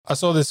I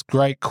saw this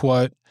great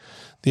quote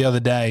the other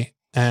day,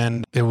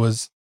 and it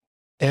was,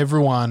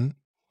 everyone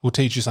will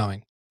teach you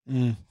something.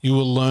 You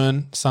will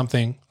learn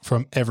something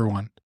from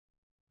everyone.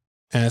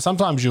 And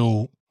sometimes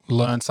you'll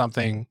learn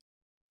something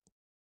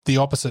the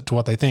opposite to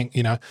what they think,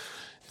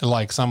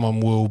 like someone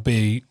will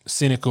be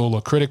cynical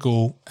or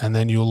critical, and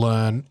then you'll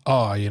learn,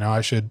 I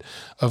should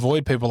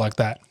avoid people like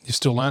that. You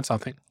still learn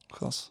something. Of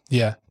course.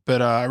 Yeah.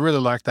 But I really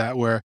like that,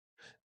 where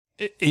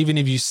even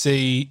if you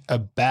see a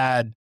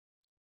bad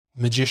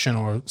magician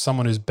or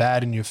someone who's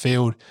bad in your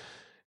field,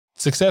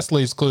 success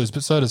leaves clues,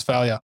 but so does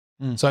failure.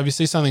 So if you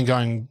see something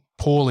going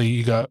poorly,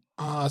 you go,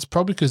 it's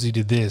probably because he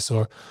did this,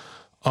 or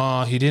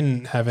he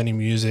didn't have any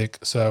music,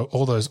 so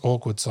all those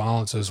awkward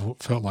silences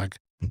felt like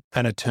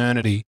an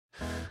eternity.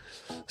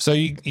 So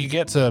you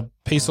get to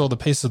piece all the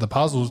pieces of the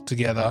puzzle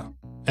together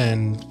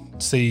and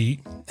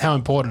see how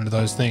important are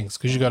those things,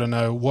 because you got to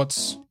know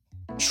what's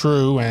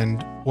true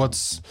and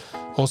what's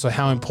also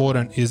how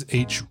important is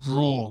each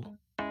rule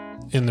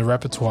in the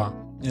repertoire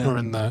or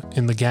in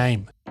the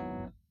game.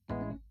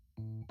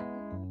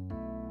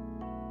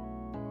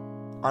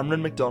 I'm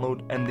Ren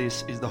McDonald, and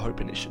this is The Hope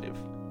Initiative,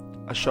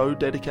 a show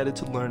dedicated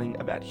to learning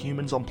about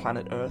humans on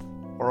planet Earth,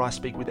 where I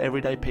speak with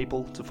everyday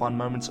people to find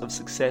moments of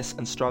success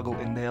and struggle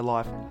in their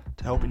life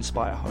to help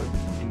inspire hope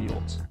in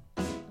yours.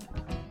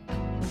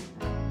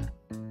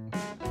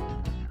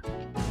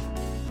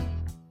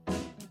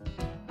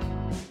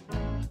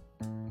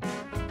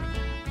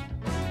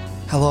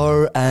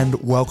 Hello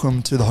and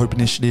welcome to The Hope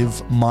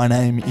Initiative. My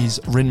name is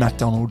Rin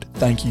MacDonald.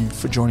 Thank you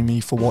for joining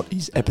me for what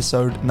is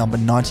episode number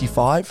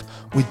 95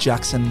 with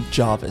Jackson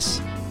Jarvis.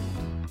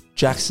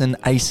 Jackson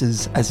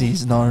Aces, as he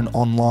is known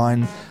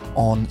online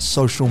on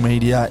social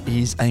media,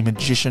 is a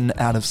magician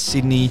out of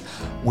Sydney.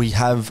 We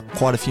have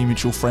quite a few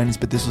mutual friends,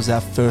 but this was our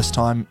first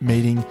time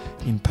meeting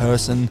in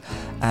person,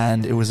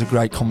 and it was a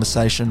great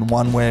conversation,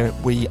 one where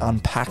we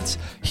unpacked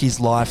his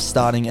life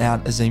starting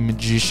out as a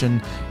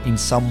magician in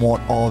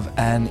somewhat of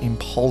an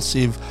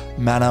impulsive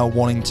manner,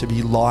 wanting to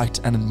be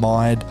liked and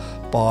admired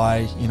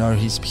by,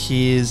 his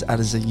peers at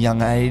as a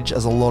young age,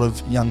 as a lot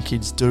of young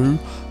kids do,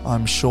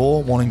 I'm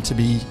sure, wanting to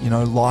be,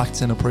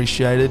 liked and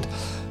appreciated.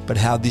 But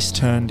how this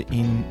turned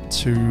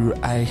into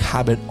a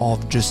habit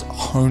of just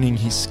honing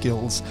his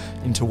skills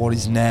into what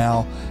is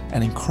now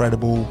an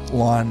incredible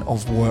line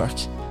of work.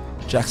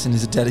 Jackson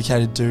is a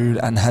dedicated dude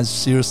and has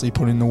seriously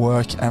put in the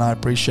work, and I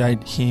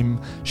appreciate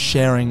him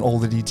sharing all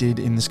that he did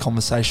in this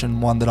conversation,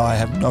 one that I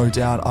have no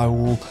doubt I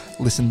will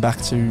listen back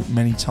to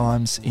many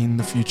times in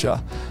the future.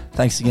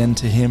 Thanks again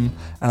to him,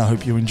 and I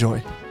hope you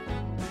enjoy.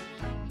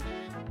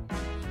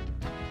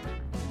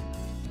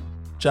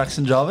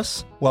 Jackson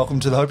Jarvis, welcome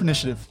to the Hope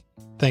Initiative.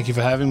 Thank you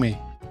for having me.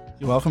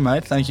 You're welcome,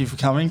 mate. Thank you for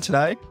coming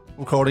today.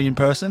 Recording in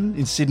person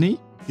in Sydney.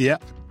 Yeah.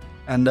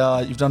 And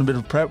you've done a bit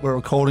of prep. We're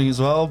recording as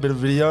well, a bit of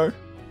video.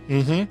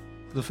 Mm-hmm.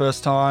 For the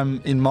first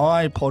time in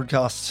my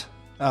podcast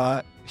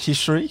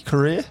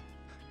career.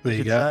 There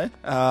you go.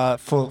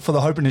 For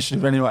the Hope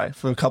Initiative anyway.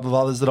 For a couple of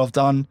others that I've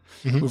done,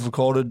 we've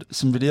recorded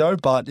some video.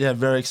 But yeah,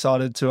 very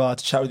excited to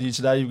chat with you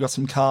today. You've got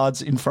some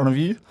cards in front of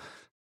you.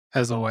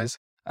 As always.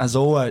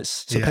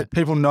 So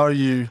people know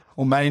you,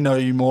 or may know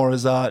you more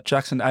as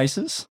Jackson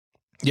Aces.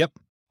 Yep.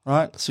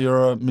 Right. So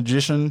you're a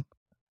magician,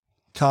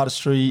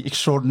 cardistry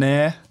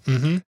extraordinaire.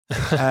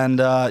 Mm-hmm. And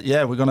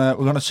we're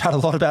gonna chat a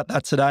lot about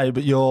that today.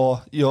 But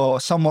you're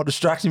somewhat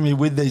distracting me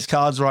with these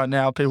cards right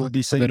now. People would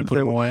be seeing if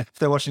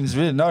they're watching this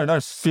video. No,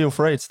 feel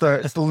free. It's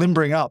the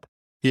limbering up.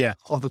 Yeah.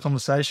 Of the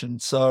conversation.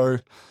 So,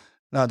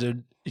 no,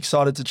 dude,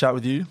 excited to chat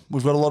with you.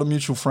 We've got a lot of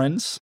mutual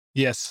friends.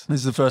 Yes. This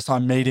is the first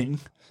time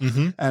meeting.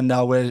 Mm-hmm. And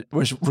we're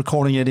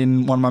recording it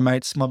in one of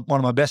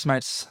my best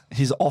mates,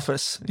 his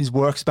office, his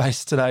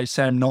workspace today,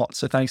 Sam Knott.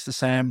 So thanks to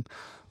Sam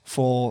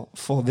for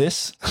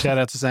this. Shout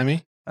out to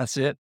Sammy. That's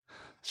it.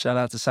 Shout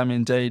out to Sammy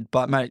indeed.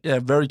 But mate, yeah,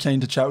 very keen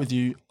to chat with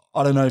you.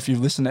 I don't know if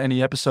you've listened to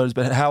any episodes,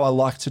 but how I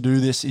like to do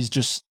this is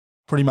just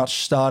pretty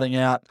much starting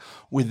out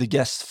with the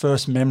guest's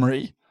first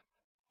memory.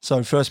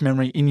 So first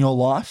memory in your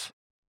life,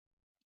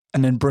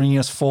 and then bringing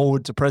us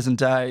forward to present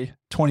day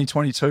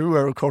 2022.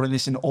 We're recording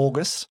this in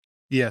August.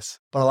 Yes.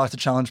 But I like to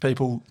challenge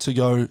people to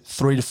go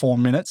 3 to 4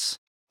 minutes.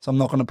 So I'm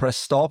not going to press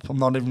stop. I'm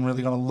not even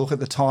really going to look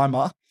at the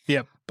timer.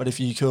 Yep. But if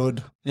you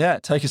could,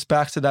 take us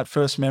back to that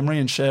first memory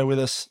and share with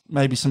us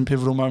maybe some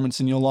pivotal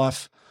moments in your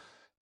life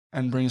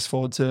and bring us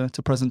forward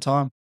to present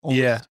time. Almost.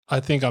 Yeah.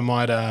 I think I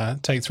might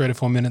take 3 to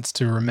 4 minutes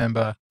to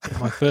remember what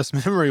my first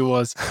memory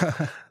was.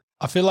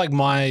 I feel like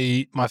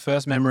my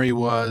first memory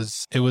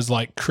was, it was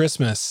like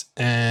Christmas,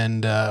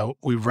 and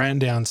we ran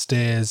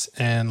downstairs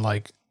and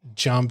like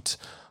jumped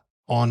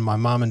on my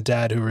mum and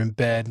dad who were in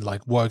bed,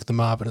 like woke them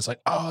up, and it's like,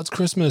 oh, it's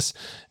Christmas.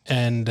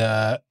 And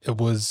it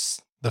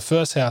was the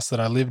first house that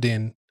I lived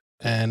in,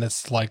 and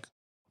it's like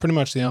pretty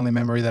much the only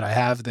memory that I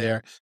have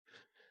there.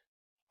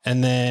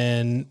 And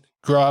then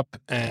grew up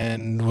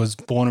and was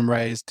born and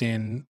raised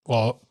in,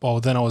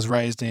 then I was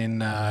raised in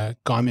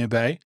Gymea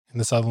Bay in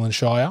the Sutherland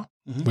Shire.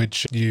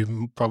 which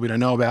you probably don't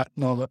know about.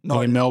 No,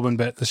 Not in Melbourne,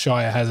 but the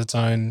Shire has its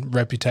own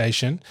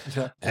reputation.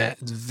 Okay.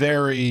 It's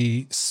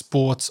very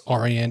sports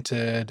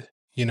oriented.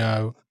 You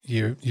know,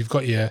 you've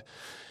got your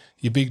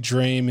big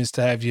dream is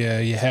to have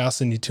your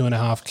house and your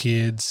 2.5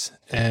 kids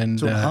and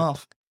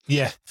 2.5.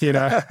 Yeah, you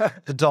know,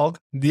 The dog.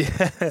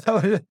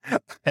 yeah,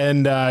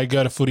 and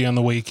go to footy on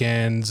the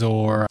weekends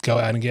or go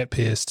out and get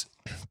pissed,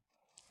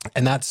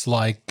 and that's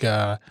like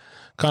kind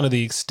of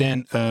the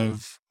extent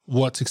of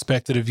what's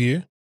expected of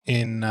you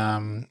in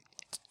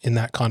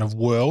that kind of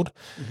world.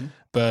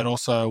 But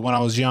also when I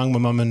was young, my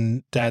mum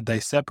and dad, they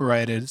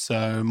separated.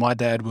 So my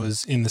dad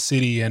was in the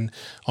city, and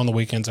on the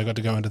weekends I got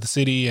to go into the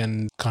city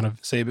and kind of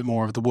see a bit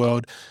more of the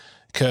world,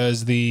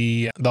 because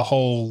the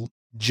whole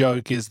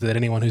joke is that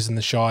anyone who's in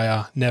the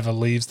Shire never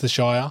leaves the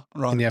Shire.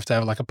 Right. And you have to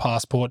have like a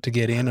passport to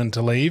get in and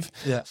to leave.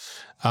 Yeah.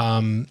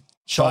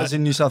 Shire's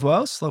in New South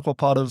Wales? Like what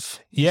part of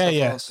New South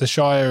Wales? The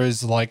Shire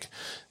is like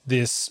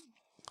this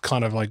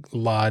kind of like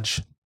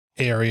large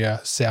area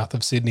south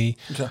of Sydney,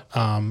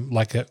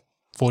 like at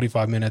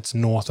 45 minutes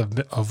north of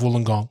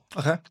Wollongong.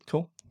 Okay,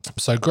 cool.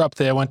 So I grew up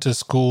there, went to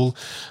school.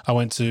 I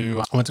went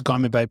to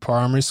Guyman Bay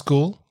Primary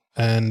School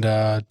and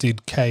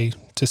did K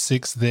to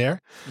 6 there,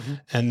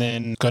 and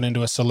then got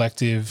into a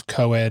selective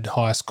co-ed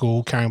high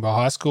school, Caringbah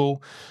High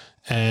School,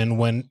 and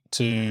went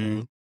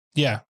to,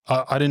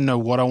 I didn't know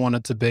what I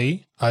wanted to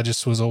be. I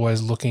just was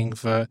always looking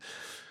for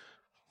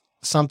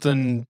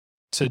something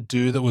to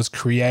do that was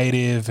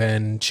creative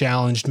and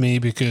challenged me,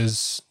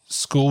 because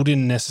school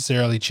didn't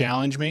necessarily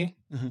challenge me.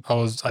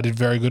 I did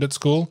very good at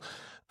school.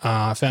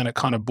 I found it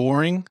kind of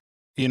boring,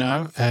 you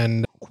know,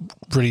 and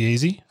pretty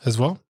easy as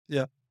well.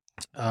 Yeah.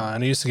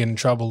 And I used to get in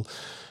trouble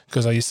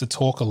because I used to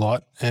talk a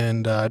lot,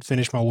 and I'd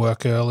finish my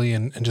work early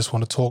and just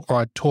want to talk, or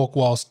I'd talk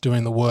whilst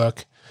doing the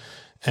work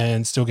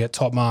and still get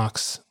top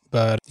marks.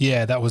 But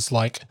yeah, that was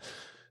like,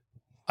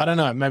 I don't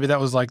know, maybe that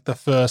was like the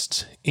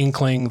first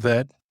inkling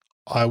that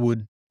I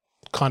would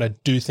kind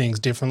of do things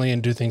differently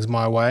and do things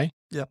my way.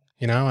 Yeah.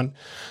 You know, and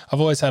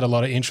I've always had a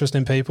lot of interest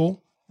in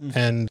people,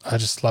 and I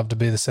just love to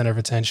be the center of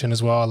attention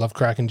as well. I love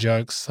cracking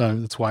jokes. So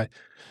that's why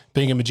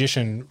being a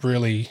magician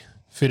really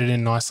fitted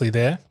in nicely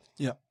there.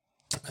 Yeah.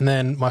 And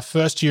then my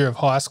first year of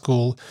high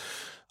school,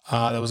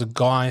 there was a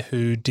guy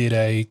who did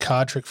a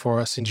card trick for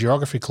us in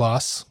geography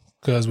class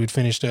because we'd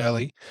finished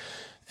early.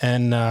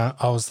 And I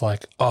was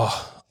like,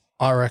 oh,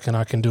 I reckon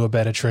I can do a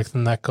better trick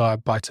than that guy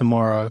by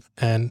tomorrow.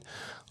 And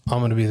I'm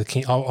going to be the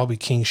king. I'll be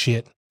king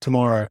shit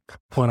tomorrow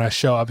when I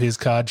show up his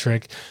card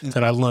trick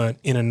that I learned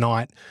in a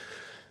night.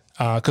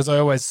 Because I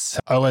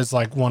always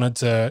like wanted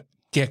to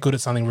get good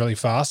at something really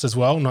fast as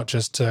well, not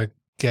just to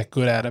get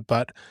good at it.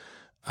 But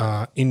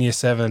in year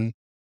 7,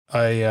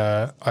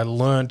 I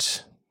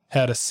learnt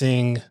how to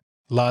sing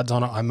La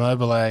Donna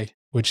Immobile,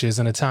 which is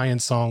an Italian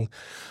song.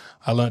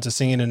 I learnt to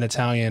sing it in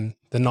Italian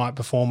the night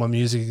before my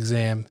music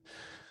exam.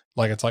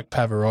 Like it's like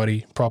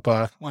Pavarotti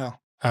proper. Wow.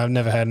 I've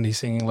never had any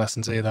singing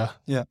lessons either.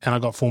 Yeah. And I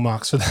got full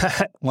marks for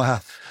that.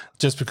 Wow.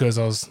 Just because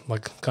I was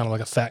like kind of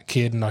like a fat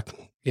kid, and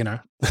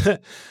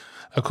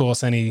of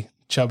course any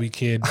chubby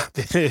kid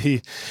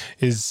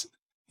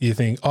you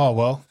think, oh,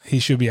 well, he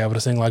should be able to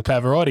sing like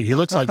Pavarotti. He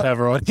looks like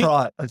Pavarotti.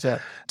 Right. Okay.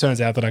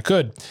 Turns out that I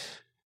could.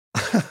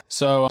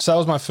 So that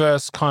was my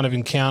first kind of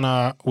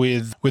encounter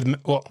with it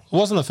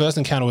wasn't the first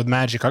encounter with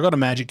magic. I got a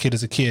magic kit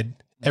as a kid.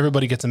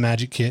 Everybody gets a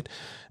magic kit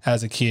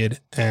as a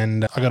kid,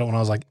 and I got it when I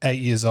was like 8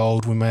 years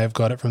old. We may have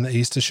got it from the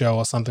Easter show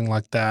or something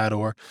like that,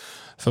 or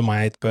for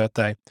my 8th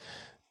birthday.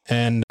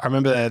 And I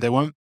remember there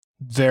weren't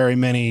very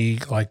many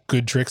like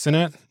good tricks in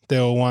it.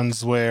 There were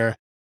ones where,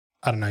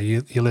 I don't know,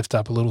 you lift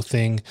up a little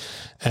thing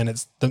and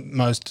it's the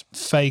most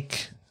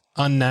fake,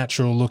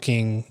 unnatural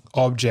looking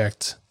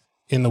object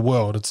in the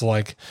world. It's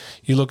like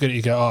you look at it,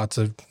 you go, oh, it's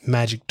a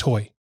magic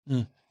toy.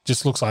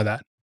 Just looks like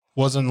that.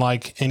 Wasn't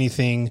like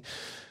anything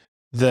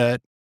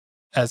that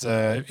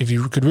if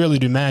you could really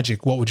do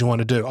magic, what would you want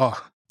to do?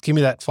 Oh, give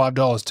me that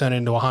 $5, turn it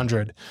into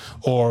 100.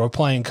 Or we're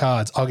playing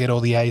cards, I'll get all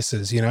the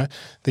aces, you know?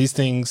 These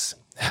things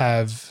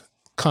have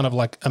kind of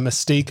like a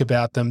mystique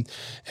about them,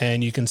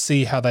 and you can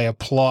see how they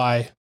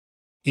apply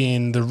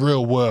in the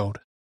real world,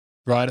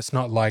 right? It's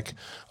not like,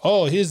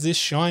 oh, here's this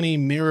shiny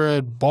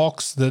mirrored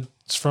box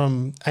that's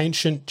from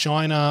ancient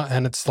China,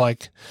 and it's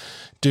like,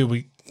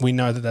 dude, we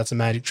know that that's a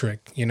magic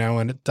trick, you know,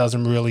 and it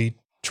doesn't really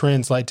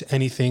translate to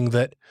anything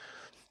that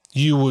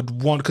you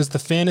would want, because the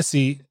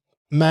fantasy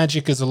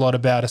magic is a lot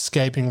about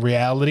escaping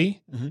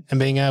reality and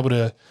being able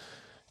to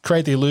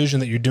create the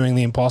illusion that you're doing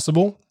the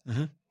impossible.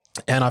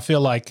 And I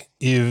feel like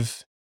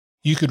if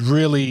you could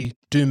really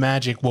do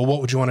magic, well,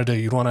 what would you want to do?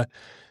 You'd want to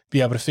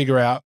be able to figure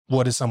out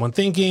what is someone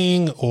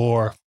thinking,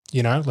 or,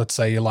 you know, let's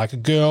say you like a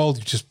girl,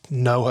 you just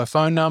know her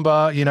phone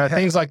number, you know,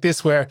 things like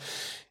this, where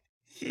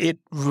it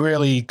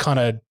really kind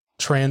of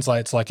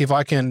translates. Like if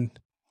I can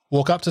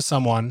walk up to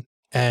someone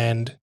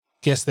and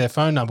guess their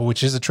phone number,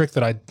 which is a trick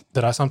that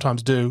I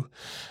sometimes do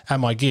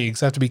at my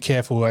gigs. I have to be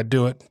careful who I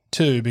do it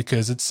to,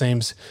 because it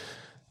seems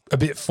a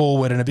bit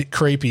forward and a bit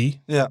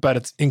creepy, but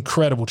it's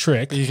incredible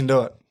trick. You can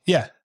do it.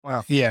 Yeah.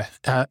 Wow. Yeah.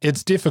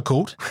 It's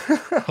difficult.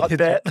 I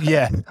bet.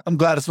 Yeah. I'm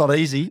glad it's not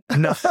easy.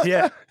 No,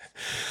 yeah.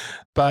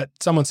 But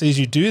someone sees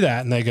you do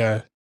that and they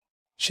go,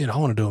 shit, I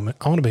want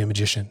to be a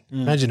magician.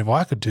 Imagine if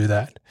I could do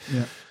that.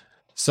 Yeah.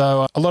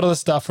 So a lot of the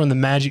stuff from the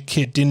magic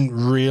kit didn't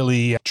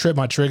really trip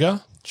my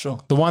trigger. Sure.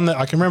 The one that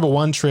I can remember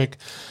one trick,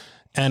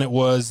 and it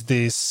was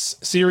this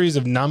series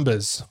of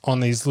numbers on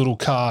these little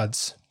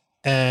cards.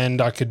 And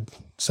I could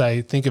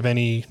say, think of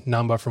any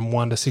number from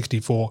 1 to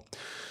 64.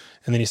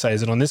 And then you say,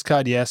 is it on this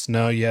card? Yes,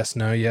 no, yes,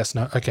 no, yes,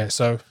 no. Okay,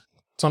 so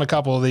it's on a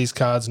couple of these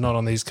cards, not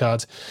on these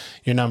cards.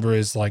 Your number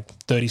is like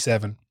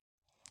 37.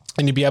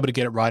 And you'd be able to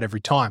get it right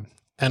every time.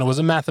 And it was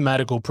a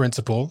mathematical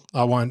principle.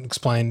 I won't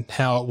explain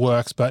how it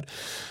works, but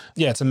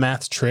yeah, it's a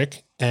math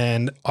trick.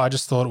 And I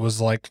just thought it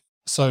was like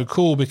so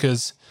cool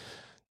because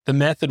the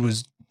method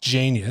was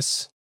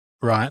genius,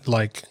 right?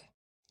 Like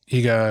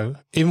you go,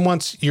 even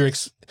once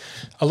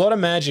a lot of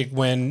magic,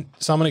 when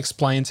someone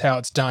explains how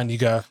it's done, you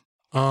go,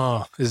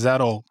 oh, is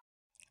that all?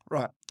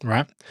 Right.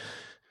 Right.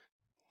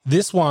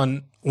 This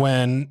one,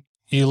 when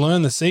you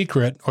learn the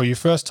secret or you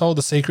first told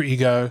the secret, you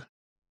go,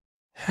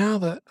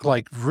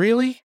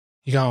 really?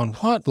 You're going,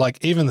 what?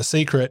 Like even the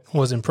secret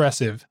was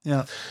impressive.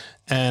 Yeah.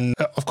 And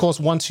of course,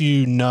 once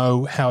you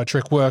know how a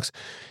trick works,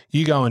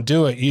 you go and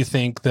do it. You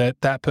think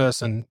that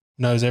person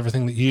knows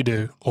everything that you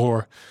do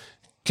or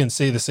can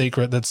see the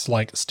secret that's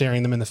like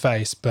staring them in the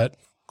face. But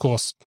of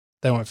course,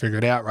 they won't figure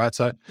it out, right?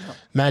 So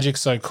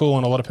magic's so cool.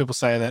 And a lot of people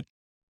say that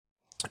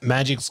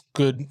magic's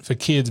good for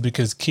kids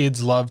because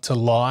kids love to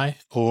lie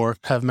or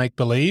have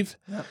make-believe.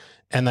 Yeah.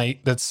 And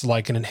that's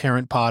like an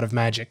inherent part of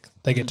magic.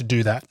 They get to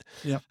do that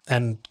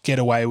and get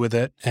away with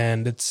it.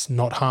 And it's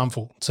not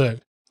harmful too.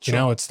 Sure. You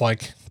know, it's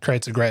like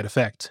creates a great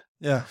effect.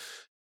 Yeah.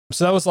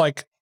 So that was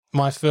like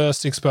my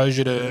first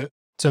exposure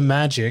to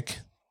magic.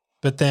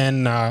 But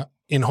then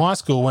in high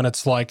school, when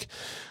it's like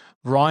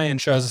Ryan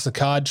shows us a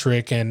card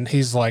trick and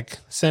he's like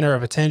center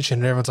of attention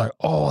and everyone's like,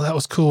 oh, that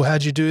was cool.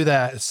 How'd you do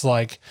that? It's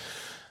like,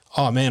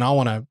 oh man, I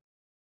want to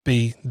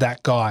be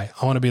that guy.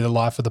 I want to be the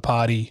life of the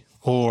party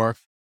or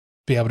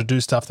be able to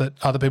do stuff that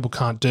other people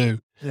can't do.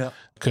 Yeah.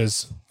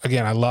 Because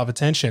again, I love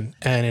attention.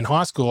 And in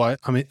high school,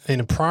 I mean,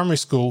 in primary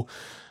school,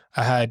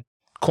 I had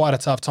quite a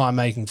tough time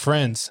making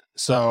friends.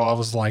 So I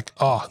was like,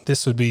 oh,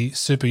 this would be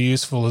super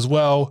useful as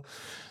well.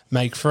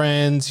 Make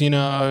friends, you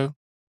know,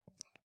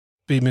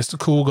 be Mr.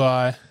 Cool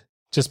Guy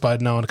just by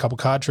knowing a couple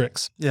card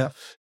tricks. Yeah.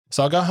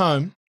 So I go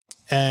home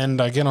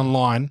and I get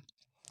online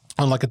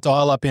on like a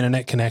dial-up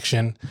internet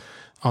connection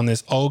on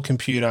this old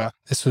computer.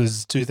 This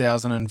was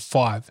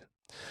 2005.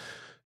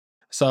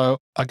 So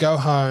I go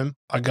home,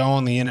 I go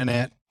on the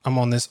internet, I'm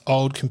on this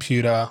old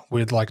computer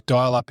with like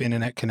dial-up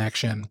internet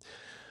connection.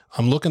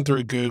 I'm looking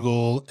through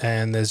Google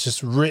and there's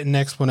just written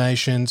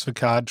explanations for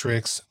card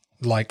tricks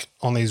like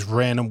on these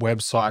random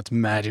websites,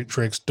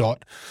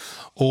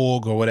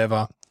 magictricks.org or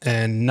whatever,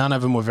 and none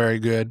of them were very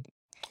good.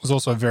 It was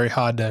also very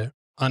hard to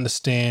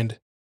understand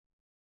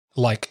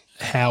like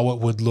how it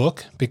would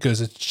look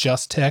because it's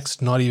just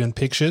text, not even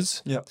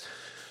pictures. Yep.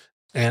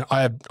 And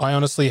I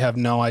honestly have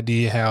no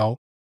idea how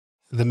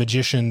the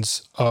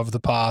magicians of the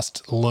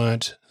past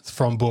learnt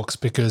from books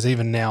because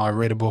even now I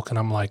read a book and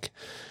I'm like,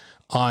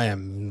 I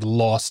am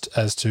lost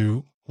as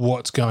to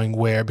what's going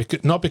where.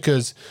 Because not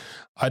because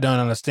I don't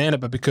understand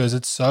it, but because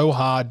it's so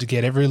hard to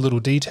get every little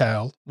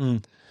detail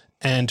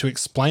and to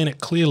explain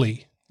it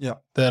clearly. Yeah.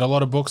 That a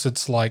lot of books,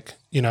 it's like,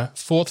 you know,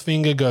 fourth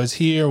finger goes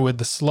here with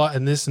the slut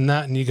and this and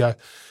that. And you go,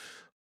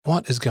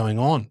 what is going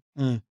on?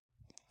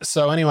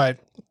 So anyway,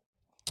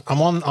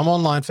 I'm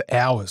online for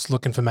hours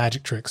looking for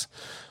magic tricks.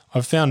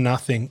 I've found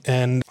nothing.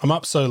 And I'm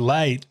up so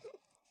late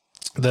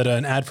that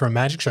an ad for a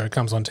magic show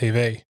comes on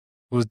TV. It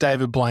was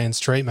David Blaine's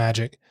Street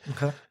Magic.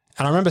 Okay.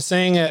 And I remember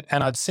seeing it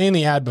and I'd seen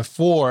the ad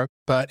before,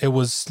 but it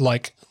was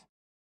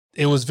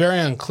very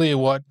unclear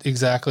what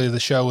exactly the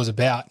show was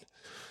about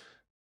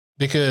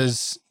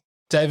because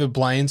David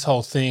Blaine's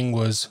whole thing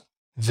was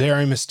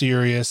very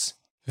mysterious,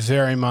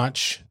 very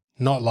much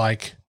not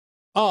like,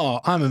 oh,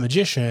 I'm a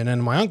magician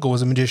and my uncle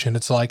was a magician.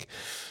 It's like,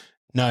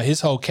 no,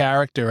 his whole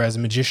character as a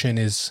magician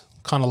is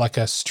kind of like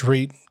a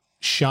street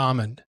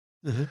shaman,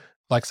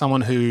 like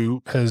someone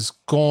who has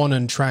gone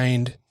and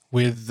trained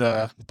with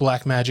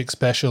black magic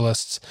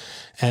specialists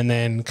and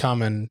then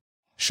come and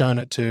shown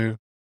it to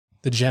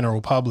the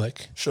general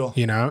public, sure,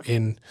 you know,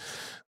 in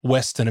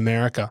Western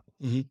America.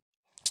 Mm-hmm.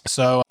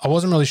 So I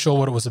wasn't really sure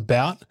what it was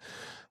about,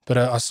 but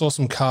I saw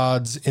some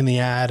cards in the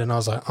ad and I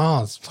was like,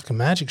 oh, it's like a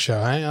magic show.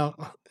 Eh?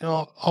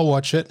 I'll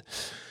watch it.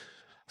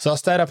 So I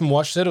stayed up and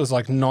watched it. It was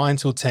like 9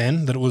 till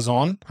 10 that it was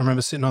on. I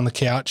remember sitting on the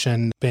couch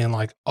and being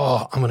like,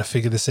 oh, I'm going to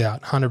figure this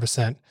out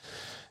 100%.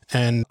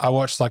 And I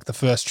watched like the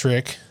first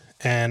trick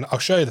and I'll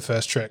show you the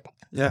first trick.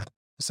 Yeah.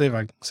 See if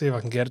I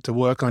can get it to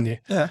work on you.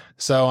 Yeah.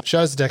 So it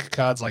shows the deck of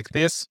cards like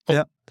this. Oh,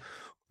 yeah.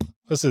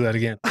 Let's do that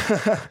again.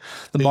 the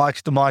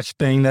mic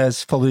being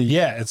there's probably.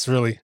 Yeah, it's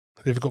really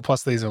difficult.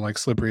 Plus these are like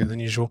slipperier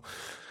than usual.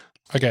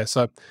 Okay,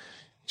 so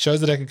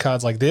shows the deck of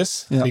cards like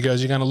this. Yeah. He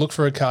goes, you're going to look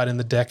for a card in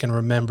the deck and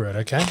remember it,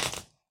 okay?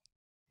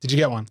 Did you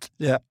get one?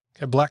 Yeah.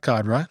 Okay, black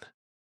card, right?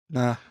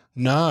 Nah.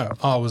 No.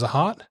 Oh, it was a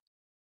heart?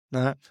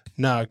 No.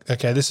 No.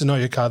 Okay, this is not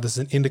your card. This is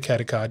an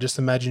indicator card. Just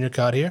imagine your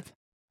card here.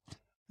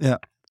 Yeah.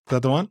 Is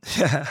that the one?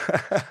 Yeah.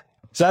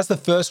 So that's the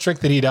first trick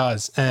that he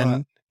does.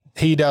 And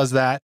he does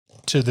that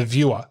to the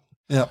viewer.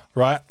 Yeah.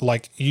 Right?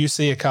 Like you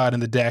see a card in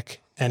the deck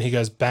and he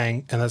goes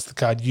bang, and that's the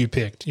card you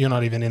picked. You're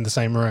not even in the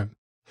same room.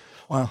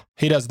 Wow.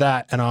 He does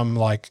that and I'm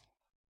like,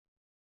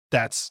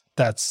 that's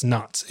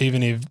nuts.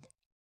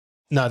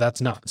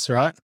 That's nuts,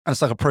 right? And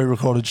it's like a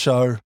pre-recorded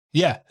show.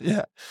 Yeah.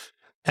 Yeah.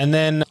 And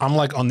then I'm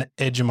like on the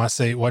edge of my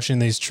seat watching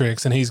these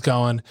tricks, and he's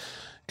going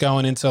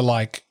into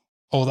like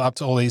up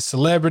to all these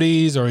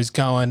celebrities, or he's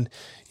going,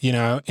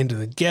 into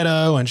the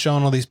ghetto and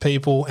showing all these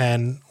people.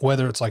 And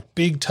whether it's like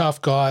big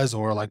tough guys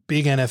or like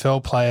big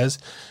NFL players,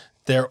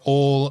 they're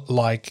all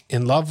like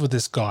in love with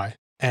this guy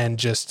and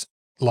just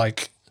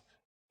like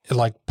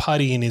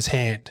putty in his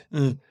hand.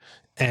 And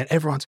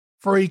everyone's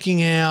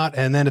freaking out.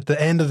 And then at the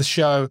end of the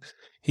show,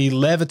 he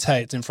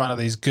levitates in front of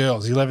these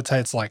girls. He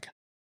levitates like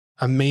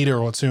a meter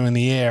or two in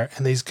the air,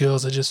 and these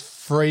girls are just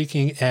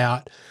freaking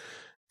out.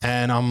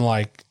 And I'm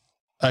like,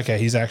 okay,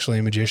 he's actually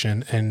a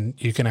magician and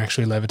you can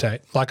actually levitate.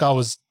 Like I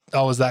was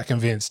that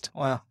convinced.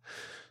 Wow.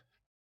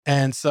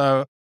 And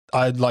so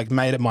I like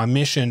made it my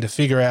mission to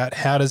figure out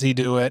how does he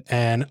do it,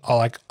 and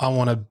I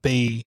want to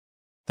be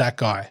that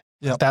guy.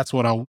 Yep.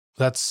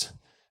 That's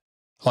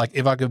like,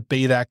 if I could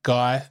be that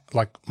guy,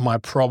 like my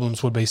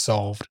problems would be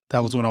solved.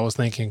 That was what I was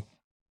thinking.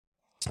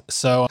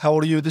 So How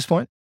old are you at this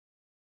point?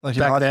 Like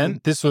back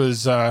then, this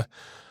was I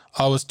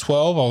was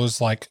 12. I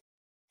was like,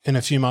 in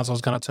a few months I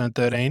was going to turn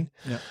 13.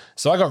 Yeah.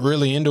 So I got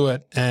really into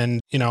it, and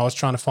I was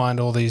trying to find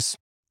all these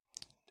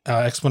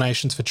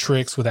explanations for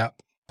tricks without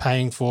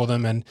paying for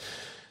them, and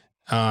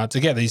to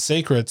get these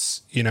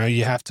secrets, you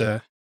have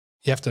to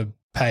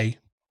pay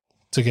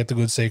to get the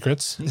good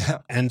secrets. Yeah.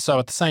 And so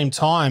at the same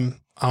time,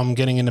 I'm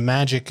getting into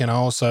magic, and I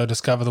also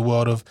discover the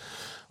world of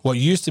what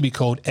used to be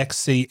called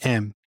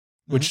XCM,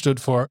 which stood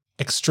for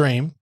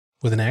extreme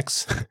with an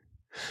X,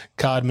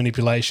 card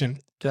manipulation.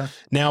 Okay.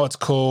 Now it's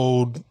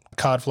called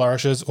card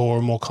flourishes,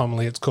 or more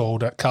commonly it's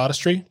called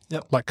cardistry,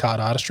 like card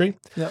artistry.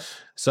 Yep.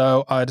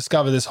 So I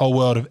discovered this whole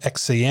world of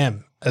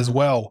XCM as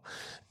well.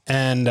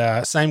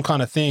 And same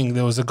kind of thing.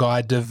 There was a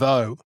guy,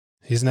 DeVoe.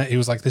 He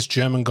was like this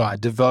German guy,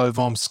 DeVoe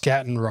von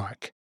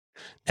Scattenreich.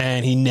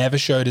 And he never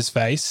showed his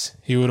face.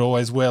 He would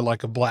always wear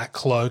like a black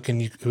cloak,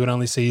 and you would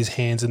only see his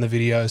hands in the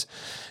videos,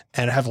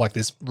 and have like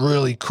this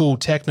really cool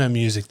techno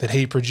music that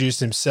he produced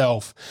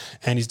himself.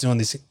 And he's doing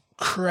this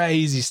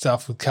crazy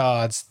stuff with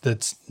cards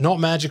that's not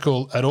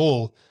magical at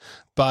all,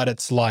 but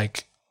it's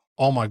like,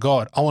 oh my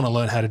God, I want to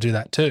learn how to do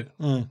that too.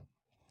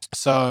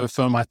 So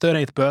for my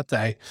 13th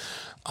birthday,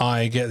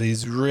 I get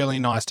these really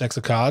nice decks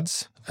of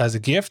cards as a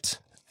gift,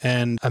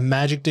 and a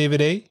magic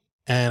DVD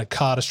and a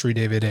cardistry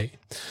DVD.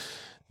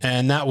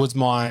 And that was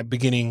my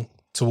beginning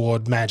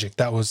toward magic.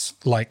 That was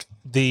like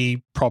the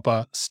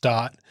proper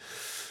start.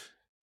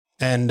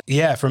 And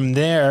yeah, from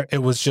there, it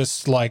was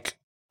just like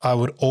I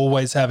would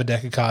always have a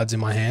deck of cards in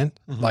my hand,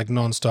 like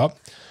nonstop.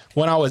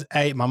 When I was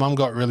 8, my mum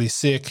got really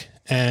sick,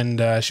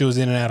 and she was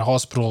in and out of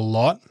hospital a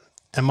lot.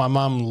 And my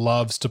mum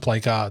loves to play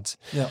cards.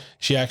 Yeah.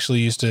 She actually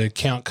used to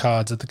count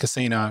cards at the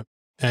casino,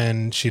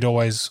 and she'd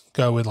always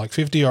go with like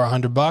 50 or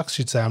 $100.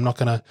 She'd say, I'm not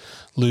going to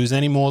lose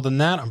any more than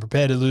that. I'm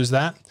prepared to lose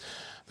that.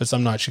 But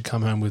some nights she'd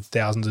come home with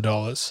thousands of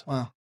dollars.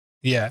 Wow.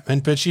 Yeah.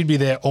 But she'd be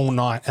there all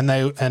night, and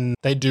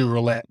they do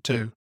roulette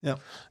too. Yeah.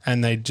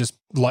 And they just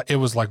it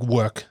was like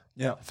work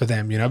for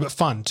them, but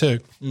fun too.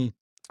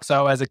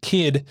 So as a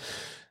kid,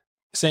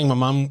 seeing my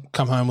mum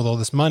come home with all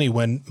this money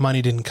when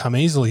money didn't come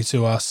easily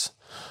to us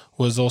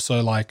was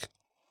also like,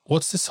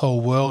 what's this whole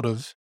world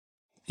of,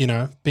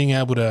 being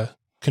able to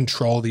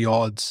control the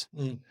odds?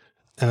 And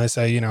they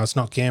say, it's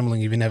not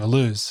gambling if you never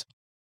lose,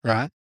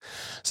 right?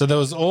 So there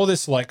was all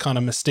this like kind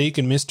of mystique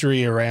and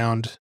mystery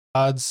around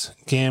cards,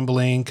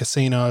 gambling,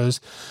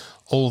 casinos,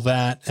 all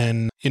that.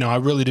 And, I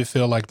really do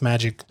feel like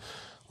magic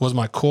was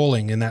my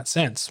calling in that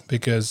sense,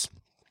 because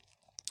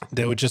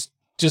they were just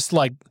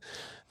like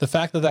the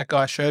fact that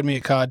guy showed me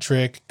a card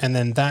trick, and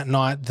then that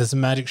night there's a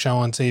magic show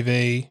on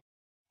TV.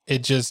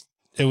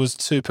 It was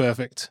too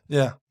perfect.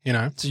 Yeah.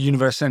 It's the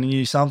universe sending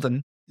you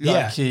something. Yeah.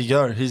 Like, here you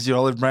go. Here's your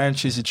olive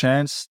branch. Here's your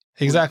chance.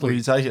 Exactly. Will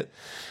you take it?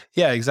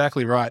 Yeah,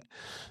 exactly right.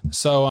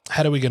 So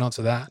how do we get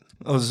onto that?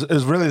 It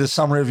was really the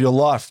summary of your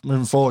life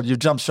moving forward. You've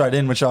jumped straight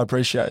in, which I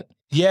appreciate.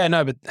 Yeah,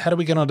 no, but how do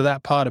we get onto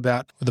that part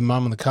about the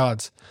mum and the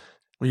cards?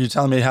 Were you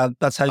telling me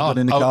that's how you got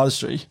into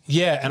cardistry?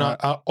 Yeah, and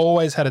I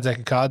always had a deck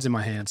of cards in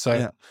my hand.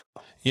 So,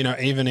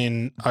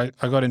 even I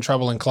got in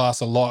trouble in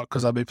class a lot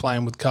because I'd be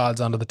playing with cards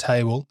under the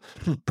table.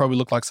 Probably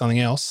looked like something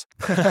else.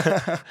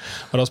 But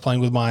I was playing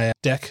with my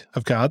deck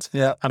of cards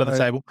under the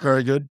table.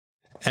 Very good.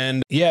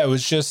 And yeah,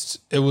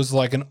 it was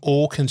like an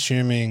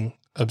all-consuming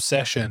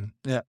obsession.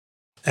 Yeah.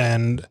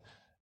 And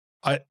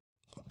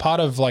part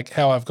of like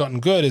how I've gotten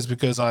good is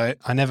because I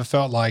never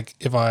felt like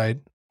if I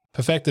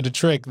perfected a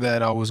trick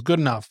that I was good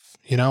enough,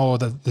 or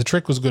that the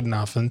trick was good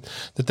enough, and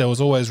that there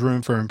was always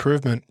room for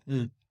improvement.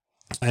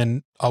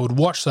 And I would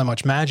watch so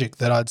much magic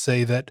that I'd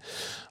see that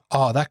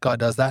oh, that guy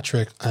does that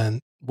trick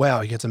and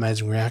wow, he gets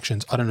amazing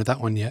reactions. I don't know that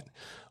one yet.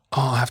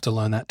 Oh, I have to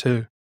learn that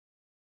too.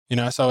 You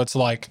know, so it's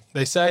like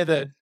they say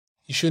that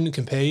you shouldn't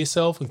compare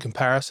yourself and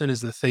comparison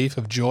is the thief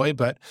of joy.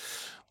 But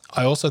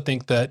I also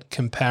think that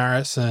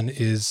comparison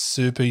is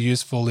super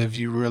useful if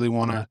you really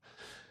want to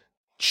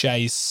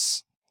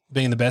chase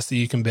being the best that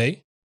you can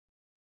be.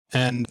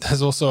 And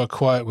there's also a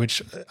quote,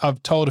 which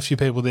I've told a few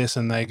people this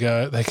and they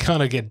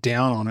kind of get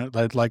down on it.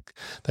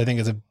 They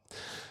think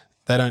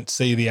they don't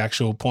see the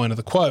actual point of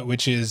the quote,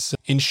 which is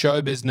in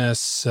show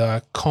business,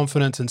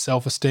 confidence and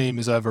self-esteem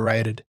is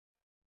overrated.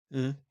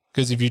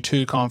 Because if you're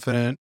too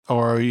confident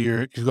or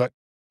you're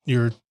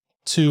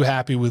too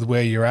happy with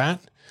where you're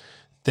at,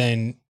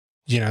 then,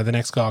 you know, the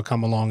next guy will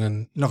come along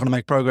and Not going to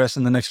make progress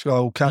and the next guy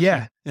will catch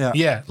you.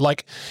 Yeah.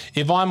 Like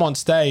if I'm on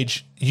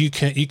stage, you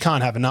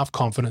can't have enough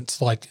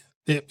confidence. Like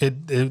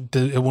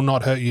it will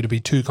not hurt you to be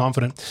too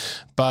confident.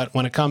 But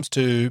when it comes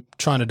to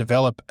trying to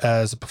develop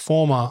as a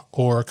performer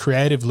or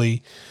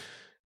creatively,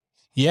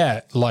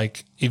 yeah,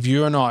 like if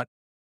you're not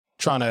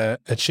trying to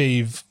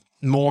achieve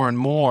more and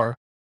more,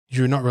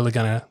 you're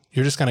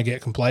just going to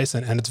get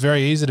complacent. And it's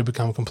very easy to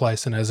become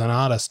complacent as an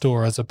artist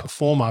or as a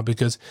performer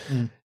because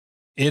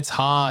it's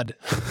hard.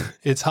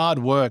 It's hard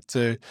work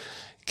to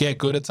get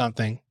good at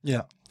something.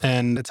 Yeah.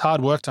 And it's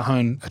hard work to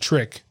hone a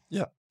trick.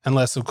 Yeah.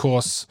 Unless, of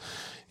course,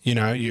 you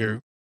know,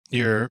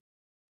 your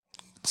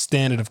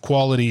standard of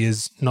quality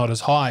is not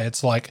as high.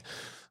 It's like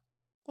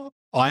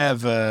I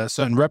have a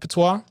certain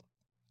repertoire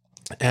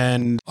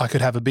and I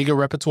could have a bigger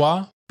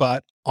repertoire,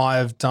 but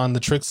I've done the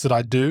tricks that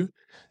I do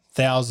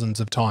thousands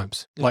of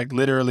times, like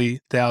literally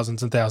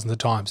thousands and thousands of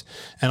times.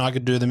 And I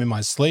could do them in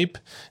my sleep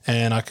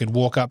and I could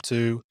walk up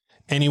to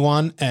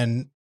anyone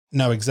and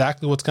know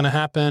exactly what's going to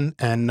happen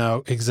and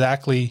know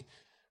exactly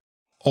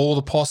all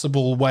the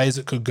possible ways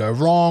it could go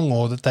wrong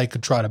or that they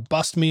could try to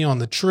bust me on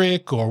the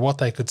trick or what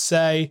they could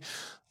say.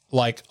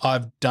 Like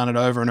I've done it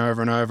over and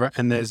over and over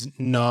and there's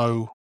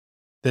no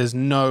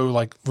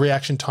like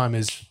reaction time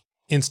is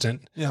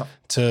instant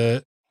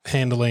to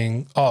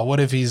handling, oh, what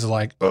if he's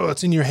like, oh,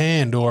 it's in your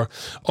hand or,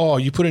 oh,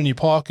 you put it in your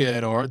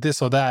pocket or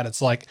this or that.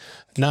 It's like,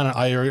 no,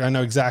 I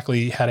know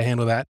exactly how to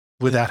handle that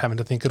without having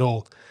to think at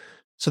all.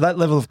 So that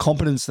level of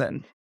competence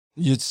then,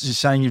 you're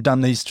saying you've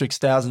done these tricks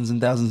thousands and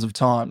thousands of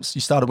times.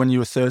 You started when you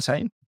were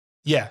 13?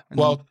 Yeah.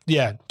 Well,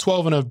 yeah,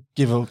 12 and a...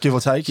 Give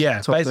or take?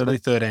 Yeah, basically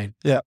 13.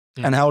 Yeah.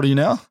 And how old are you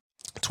now?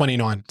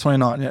 29.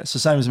 29, yeah. So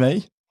same as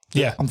me.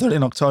 Yeah. I'm 30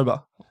 in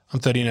October. I'm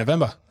 30 in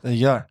November. There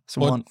you go.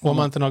 So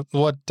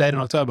what date in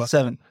October?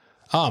 7.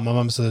 Oh, my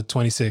mum's the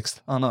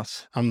 26th. Oh,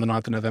 nice. I'm the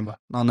 9th of November.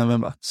 9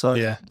 November. So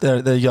yeah.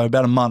 There you go,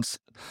 about a month.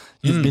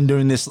 You've been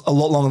doing this a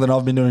lot longer than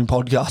I've been doing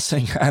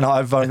podcasting, and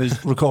I've only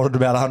recorded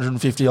about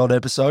 150 odd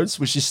episodes,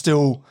 which is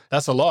still...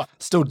 That's a lot.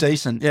 Still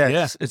decent.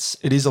 Yeah.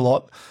 It is a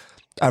lot.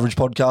 Average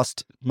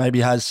podcast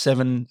maybe has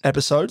 7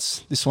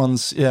 episodes. This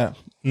one's,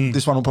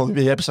 this one will probably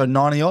be episode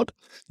 90 odd.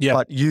 Yeah.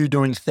 But you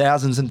doing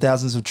thousands and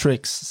thousands of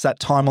tricks, it's that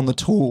time on the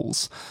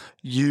tools.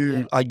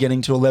 You are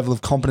getting to a level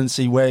of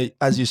competency where,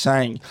 as you're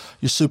saying,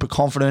 you're super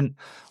confident.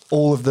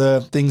 All of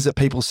the things that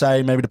people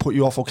say, maybe to put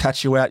you off or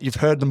catch you out, you've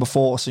heard them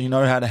before, so you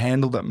know how to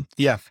handle them.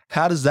 Yeah.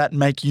 How does that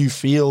make you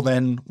feel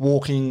then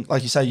walking,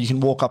 like you say, you can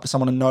walk up to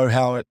someone and know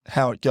how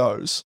it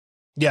goes?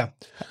 Yeah.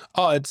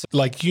 Oh, it's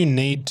like you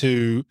need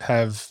to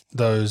have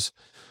those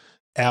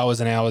hours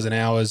and hours and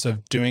hours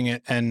of doing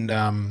it.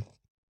 And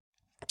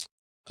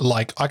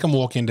like I can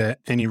walk into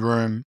any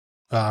room.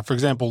 For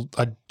example,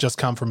 I just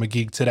come from a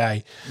gig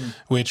today,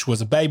 which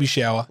was a baby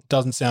shower.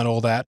 Doesn't sound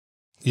all that,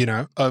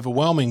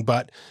 overwhelming,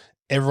 but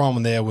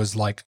everyone there was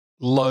like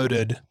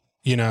loaded,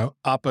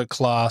 upper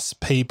class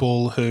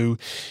people who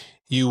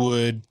you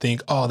would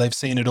think, oh, they've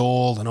seen it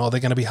all and, oh,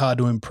 they're going to be hard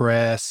to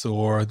impress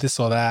or this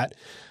or that.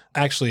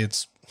 Actually,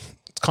 it's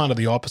kind of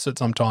the opposite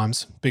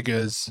sometimes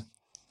because,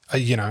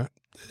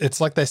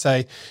 it's like they say,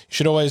 you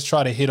should always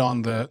try to hit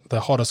on the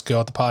hottest girl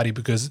at the party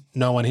because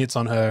no one hits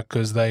on her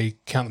because they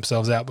count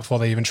themselves out before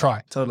they even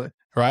try. Totally.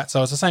 Right?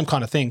 So it's the same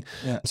kind of thing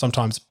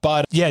sometimes.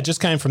 But yeah, it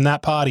just came from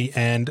that party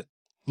and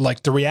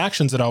like the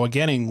reactions that I were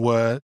getting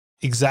were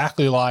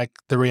exactly like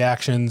the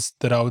reactions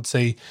that I would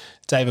see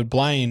David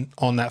Blaine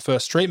on that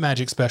first Street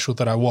Magic special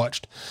that I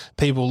watched.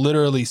 People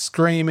literally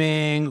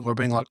screaming or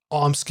being like,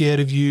 oh, I'm scared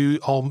of you.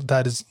 Oh,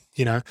 that is,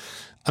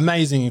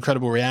 amazing,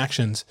 incredible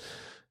reactions.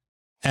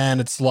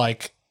 And it's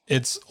like,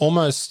 it's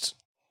almost,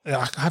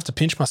 I have to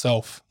pinch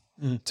myself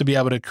to be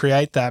able to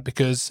create that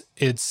because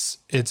it's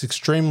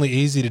extremely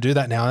easy to do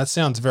that now. That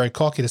sounds very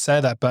cocky to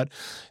say that, but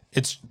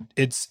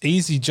it's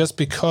easy just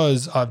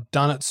because I've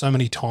done it so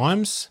many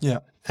times. Yeah.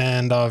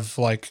 And I've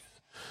like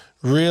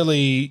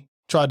really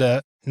tried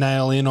to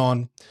nail in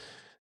on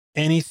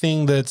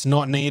anything that's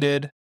not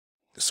needed,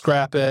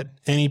 scrap it.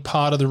 Any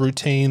part of the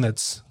routine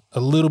that's a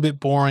little bit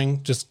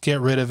boring, just get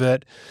rid of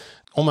it.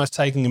 Almost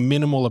taking a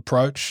minimal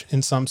approach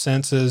in some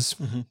senses.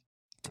 Mm-hmm.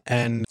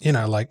 And,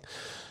 like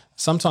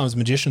sometimes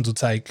magicians will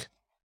take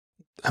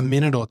a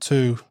minute or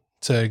two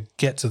to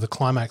get to the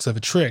climax of a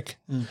trick.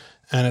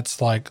 And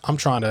it's like, I'm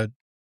trying to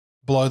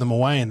blow them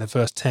away in the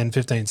first 10,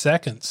 15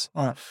 seconds.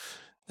 All right.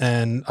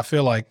 And I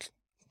feel like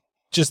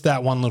just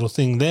that one little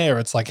thing there,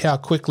 it's like how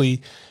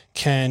quickly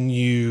can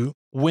you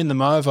win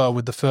them over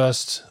with the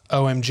first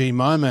OMG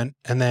moment,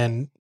 and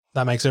then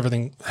that makes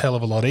everything a hell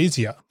of a lot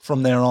easier.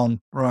 From there on,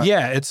 right?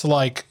 Yeah, it's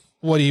like,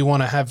 what do you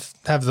want to have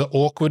the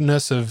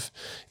awkwardness of,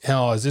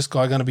 oh, is this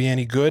guy going to be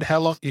any good? How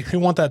long? You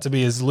want that to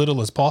be as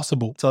little as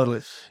possible.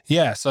 Totally.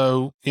 Yeah,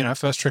 so,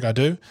 first trick I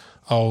do,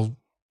 I'll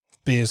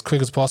be as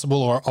quick as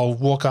possible, or I'll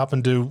walk up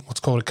and do what's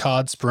called a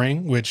card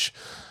spring, which,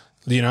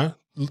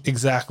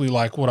 exactly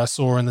like what I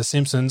saw in The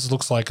Simpsons,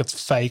 looks like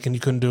it's fake and you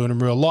couldn't do it in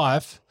real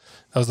life.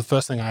 That was the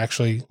first thing I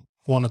actually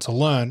wanted to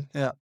learn.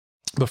 Yeah.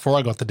 Before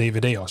I got the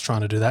DVD, I was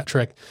trying to do that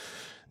trick.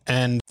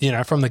 And,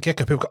 from the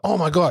get-go, people go, oh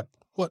my God,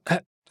 what,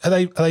 are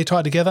they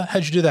tied together?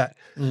 How'd you do that?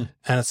 And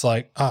it's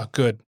like, oh,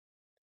 good.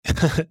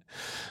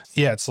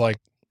 Yeah, it's like,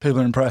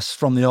 people are impressed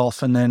from the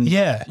off, and then you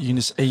can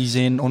just ease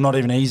in, or not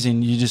even ease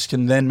in. You just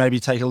can then maybe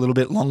take a little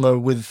bit longer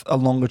with a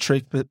longer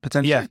trick, but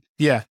potentially.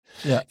 Yeah.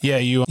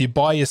 You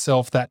buy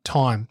yourself that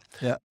time.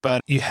 Yeah.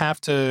 But you have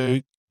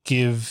to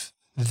give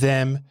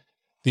them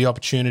the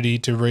opportunity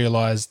to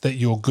realize that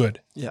you're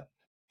good. Yeah.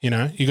 You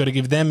got to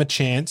give them a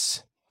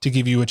chance to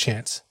give you a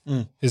chance,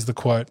 is the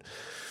quote.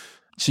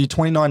 So you're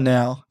 29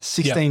 now,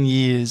 16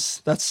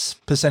 years. That's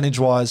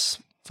percentage-wise,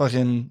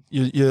 fucking,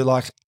 you're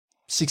like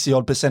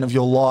 60-odd% of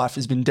your life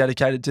has been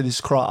dedicated to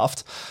this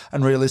craft.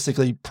 And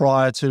realistically,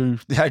 prior to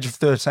the age of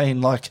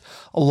 13, like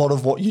a lot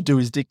of what you do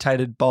is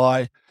dictated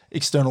by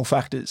external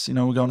factors.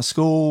 We're going to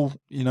school,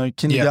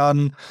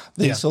 kindergarten,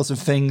 these sorts of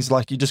things.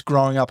 Like you're just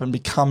growing up and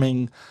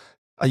becoming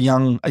a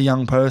young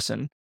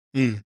person.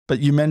 But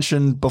you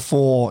mentioned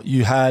before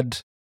you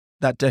had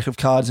that deck of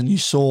cards and you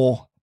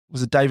saw,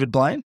 was it David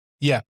Blaine?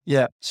 Yeah.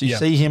 Yeah. So you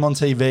see him on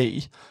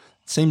TV. It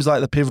seems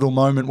like the pivotal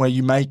moment where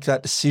you make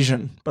that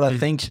decision. But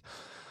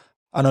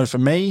I know for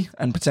me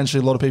and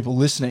potentially a lot of people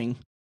listening,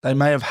 they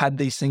may have had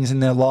these things in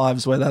their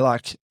lives where they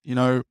want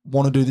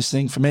to do this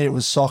thing. For me, it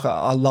was soccer.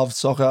 I loved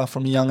soccer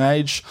from a young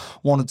age,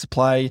 wanted to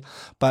play,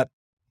 but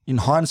in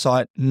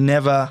hindsight,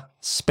 never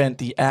spent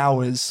the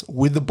hours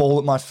with the ball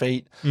at my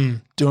feet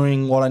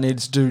doing what I needed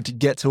to do to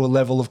get to a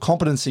level of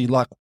competency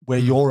like where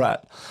you're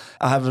at.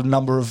 I have a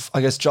number of,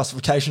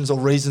 justifications or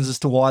reasons as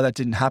to why that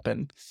didn't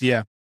happen.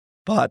 Yeah.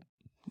 But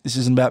this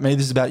isn't about me.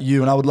 This is about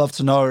you. And I would love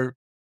to know,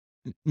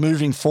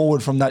 moving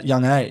forward from that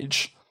young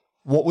age,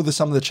 what were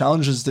some of the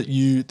challenges that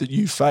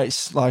you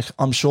faced? Like,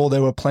 I'm sure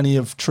there were plenty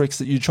of tricks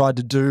that you tried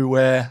to do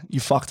where you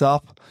fucked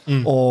up,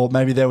 or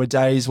maybe there were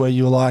days where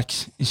you were like,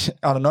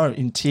 I don't know,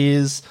 in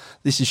tears,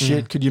 this is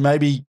shit. Could you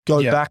maybe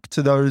go back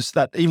to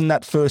that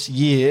first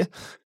year?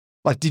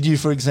 Like, did you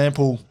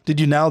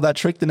nail that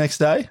trick the next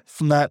day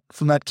from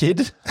that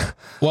kid?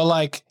 Well,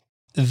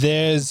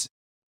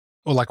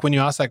 when you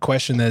ask that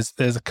question,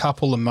 there's a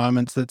couple of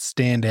moments that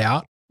stand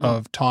out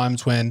of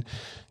times when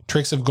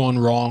tricks have gone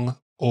wrong,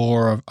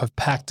 or I've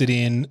packed it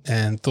in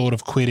and thought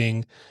of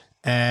quitting.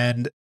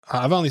 And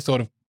I've only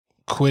thought of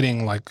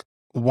quitting like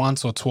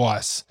once or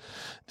twice.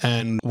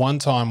 And one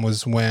time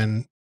was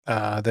when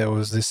there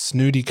was this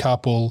snooty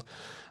couple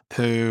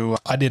who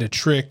I did a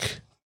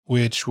trick,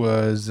 which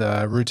was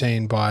a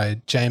routine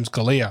by James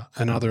Galea,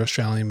 another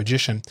Australian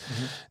magician.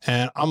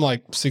 And I'm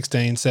like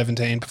 16,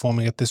 17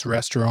 performing at this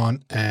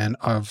restaurant, and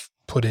I've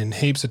put in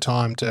heaps of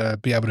time to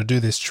be able to do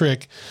this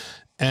trick.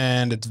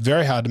 And it's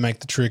very hard to make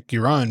the trick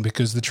your own,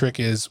 because the trick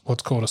is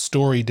what's called a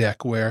story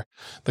deck, where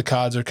the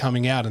cards are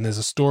coming out and there's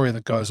a story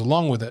that goes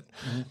along with it.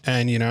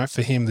 And,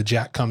 for him, the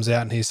Jack comes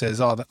out and he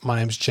says, oh, my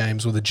name's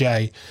James with a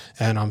J,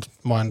 and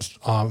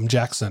I'm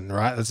Jackson,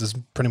 right? This is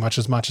pretty much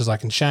as I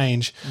can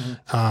change.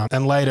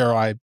 And later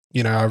I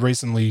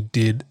recently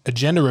did a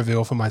gender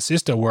reveal for my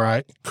sister, where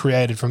I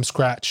created from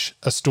scratch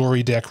a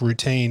story deck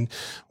routine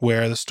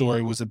where the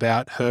story was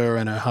about her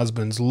and her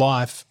husband's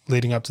life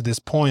leading up to this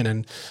point,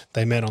 and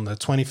they met on the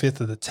 25th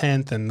of the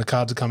 10th, and the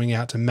cards are coming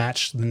out to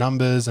match the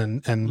numbers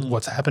and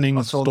what's happening.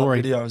 I saw that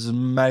video. It was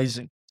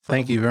amazing.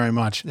 Thank you very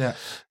much. Yeah,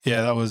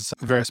 that was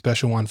a very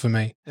special one for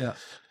me. Yeah.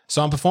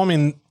 So I'm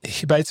performing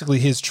basically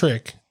his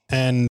trick,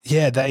 and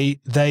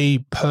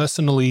they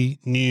personally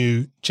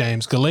knew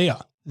James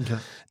Galea. Okay.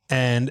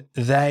 And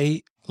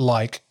they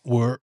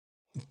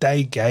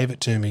gave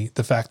it to me,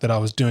 the fact that I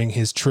was doing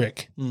his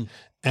trick.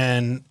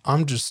 And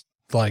I'm just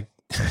like,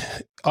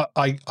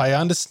 I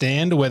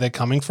understand where they're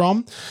coming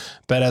from,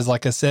 but as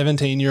like a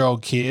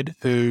 17-year-old kid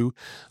who,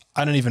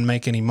 I don't even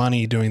make any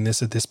money doing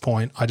this at this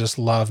point, I just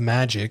love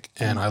magic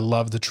and I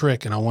love the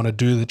trick and I want to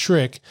do the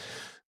trick.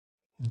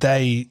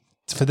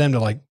 For them to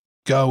like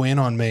go in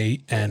on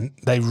me, and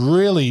they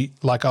really,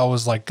 like, I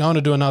was like going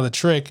to do another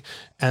trick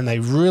and they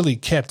really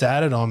kept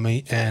at it on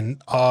me. And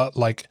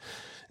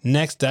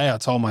next day I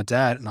told my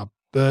dad, and I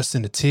burst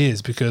into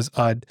tears because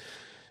I'd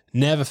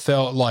never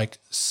felt like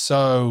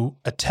so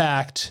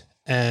attacked,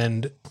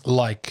 and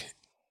like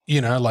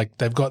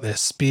they've got their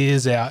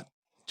spears out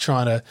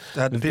trying to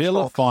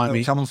vilify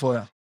me. Coming for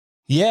you.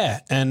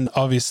 Yeah. And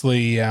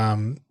obviously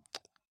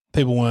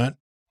people weren't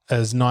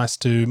as nice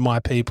to my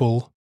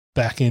people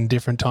back in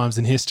different times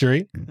in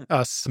history,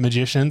 us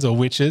magicians or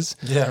witches.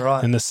 Yeah,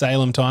 right. In the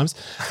Salem times.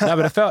 No,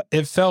 but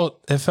it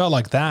felt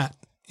like that,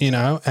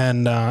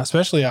 and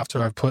especially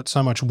after I put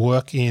so much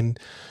work in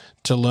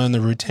to learn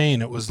the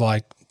routine, it was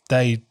like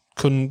they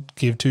couldn't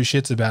give two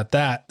shits about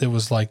that. It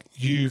was like,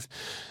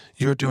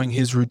 you're doing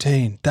his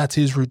routine. That's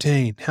his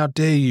routine. How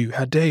dare you?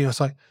 How dare you? I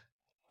was like,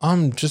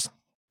 I'm just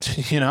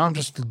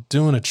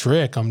doing a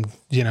trick. I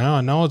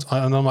know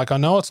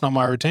it's not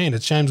my routine.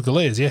 It's James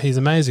Galea's. Yeah, he's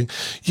amazing.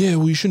 Yeah,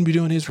 well, you shouldn't be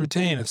doing his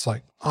routine. It's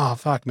like, oh,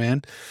 fuck,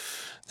 man.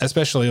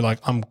 Especially like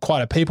I'm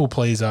quite a people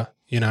pleaser,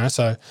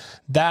 so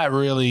that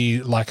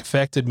really like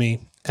affected me.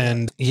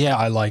 And yeah,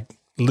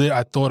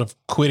 I thought of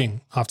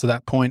quitting after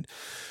that point.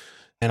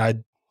 And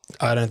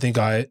I don't think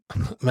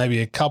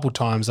maybe a couple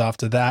times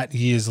after that,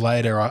 years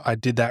later, I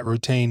did that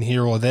routine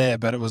here or there,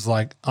 but it was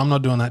like, I'm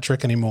not doing that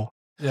trick anymore.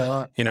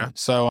 Yeah. Right.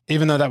 So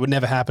even though that would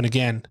never happen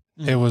again,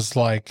 it was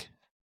like,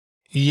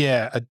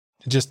 yeah, it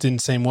just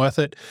didn't seem worth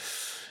it.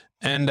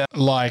 And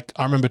I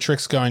remember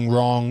tricks going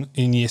wrong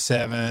in year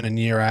 7 and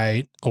year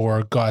 8,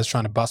 or guys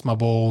trying to bust my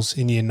balls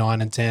in year 9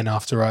 and 10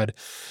 after I'd,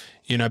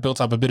 built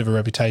up a bit of a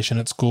reputation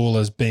at school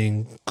as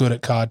being good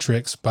at card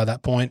tricks by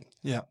that point.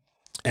 Yeah.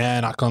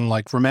 And I can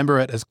remember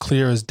it as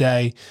clear as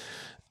day.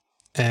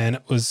 And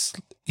it was,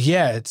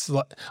 yeah, it's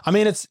like,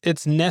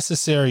 it's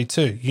necessary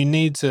too. You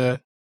need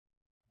to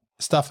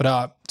stuff it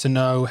up to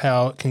know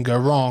how it can go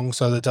wrong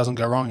so that it doesn't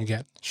go wrong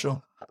again.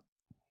 Sure.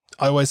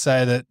 I always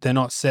say that they're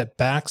not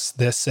setbacks,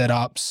 they're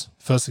setups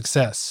for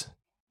success.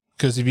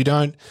 Because if you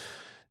don't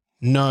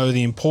know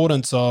the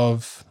importance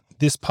of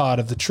this part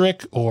of the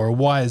trick, or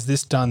why is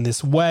this done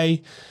this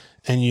way,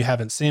 and you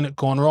haven't seen it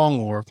gone wrong,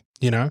 or,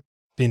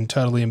 been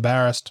totally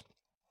embarrassed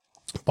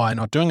by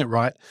not doing it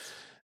right,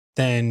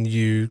 then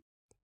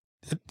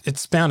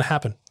it's bound to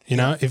happen.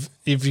 If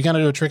you're going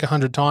to do a trick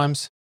 100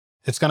 times,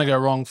 it's going to go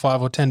wrong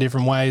 5 or 10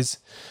 different ways,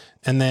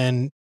 and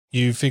then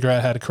you figure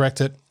out how to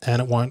correct it,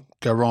 and it won't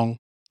go wrong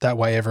that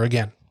way ever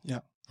again. Yeah.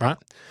 Right?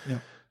 Yeah.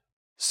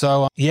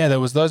 So, there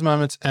was those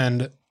moments.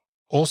 And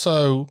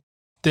also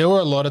there were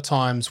a lot of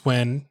times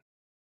when,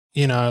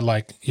 you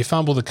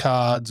fumble the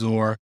cards,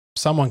 or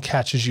someone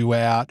catches you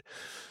out,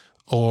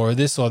 or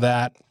this or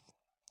that.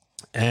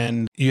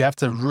 And you have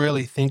to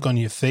really think on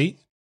your feet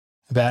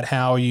about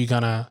how are you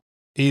going to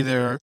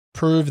either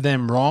prove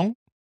them wrong,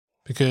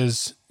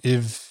 because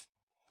if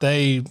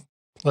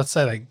let's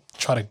say they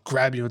try to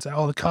grab you and say,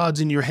 oh, the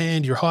card's in your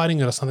hand, you're hiding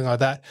it or something like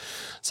that.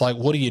 It's like,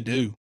 what do you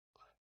do?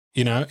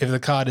 If the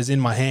card is in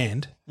my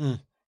hand,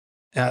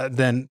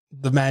 then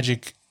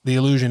the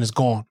illusion is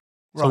gone.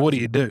 So what do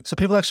you do? So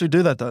people actually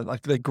do that though?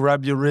 Like they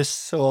grab your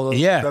wrists or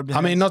yeah. grab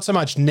Not so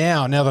much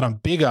now that I'm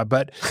bigger,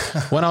 but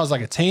when I was like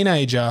a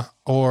teenager,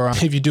 or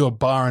if you do a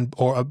bar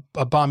or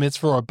a bar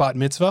mitzvah or a bat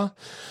mitzvah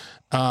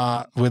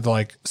with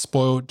like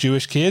spoiled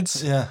Jewish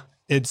kids,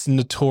 it's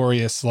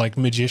notorious. Like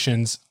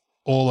magicians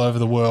all over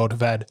the world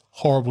have had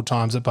horrible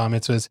times at bar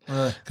mitzvahs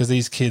because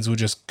these kids will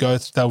just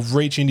they'll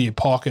reach into your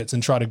pockets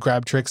and try to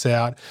grab tricks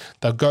out.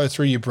 They'll go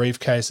through your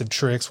briefcase of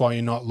tricks while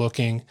you're not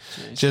looking.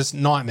 Jeez. Just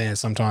nightmares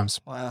sometimes.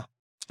 Wow.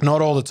 Not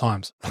all the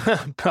times.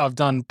 I've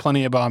done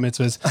plenty of bar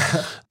mitzvahs,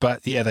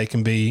 but yeah, they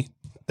can be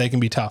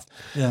tough.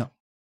 Yeah.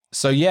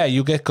 So yeah,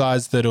 you'll get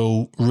guys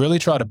that'll really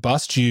try to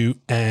bust you,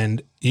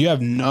 and you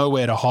have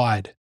nowhere to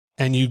hide,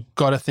 and you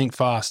got to think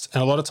fast.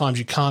 And a lot of times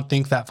you can't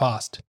think that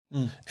fast.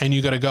 And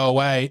you got to go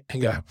away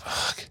and go,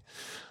 fuck,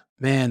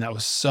 man, that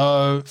was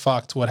so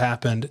fucked what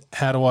happened.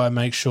 How do I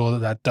make sure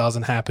that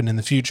doesn't happen in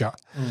the future?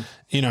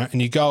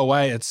 And you go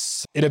away,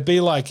 it'd be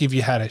like if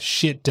you had a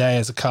shit day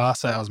as a car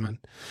salesman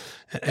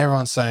and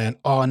everyone's saying,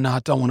 oh, no, I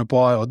don't want to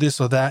buy, or this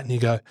or that. And you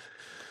go,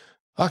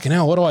 fucking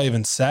hell, what do I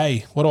even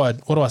say? What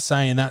do I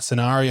say in that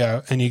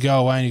scenario? And you go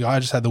away and you go, I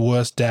just had the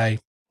worst day.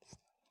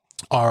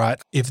 All right,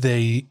 if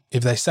they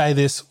say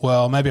this,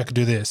 well, maybe I could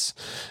do this.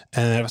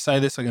 And if I say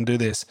this, I can do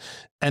this.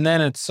 And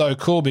then it's so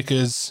cool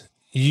because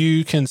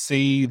you can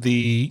see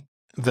the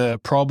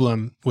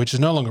problem, which is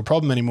no longer a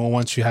problem anymore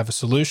once you have a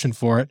solution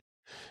for it.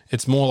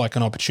 It's more like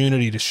an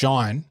opportunity to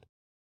shine.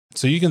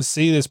 So you can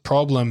see this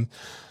problem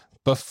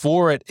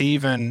before it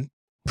even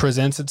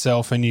presents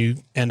itself, and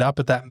you end up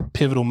at that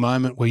pivotal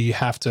moment where you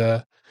have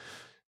to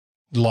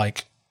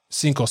like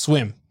sink or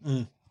swim.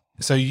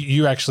 So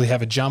you actually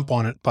have a jump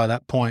on it by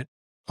that point.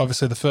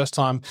 Obviously, the first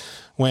time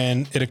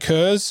when it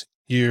occurs,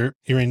 you're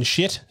in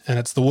shit and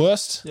it's the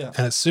worst and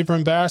it's super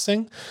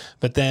embarrassing.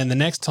 But then the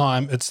next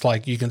time, it's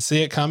like you can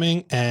see it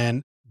coming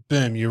and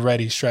boom, you're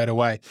ready straight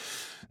away.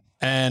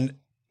 And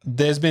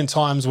there's been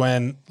times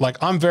when,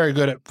 like, I'm very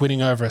good at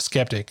winning over a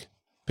skeptic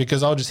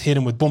because I'll just hit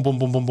him with boom, boom,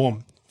 boom, boom,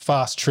 boom,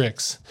 fast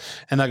tricks.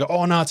 And they go,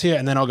 oh, no, it's here.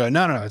 And then I'll go,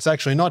 no, it's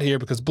actually not here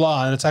because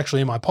blah, and it's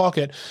actually in my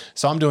pocket.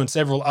 So I'm doing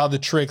several other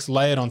tricks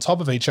layered on top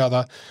of each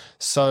other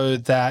so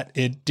that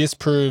it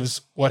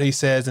disproves what he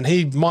says. And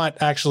he might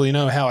actually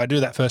know how I do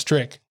that first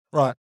trick.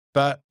 Right.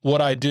 But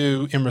what I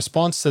do in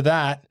response to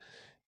that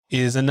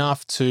is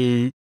enough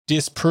to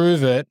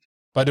disprove it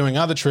by doing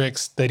other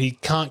tricks that he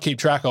can't keep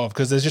track of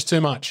because there's just too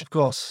much. Of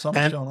course,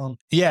 something's going on.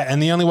 Yeah,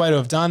 and the only way to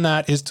have done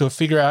that is to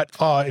figure out,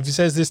 if he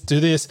says this, do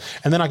this,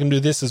 and then I can do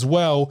this as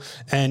well.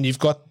 And you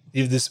have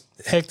this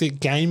hectic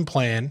game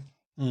plan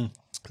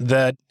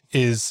that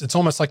is, it's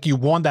almost like you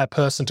want that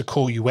person to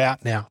call you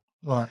out now.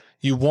 Right.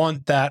 You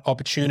want that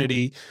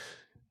opportunity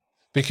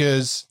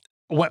because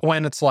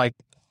when it's like,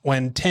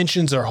 when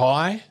tensions are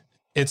high,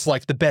 it's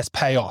like the best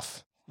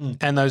payoff.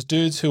 And those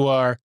dudes who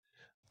are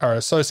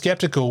so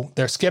skeptical,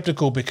 they're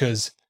skeptical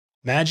because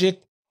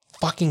magic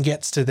fucking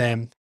gets to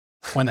them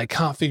when they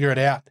can't figure it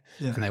out.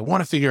 And they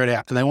want to figure it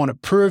out and they want to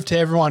prove to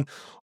everyone,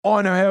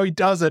 I know how he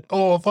does it.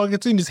 Oh, fuck,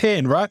 it's in his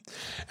hand, right?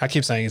 I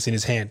keep saying it's in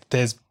his hand.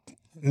 There's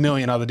a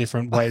million other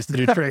different ways to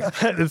do tricks.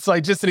 It's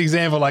like just an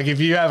example, like if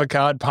you have a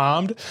card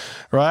palmed,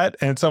 right?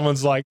 And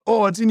someone's like,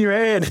 oh, it's in your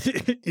hand.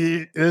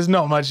 There's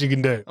not much you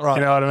can do. Right.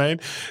 You know what I mean?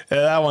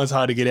 That one's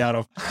hard to get out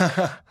of.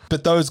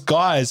 But those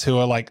guys who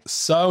are like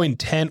so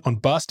intent on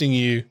busting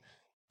you,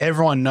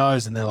 everyone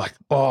knows, and they're like,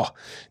 oh,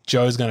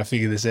 Joe's going to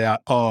figure this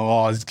out.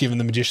 Oh, he's giving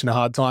the magician a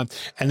hard time.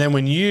 And then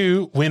when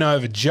you win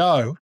over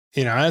Joe,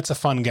 you know, it's a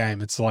fun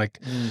game. It's like,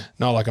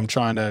 not like I'm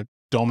trying to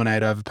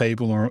dominate over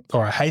people or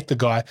I hate the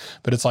guy,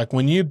 but it's like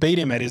when you beat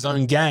him at his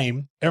own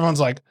game, everyone's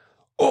like,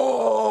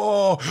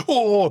 oh,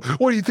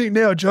 what do you think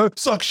now, Joe?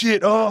 Suck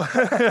shit. Oh,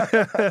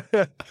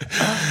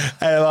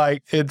 and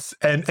like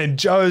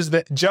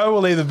Joe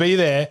will either be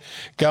there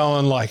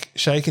going like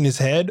shaking his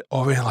head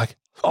or being like,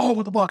 oh,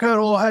 what the fuck?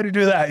 How do you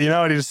do that? You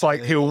know,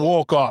 and he'll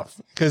walk off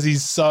because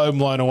he's so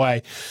blown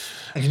away.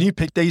 And can you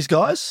pick these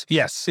guys?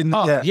 Yes.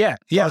 Yeah,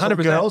 100%.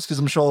 Because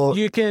I'm sure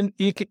you can.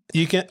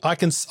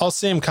 I'll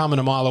see him coming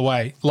a mile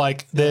away.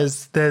 Like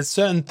there's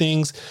certain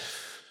things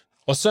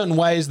or certain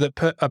ways that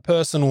a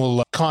person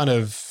will kind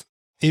of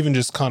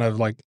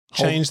like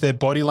change their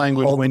body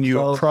language when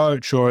you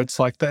approach, or it's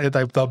like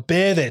they'll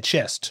bare their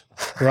chest,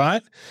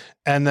 right?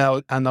 and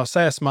they'll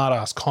say a smart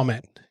ass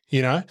comment,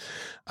 you know,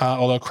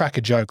 or they'll crack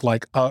a joke.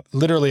 Like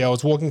literally I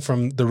was walking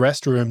from the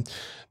restroom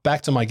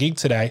back to my gig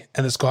today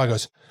and this guy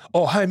goes,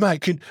 oh, hey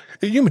mate, are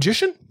you a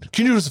magician?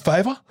 Can you do us a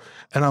favor?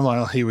 And I'm like,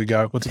 oh, here we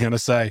go. What's he going to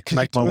say?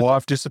 Make my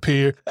wife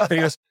disappear. And he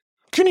goes,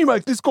 can you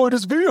make this guy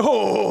disappear?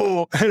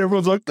 Oh. And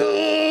everyone's like,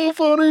 oh,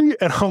 funny.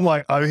 And I'm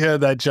like, I've heard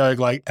that joke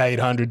like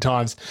 800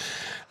 times.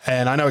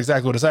 And I know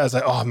exactly what to say. I was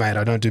like, oh, mate,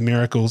 I don't do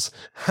miracles.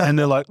 And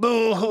they're like,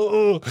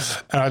 oh.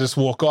 And I just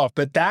walk off.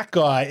 But that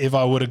guy, if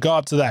I would have got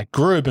up to that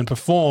group and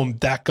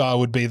performed, that guy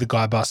would be the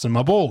guy busting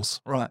my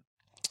balls. Right.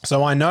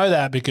 So I know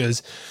that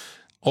because,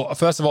 well,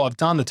 first of all, I've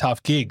done the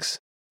tough gigs.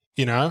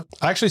 You know,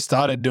 I actually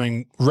started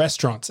doing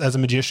restaurants as a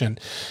magician.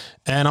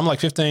 And I'm like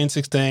 15,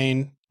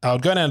 16. I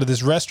would go down to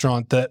this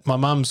restaurant that my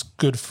mum's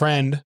good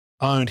friend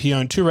owned. He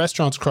owned 2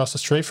 restaurants across the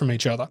street from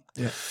each other.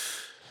 Yeah.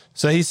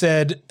 So he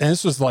said, and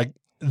this was like,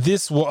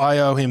 I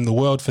owe him the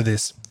world for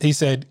this. He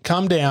said,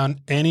 come down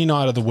any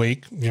night of the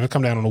week, you know,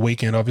 come down on a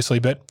weekend, obviously,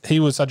 but he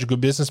was such a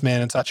good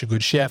businessman and such a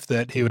good chef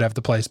that he would have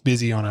the place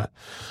busy on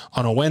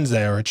a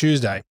Wednesday or a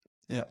Tuesday.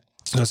 Yeah.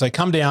 So I say,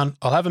 come down,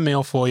 I'll have a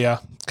meal for you.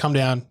 Come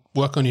down,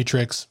 work on your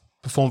tricks,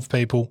 perform for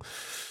people.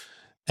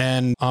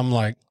 And I'm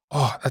like,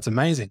 oh, that's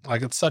amazing.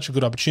 Like, it's such a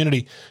good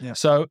opportunity. Yeah.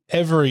 So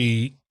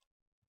every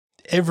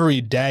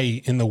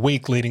day in the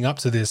week leading up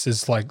to this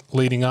is like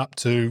leading up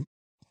to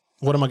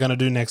what am I going to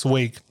do next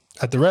week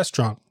at the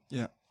restaurant?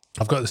 Yeah.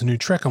 I've got this new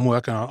trick I'm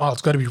working on. Oh,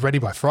 it's got to be ready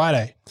by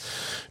Friday,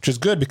 which is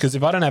good because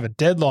if I don't have a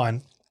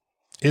deadline,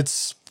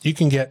 you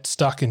can get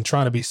stuck in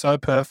trying to be so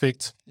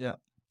perfect. Yeah.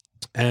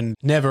 And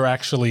never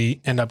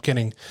actually end up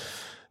getting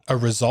a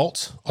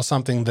result or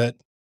something that,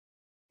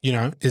 you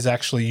know, is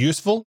actually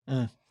useful.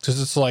 Because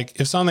it's like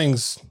if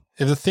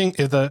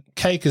the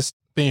cake is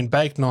being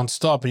baked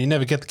nonstop and you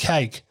never get the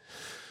cake,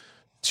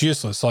 it's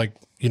useless. Like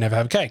you never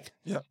have a cake.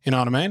 Yeah. You know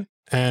what I mean?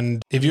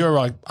 And if you're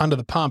like under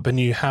the pump and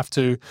you have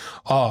to,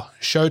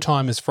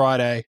 showtime is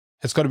Friday,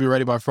 it's got to be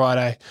ready by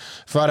Friday.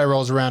 Friday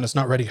rolls around, it's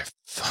not ready.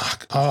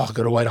 Fuck. Oh, I've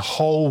got to wait a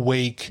whole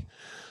week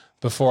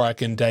before I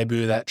can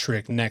debut that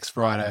trick next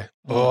Friday.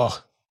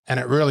 Oh, and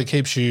it really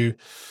keeps you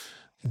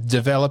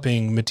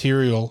developing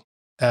material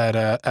at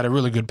a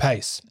really good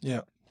pace.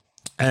 Yeah.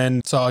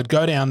 And so I'd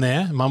go down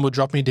there, Mum would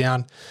drop me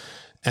down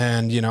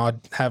and, you know, I'd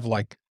have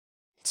like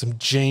some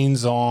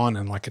jeans on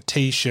and like a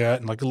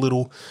T-shirt and like a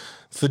little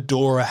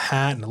fedora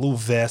hat and a little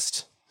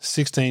vest,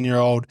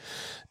 16-year-old.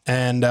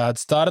 And I'd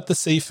start at the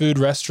seafood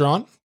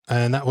restaurant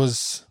and that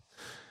was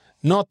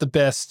not the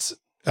best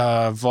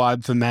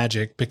vibe for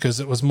magic because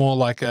it was more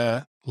like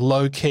a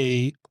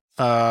low-key,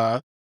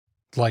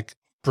 like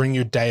bring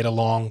your date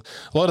along.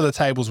 A lot of the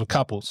tables were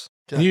couples.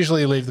 Yeah. And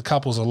usually you leave the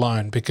couples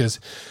alone because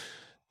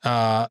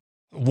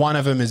one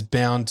of them is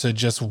bound to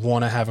just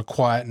want to have a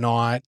quiet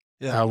night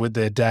with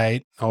their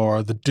date,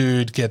 or the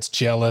dude gets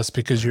jealous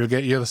because you're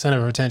the center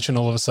of attention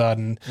all of a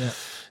sudden. Yeah.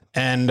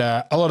 And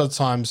a lot of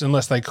times,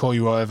 unless they call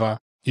you over,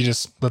 you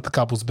just let the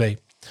couples be.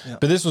 Yeah.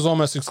 But this was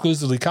almost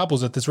exclusively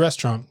couples at this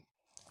restaurant.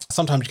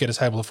 Sometimes you get a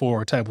table of 4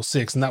 or a table of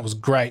 6, and that was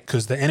great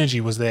because the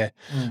energy was there.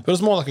 But it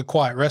was more like a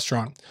quiet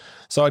restaurant.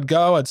 So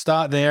I'd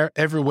start there.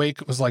 Every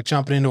week it was like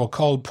jumping into a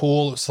cold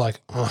pool. It's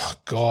like, oh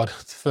God, the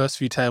first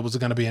few tables are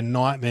going to be a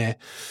nightmare.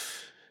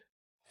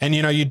 And,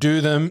 you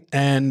do them,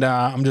 and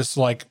I'm just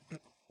like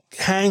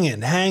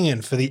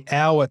hanging for the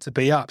hour to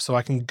be up so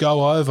I can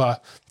go over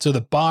to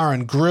the bar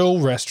and grill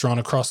restaurant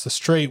across the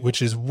street,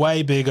 which is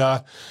way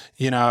bigger.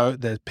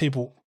 There's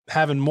people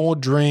having more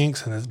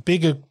drinks, and there's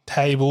bigger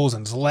tables,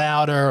 and it's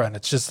louder, and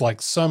it's just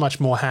like so much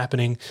more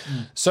happening,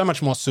 so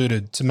much more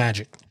suited to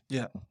magic.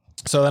 Yeah.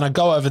 So then I'd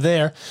go over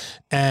there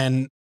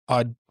and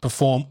I'd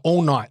perform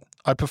all night.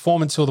 I'd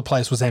perform until the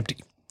place was empty.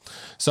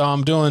 So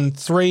I'm doing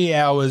 3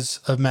 hours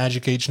of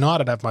magic each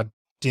night. I'd have my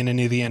dinner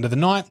near the end of the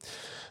night,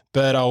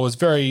 but I was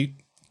very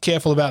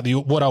careful about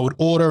what I would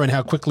order and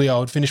how quickly I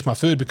would finish my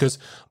food because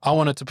I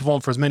wanted to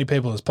perform for as many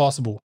people as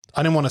possible.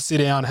 I didn't want to sit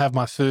down, have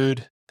my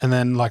food, and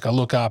then like I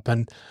look up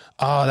and,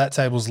 that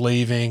table's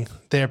leaving.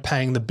 They're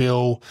paying the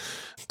bill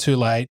too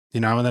late,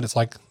 and then it's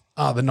like,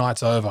 the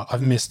night's over.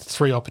 I've missed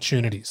 3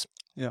 opportunities.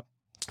 Yeah.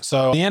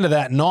 So at the end of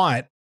that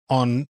night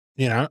on,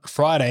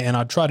 Friday, and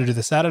I'd try to do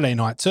the Saturday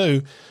night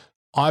too,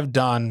 I've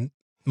done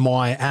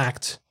my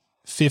act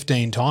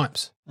 15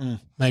 times,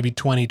 maybe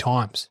 20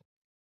 times.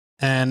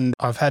 And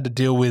I've had to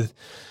deal with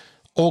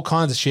all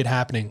kinds of shit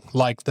happening,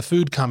 like the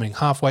food coming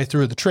halfway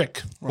through the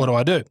trick. Right. What do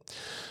I do?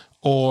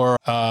 Or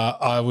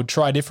I would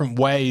try different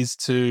ways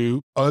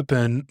to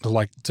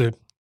to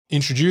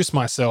introduce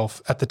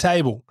myself at the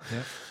table.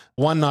 Yeah.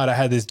 One night I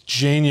had this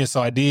genius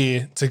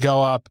idea to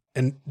go up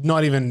and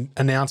not even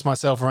announce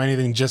myself or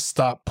anything, just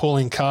start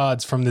pulling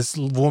cards from this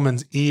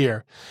woman's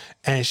ear.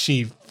 And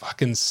she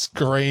fucking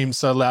screamed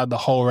so loud the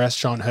whole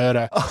restaurant heard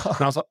her.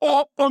 And I was like,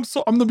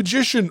 I'm the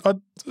magician.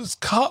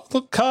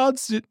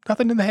 Cards,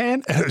 nothing in the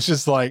hand. And it's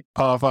just like,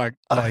 oh, fuck,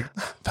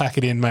 pack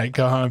it in, mate,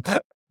 go home.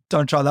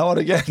 Don't try that one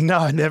again.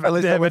 No, never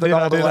do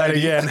that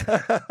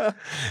again.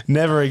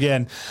 Never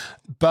again.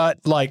 But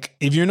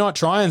if you're not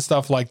trying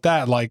stuff like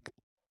that,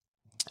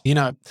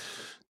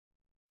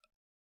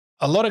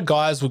 a lot of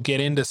guys will get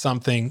into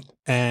something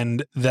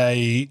and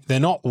they're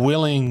not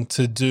willing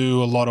to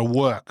do a lot of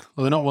work.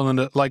 They're not willing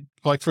to like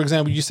for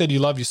example, you said you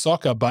love your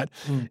soccer, but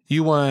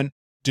you weren't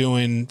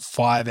doing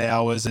 5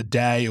 hours a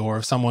day, or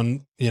if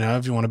someone,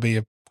 if you want to be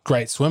a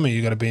great swimmer,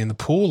 you got to be in the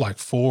pool like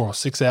 4 or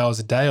 6 hours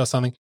a day or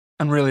something.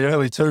 And really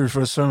early too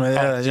for a swimmer.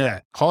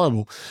 Yeah,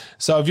 horrible.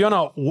 So if you're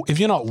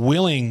not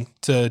willing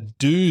to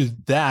do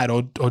that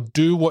or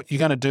do what you're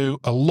going to do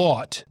a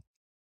lot,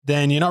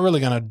 then you're not really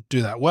going to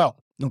do that well.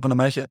 Not going to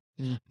make it.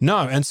 No.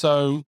 And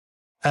so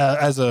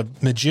as a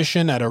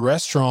magician at a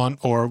restaurant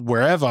or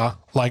wherever,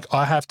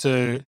 I have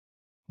to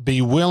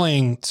be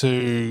willing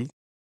to,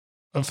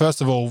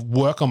 first of all,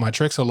 work on my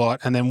tricks a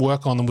lot and then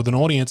work on them with an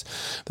audience.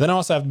 But then I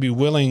also have to be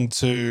willing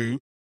to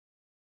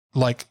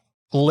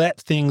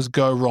let things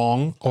go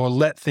wrong or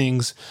let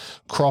things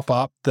crop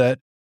up that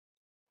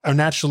are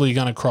naturally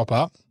going to crop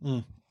up.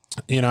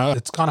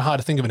 It's kind of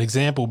hard to think of an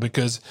example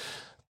because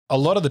a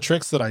lot of the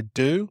tricks that I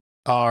do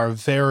are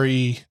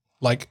very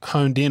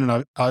honed in,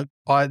 and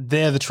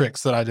they're the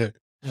tricks that I do.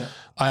 Yeah.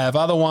 I have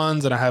other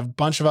ones and I have a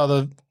bunch of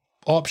other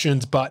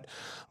options, but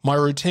my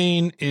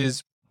routine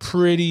is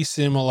pretty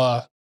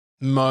similar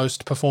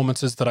most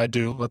performances that I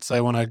do. Let's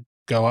say when I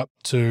go up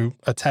to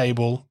a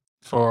table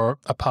for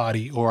a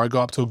party or I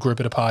go up to a group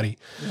at a party,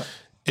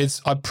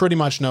 I pretty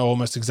much know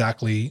almost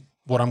exactly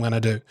what I'm going to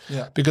do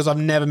because I've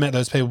never met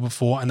those people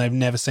before and they've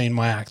never seen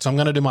my act. So I'm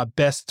going to do my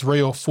best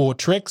 3 or 4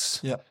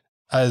 tricks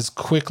as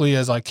quickly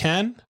as I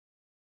can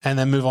and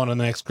then move on to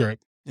the next group.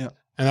 Yeah.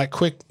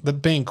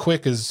 And being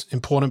quick is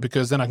important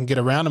because then I can get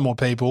around to more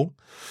people,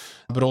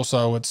 but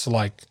also it's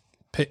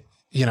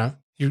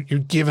you're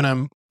giving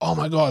them, oh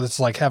my God, it's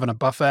like having a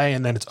buffet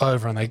and then it's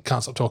over and they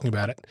can't stop talking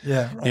about it.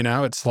 Yeah.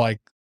 Right. It's like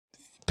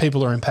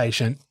people are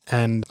impatient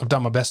and I've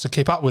done my best to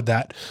keep up with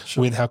that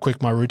with how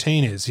quick my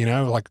routine is,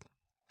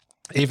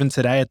 even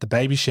today at the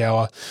baby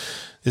shower,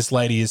 this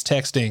lady is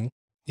texting,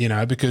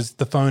 because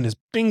the phone is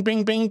bing,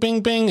 bing, bing,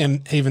 bing, bing.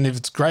 And even if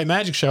it's a great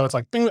magic show, it's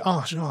like, bing,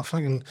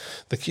 fucking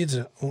the kids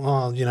are,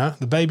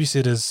 the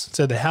babysitters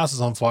said the house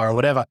is on fire or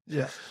whatever.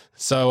 Yeah.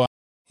 So,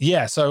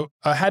 so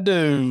I had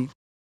to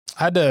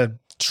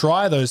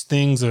try those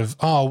things of,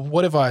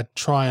 what if I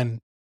try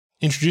and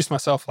introduce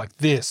myself like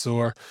this?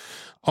 Or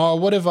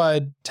what if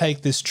I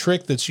take this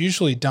trick that's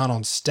usually done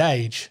on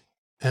stage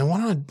and why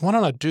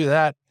don't I do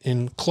that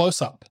in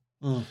close up?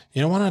 Why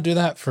don't I do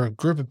that for a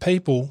group of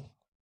people?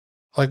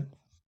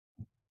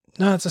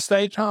 No, it's a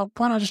stage. Why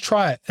don't I just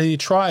try it? And you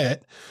try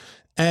it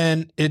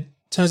and it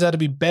turns out to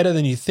be better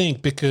than you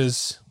think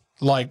because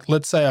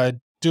let's say I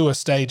do a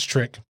stage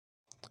trick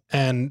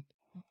and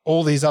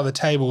all these other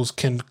tables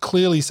can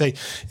clearly see,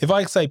 if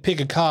I say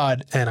pick a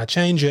card and I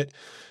change it,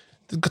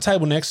 the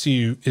table next to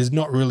you is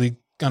not really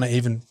going to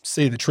even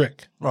see the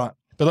trick. Right.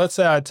 But let's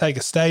say I take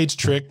a stage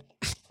trick.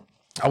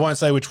 I won't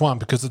say which one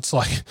because it's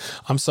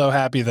I'm so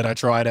happy that I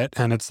tried it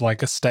and it's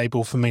like a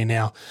staple for me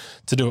now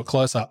to do it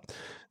close up.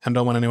 and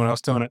don't want anyone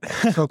else doing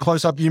it. So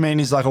close up, you mean,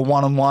 is like a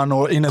one-on-one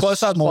or in a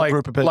Close-up, small like,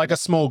 group of people? like a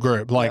small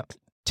group, like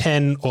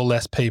 10 or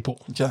less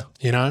people. Okay.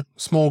 You know,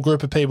 small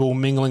group of people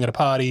mingling at a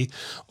party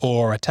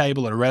or a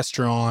table at a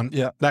restaurant,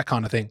 that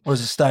kind of thing.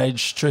 Whereas a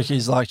stage trick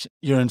is like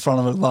you're in front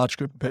of a large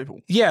group of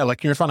people. Yeah,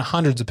 like you're in front of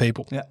hundreds of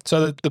people. Yeah.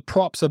 So the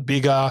props are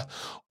bigger,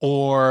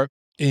 or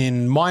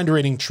in mind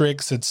reading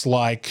tricks, it's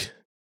like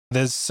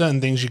there's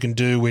certain things you can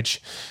do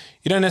which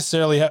you don't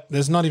necessarily have.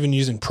 There's not even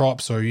using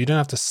props, or you don't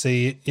have to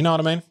see it. You know what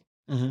I mean?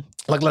 Mm-hmm.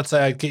 Like, let's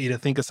say I get you to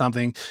think of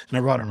something and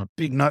I write it on a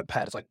big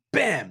notepad. It's like,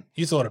 bam,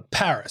 you thought of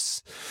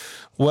Paris.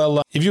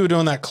 Well, if you were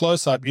doing that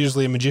close up,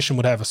 usually a magician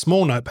would have a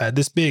small notepad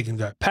this big and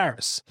go,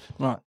 Paris.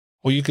 Right.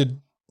 Or you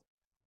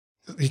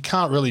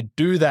can't really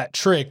do that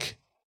trick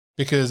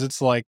because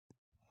it's like,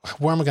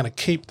 where am I going to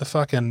keep the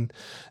fucking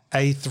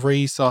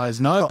A3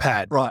 size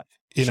notepad? Right.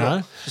 You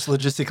know? Just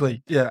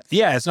logistically, yeah.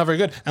 Yeah, it's not very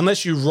good.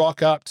 Unless you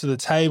rock up to the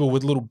table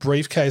with a little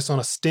briefcase on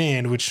a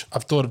stand, which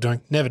I've thought of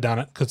doing, never done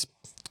it because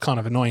it's kind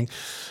of annoying.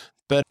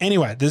 But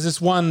anyway, there's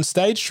this one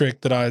stage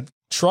trick that I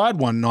tried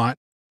one night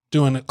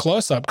doing it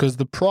close up because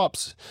the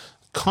props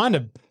kind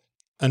of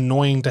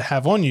annoying to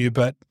have on you,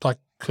 but I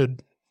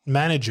could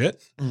manage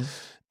it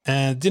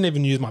and didn't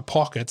even use my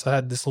pockets. I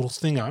had this little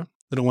thingo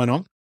that it went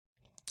on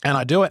and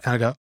I do it and I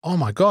go, oh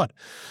my God.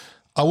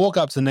 I walk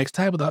up to the next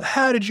table, like,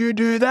 how did you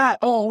do that?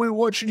 Oh, we're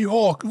watching you.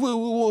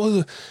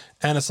 Oh,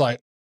 and it's like,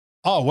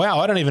 oh, wow,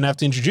 I don't even have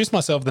to introduce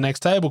myself to the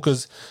next table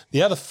because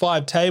the other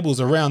 5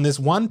 tables around this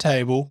one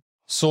table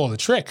saw the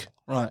trick.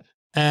 Right.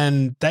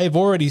 And they've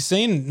already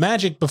seen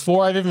magic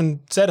before I've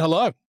even said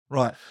hello.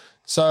 Right.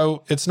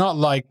 So it's not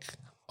like,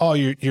 oh,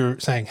 you're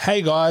saying,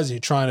 hey, guys, you're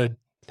trying to,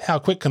 how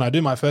quick can I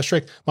do my first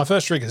trick? My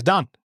first trick is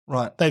done.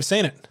 Right. They've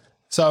seen it.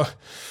 So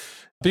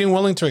being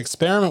willing to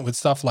experiment with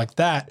stuff like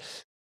that,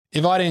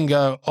 if I didn't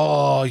go,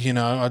 oh, you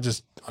know, I'll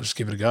just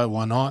give it a go,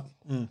 why not?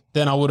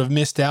 Then I would have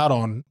missed out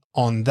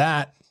on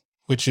that,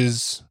 which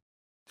is,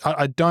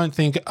 I don't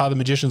think other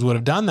magicians would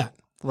have done that.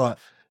 Right.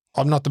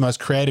 I'm not the most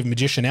creative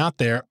magician out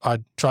there. I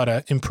try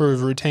to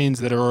improve routines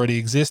that are already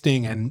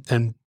existing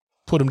and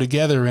put them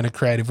together in a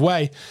creative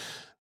way.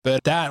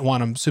 But that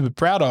one I'm super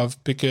proud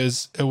of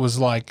because it was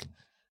like,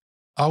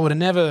 I would have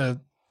never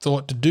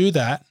thought to do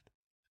that.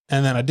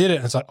 And then I did it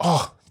and it's like,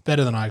 oh,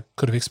 better than I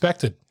could have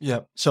expected.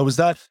 Yeah. So was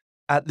that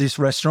at this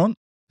restaurant?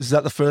 Is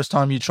that the first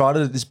time you tried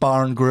it at this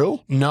bar and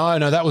grill? No,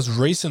 that was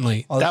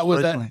recently. Oh, that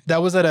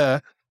was at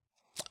a,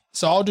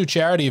 so I'll do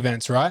charity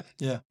events, right?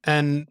 Yeah.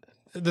 And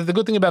the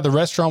good thing about the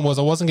restaurant was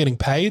I wasn't getting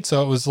paid.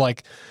 So it was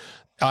like,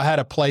 I had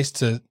a place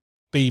to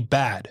be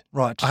bad.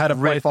 Right. I had a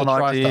place to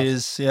try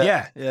ideas. stuff.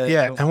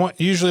 Yeah. Cool. And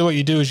usually what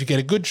you do is you get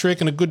a good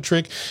trick,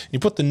 you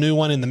put the new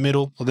one in the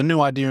middle or the new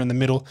idea in the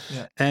middle,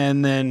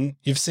 and then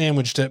you've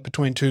sandwiched it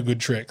between 2 good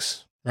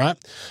tricks. Right.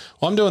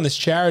 Well, I'm doing this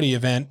charity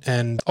event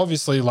and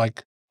obviously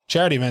like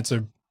charity events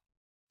are,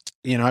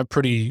 you know,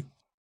 pretty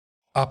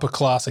upper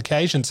class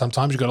occasion.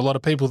 Sometimes you've got a lot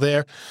of people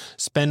there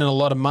spending a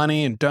lot of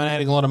money and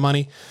donating a lot of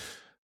money.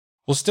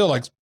 Well, still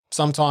like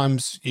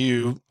sometimes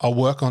I'll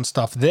work on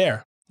stuff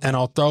there and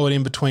I'll throw it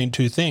in between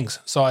 2 things.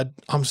 So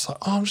I'm just like,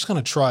 oh, I'm just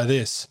going to try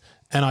this.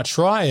 And I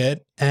try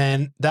it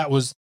and that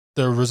was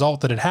the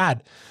result that it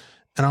had.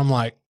 And I'm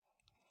like,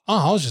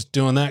 oh, I was just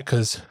doing that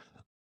because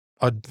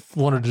I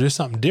wanted to do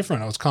something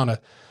different. I was kind of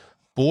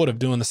bored of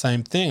doing the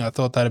same thing. I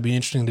thought that'd be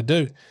interesting to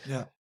do.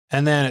 Yeah.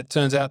 And then it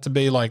turns out to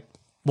be like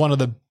one of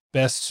the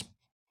best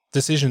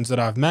decisions that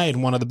I've made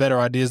and one of the better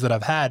ideas that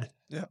I've had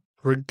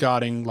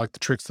regarding like the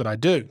tricks that I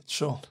do.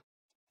 Sure.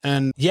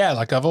 And yeah,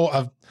 like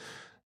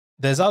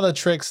there's other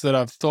tricks that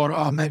I've thought,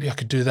 oh, maybe I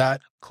could do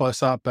that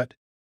close up, but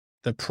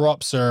the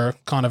props are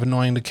kind of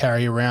annoying to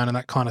carry around and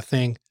that kind of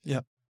thing.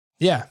 Yeah.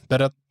 Yeah.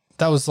 But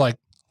that was like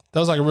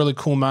a really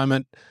cool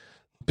moment.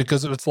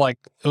 Because it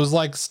was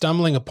like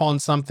stumbling upon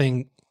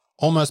something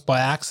almost by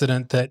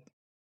accident that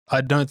I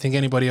don't think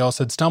anybody else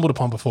had stumbled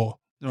upon before.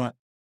 Right.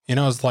 You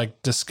know, it was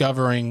like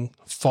discovering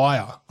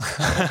fire.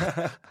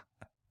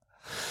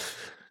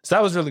 So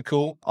that was really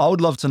cool. I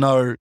would love to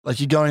know, like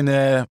you're going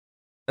there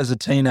as a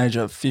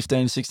teenager,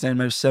 15, 16,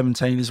 maybe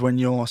 17 is when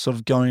you're sort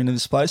of going into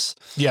this place.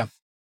 Yeah.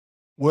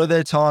 Were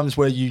there times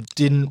where you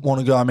didn't want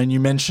to go? I mean,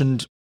 you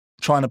mentioned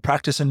trying to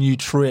practice a new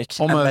trick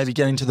and maybe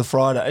getting to the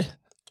Friday.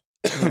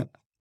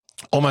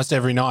 Almost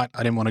every night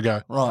I didn't want to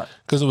go. Right.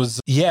 Because it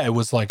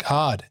was like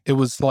hard. It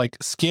was like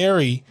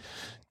scary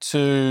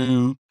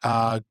to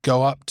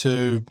go up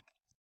to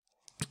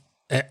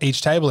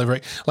each table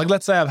like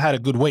let's say I've had a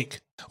good week.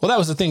 Well, that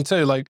was the thing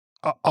too. Like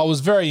I was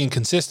very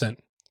inconsistent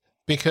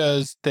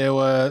because there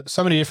were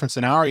so many different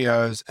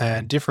scenarios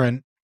and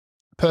different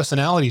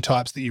personality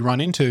types that you run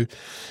into.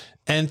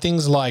 And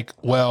things like,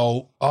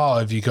 well,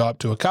 if you go up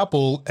to a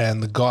couple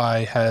and the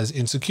guy has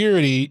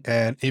insecurity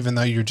and even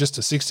though you're just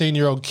a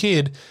 16-year-old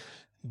kid,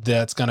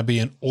 that's going to be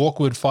an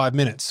awkward 5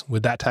 minutes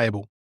with that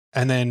table.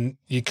 And then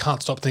you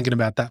can't stop thinking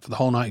about that for the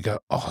whole night. You go,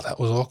 oh, that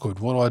was awkward.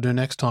 What do I do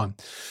next time?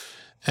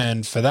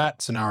 And for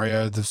that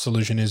scenario, the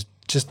solution is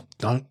just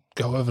don't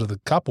go over to the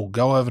couple.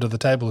 Go over to the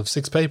table of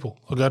 6 people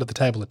or go to the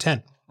table of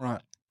 10.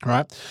 Right.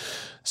 right?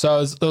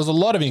 So there was a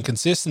lot of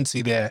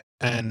inconsistency there,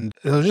 and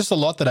there was just a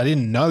lot that I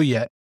didn't know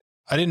yet.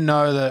 I didn't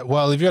know that,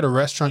 well, if you're at a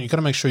restaurant, you got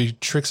to make sure your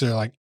tricks are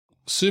like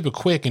super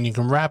quick and you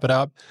can wrap it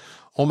up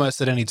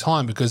almost at any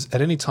time, because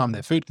at any time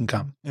their food can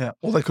come. Yeah.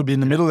 Or they could be in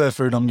the middle of their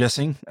food, I'm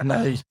guessing, and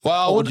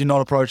Well, would you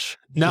not approach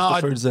no,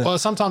 if the food's there? well,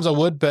 sometimes I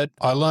would, but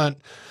I learned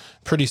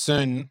pretty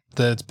soon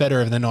that it's better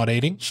if they're not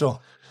eating.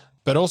 Sure.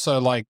 But also,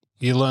 like,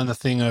 you learn the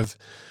thing of,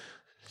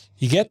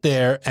 you get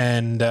there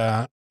and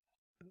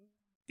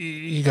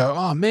you go,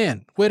 oh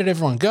man, where did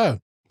everyone go?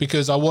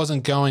 Because I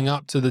wasn't going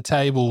up to the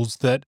tables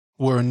that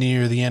were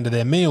near the end of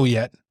their meal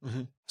yet.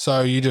 Mm-hmm.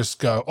 So you just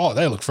go, oh,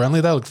 they look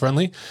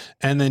friendly.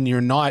 And then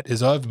your night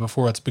is over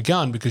before it's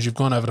begun, because you've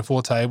gone over to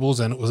 4 tables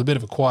and it was a bit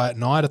of a quiet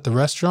night at the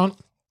restaurant.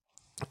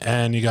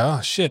 And you go,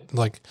 oh shit,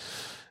 like,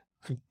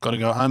 I got to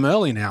go home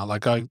early now.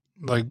 Like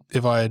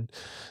if I had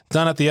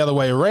done it the other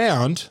way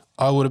around,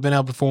 I would have been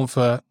able to perform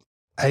for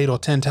 8 or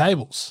 10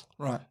 tables.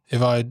 Right.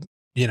 If I,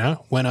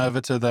 went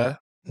over to the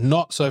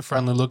not so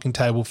friendly looking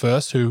table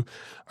first, who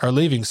are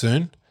leaving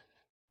soon.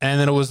 And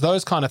then it was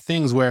those kind of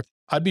things where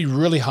I'd be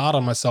really hard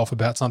on myself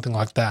about something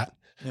like that.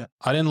 Yeah.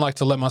 I didn't like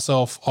to let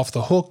myself off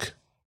the hook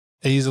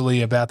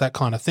easily about that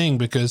kind of thing,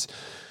 because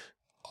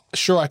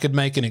sure, I could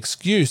make an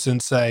excuse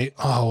and say,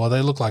 oh, well,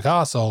 they look like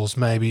arseholes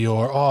maybe,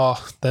 or,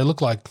 oh, they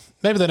look like,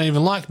 maybe they don't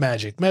even like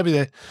magic. Maybe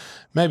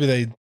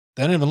they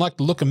don't even like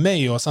the look of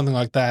me, or something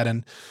like that.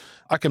 And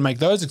I could make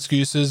those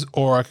excuses,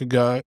 or I could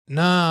go,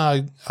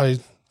 nah, I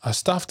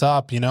stuffed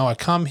up, I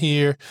come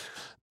here,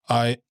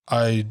 I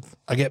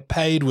get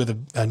paid with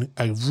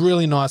a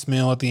really nice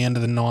meal at the end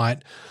of the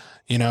night,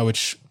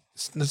 which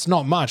it's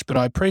not much, but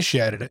I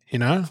appreciated it,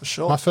 For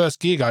sure. My first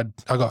gig, I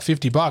got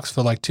 $50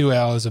 for like 2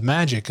 hours of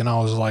magic, and I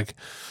was like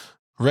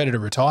ready to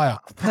retire.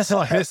 That's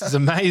like, this is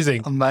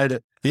amazing. I made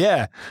it.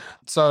 Yeah.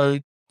 So,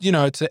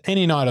 to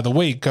any night of the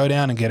week, go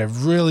down and get a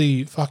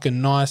really fucking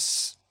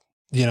nice,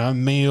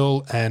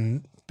 meal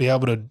and be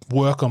able to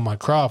work on my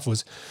craft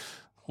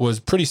was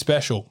pretty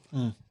special.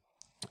 Mm.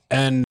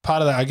 And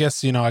part of that, I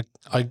guess,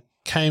 I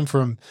came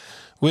from,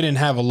 we didn't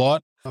have a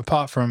lot,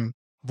 apart from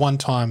one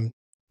time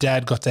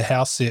Dad got to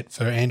house sit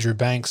for Andrew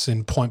Banks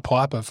in Point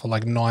Piper for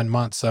like 9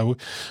 months. So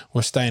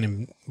we're staying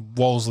in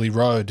Wolseley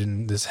Road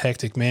in this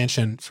hectic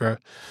mansion for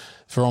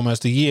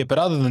almost a year. But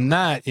other than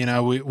that,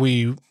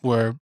 we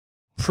were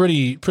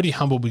pretty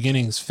humble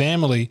beginnings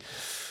family.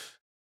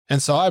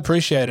 And so I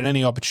appreciated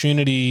any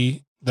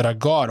opportunity that I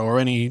got, or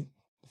any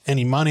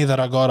money that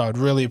I got. I'd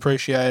really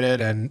appreciate it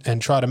and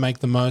try to make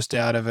the most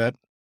out of it.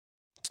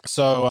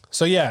 So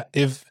yeah,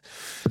 if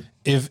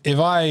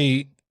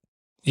I,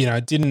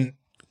 didn't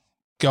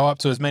go up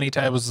to as many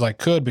tables as I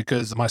could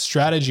because my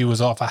strategy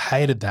was off, I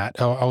hated that.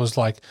 I was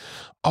like,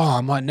 oh,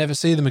 I might never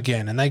see them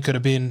again. And they could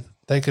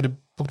have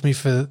booked me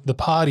for the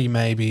party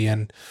maybe.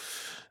 And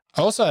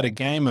I also had a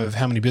game of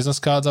how many business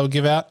cards I would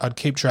give out. I'd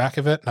keep track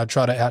of it and I'd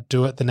try to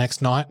outdo it the next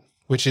night,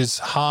 which is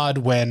hard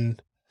when,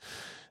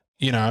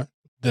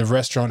 the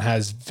restaurant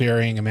has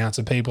varying amounts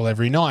of people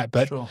every night,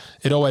 but Sure.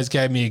 It always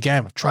gave me a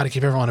game of try to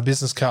give everyone a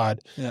business card.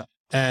 Yeah.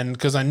 And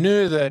because I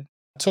knew that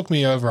it took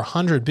me over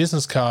 100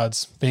 business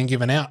cards being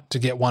given out to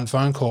get one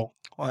phone call.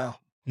 Wow.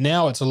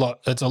 Now it's a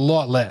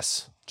lot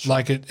less. Sure.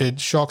 Like it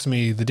shocks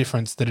me the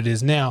difference that it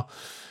is now,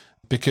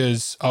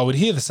 because I would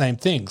hear the same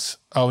things.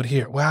 I would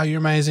hear, wow, you're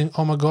amazing.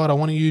 Oh my God, I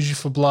want to use you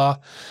for blah.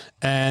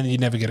 And you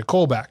never get a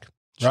call back.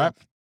 Sure. Right.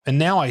 And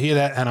now I hear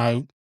that, and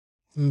I,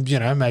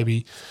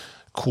 maybe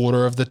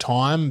quarter of the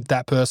time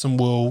that person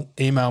will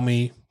email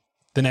me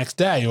the next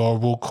day or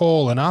will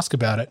call and ask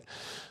about it,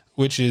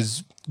 which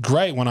is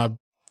great when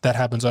that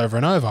happens over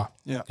and over.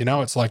 Yeah.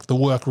 It's like the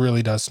work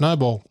really does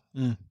snowball.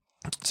 Mm.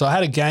 So I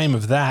had a game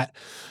of that,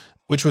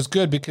 which was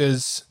good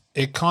because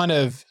it kind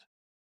of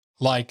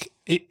like,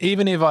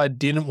 even if I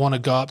didn't want to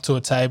go up to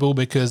a table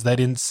because they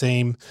didn't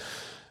seem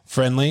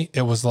friendly,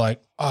 it was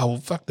like, oh, well,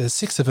 fuck, there's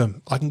 6 of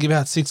them. I can give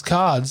out 6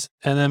 cards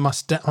and then my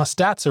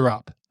stats are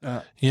up,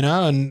 and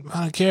I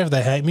don't care if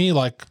they hate me.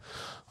 Like,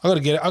 I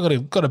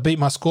got to beat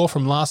my score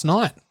from last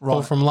night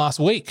or from last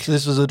week. So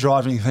this was a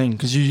driving thing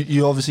because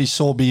you obviously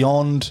saw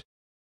beyond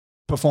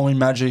performing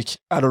magic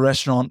at a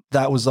restaurant.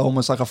 That was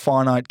almost like a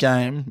finite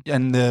game,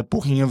 and the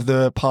booking of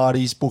the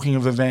parties, booking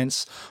of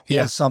events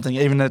was something,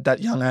 even at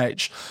that young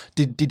age.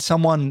 Did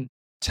someone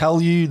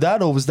tell you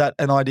that, or was that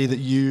an idea that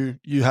you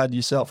had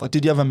yourself? Like,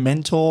 did you have a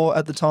mentor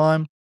at the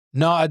time?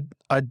 No,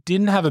 I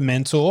didn't have a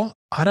mentor.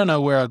 I don't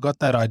know where I got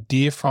that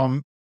idea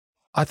from.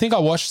 I think I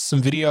watched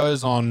some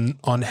videos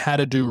on how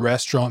to do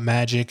restaurant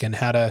magic and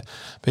how to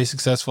be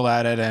successful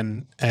at it,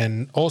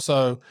 and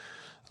also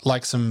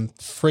like some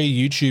free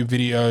YouTube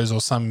videos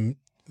or some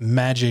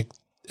magic.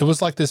 It was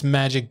like this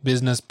magic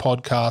business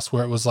podcast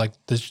where it was like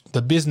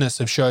the business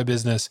of show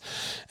business,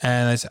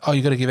 and they said, oh,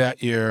 you got to give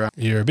out your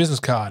business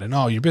card, and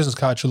oh, your business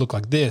card should look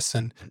like this,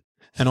 and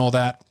all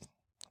that.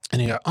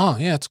 And you go, oh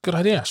yeah, it's a good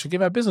idea. I should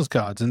give out business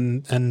cards,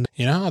 and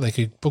they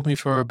could book me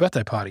for a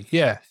birthday party.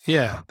 Yeah,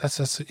 that's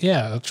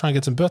I'll try and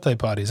get some birthday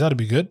parties. That'd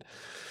be good.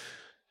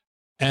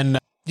 And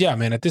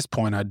at this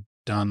point, I'd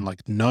done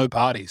like no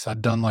parties.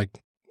 I'd done like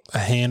a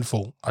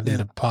handful. I did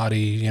a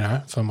party,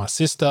 for my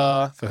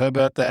sister, for her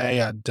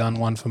birthday. I'd done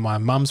one for my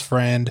mum's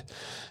friend.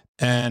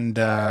 And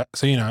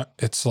so,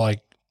 it's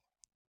like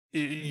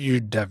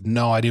you'd have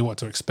no idea what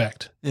to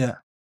expect. Yeah.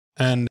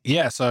 And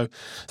so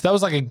that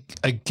was like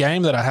a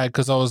game that I had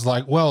because I was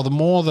like, well, the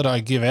more that I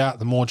give out,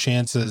 the more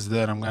chances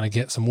that I'm going to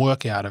get some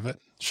work out of it.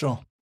 Sure.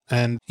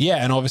 And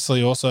and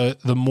obviously also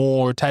the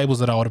more tables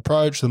that I would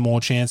approach, the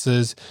more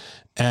chances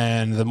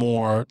and the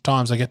more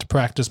times I get to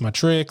practice my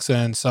tricks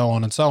and so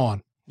on and so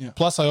on. Yeah.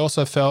 Plus I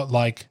also felt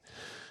like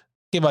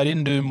if I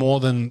didn't do more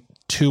than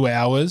 2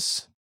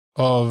 hours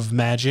of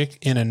magic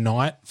in a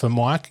night for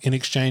Mike in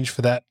exchange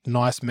for that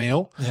nice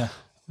meal,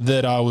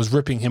 that I was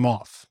ripping him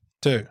off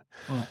too.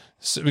 Right.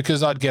 So,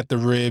 because I'd get the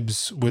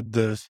ribs with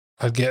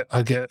I'd get,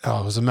 it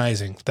was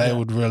amazing. They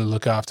would really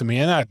look after me.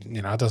 And that,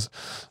 it does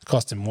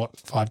cost him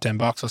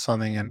 $5-10 or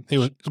something. And it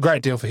was a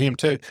great deal for him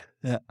too.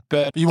 Yeah.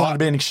 But you wanted to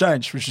be in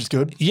exchange, which is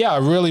good. Yeah. I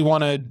really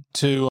wanted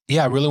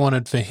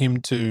for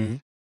him to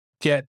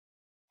get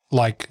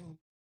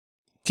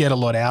a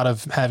lot out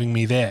of having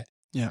me there.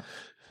 Yeah.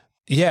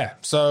 Yeah.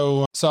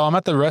 So I'm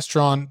at the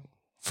restaurant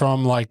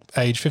from like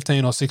age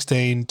 15 or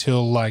 16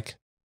 till like,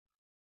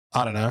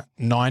 I don't know,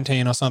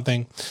 19 or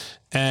something.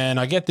 And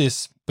I get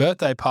this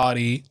birthday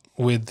party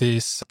with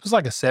this, it was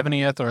like a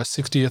 70th or a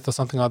 60th or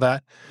something like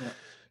that. Yeah.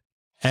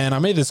 And I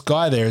meet this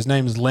guy there. His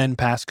name is Len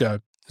Pascoe.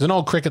 He's an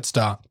old cricket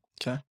star.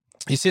 Okay.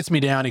 He sits me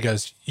down. He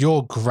goes,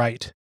 "You're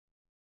great.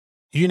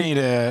 You need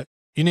to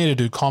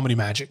do comedy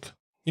magic.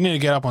 You need to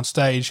get up on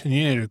stage and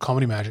you need to do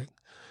comedy magic."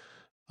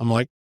 I'm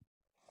like,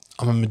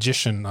 I'm a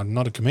magician. I'm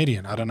not a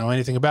comedian. I don't know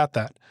anything about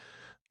that.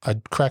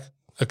 I'd crack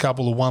a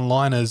couple of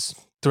one-liners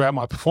throughout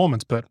my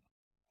performance, but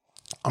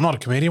I'm not a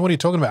comedian. What are you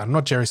talking about? I'm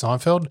not Jerry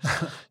Seinfeld.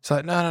 It's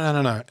like,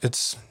 no.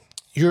 It's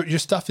your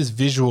stuff is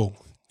visual.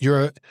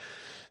 You're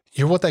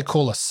what they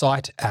call a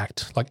sight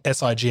act, like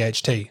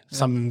SIGHT,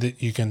 something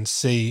that you can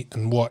see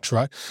and watch,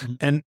 right? Mm-hmm.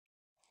 And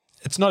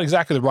it's not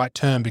exactly the right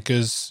term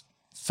because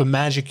for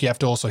magic you have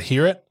to also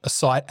hear it. A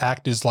sight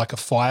act is like a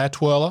fire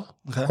twirler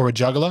or a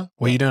juggler,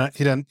 where you don't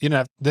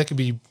have. There could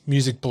be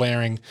music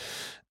blaring.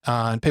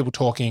 And people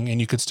talking,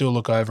 and you could still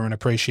look over and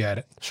appreciate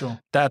it. Sure.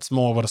 That's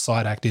more what a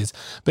sight act is.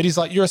 But he's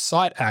like, "You're a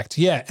sight act."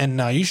 Yeah.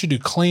 And you should do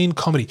clean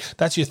comedy.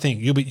 That's your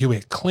thing. You'll be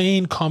a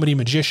clean comedy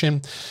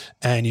magician,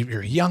 and you're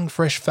a young,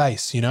 fresh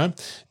face,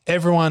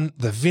 Everyone,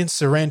 the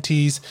Vince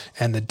Sorrentis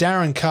and the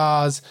Darren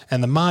Carrs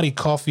and the Marty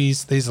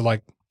Coffees, these are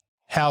like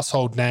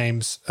household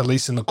names, at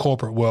least in the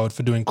corporate world,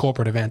 for doing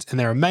corporate events. And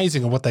they're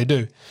amazing at what they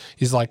do.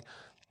 He's like,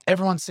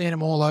 everyone's seeing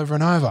them all over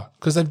and over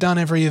because they've done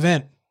every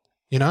event.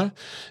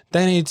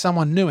 They need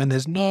someone new, and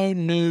there's no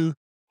new,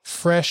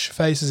 fresh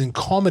faces in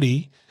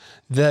comedy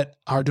that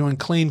are doing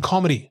clean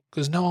comedy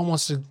because no one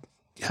wants to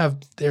have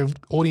their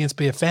audience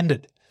be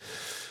offended.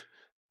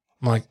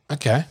 I'm like,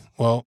 okay,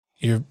 well,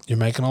 you're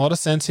making a lot of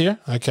sense here.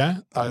 Okay,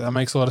 that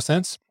makes a lot of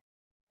sense.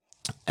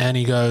 And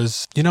he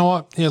goes, "You know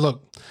what? Here,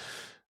 look,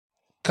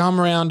 come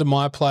around to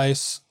my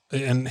place."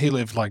 And he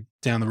lived like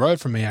down the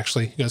road from me,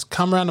 actually. He goes,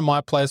 "Come around to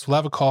my place. We'll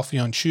have a coffee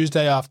on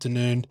Tuesday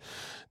afternoon.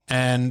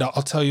 And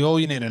I'll tell you all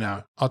you need to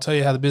know. I'll tell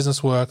you how the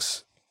business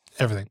works,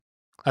 everything."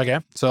 Okay.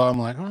 So I'm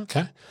like,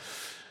 okay.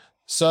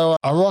 So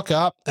I rock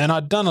up, and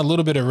I'd done a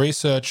little bit of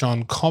research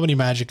on comedy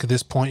magic at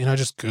this point.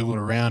 Just Googled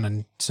around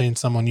and seen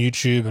some on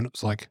YouTube, and it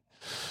was like,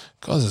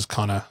 God, this is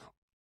kind of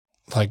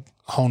like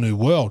a whole new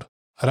world.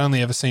 I'd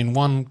only ever seen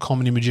one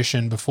comedy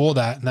magician before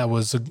that, and that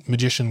was a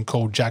magician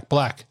called Jack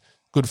Black,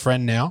 good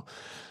friend now.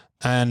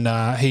 And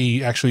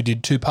he actually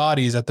did 2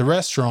 parties at the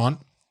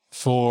restaurant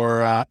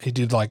he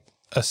did like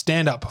a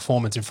stand-up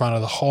performance in front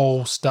of the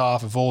whole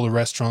staff of all the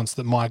restaurants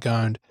that Mike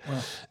owned.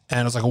 Wow. And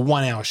it was like a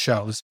 1-hour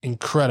show. It was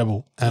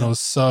incredible. And it was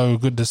so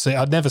good to see.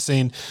 I'd never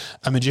seen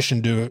a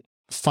magician do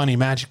funny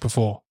magic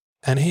before.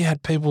 And he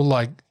had people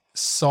like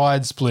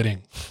side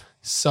splitting.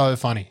 So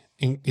funny.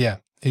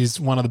 He's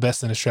one of the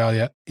best in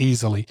Australia,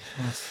 easily.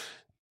 Nice.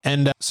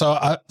 And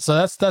so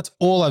that's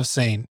all I've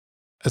seen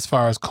as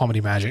far as comedy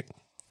magic.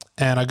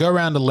 And I go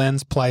around to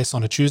Len's place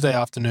on a Tuesday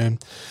afternoon,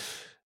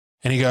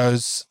 and he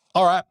goes,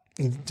 "All right."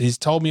 He's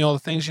told me all the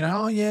things,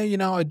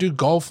 I do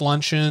golf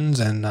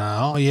luncheons, and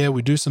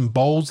we do some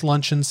bowls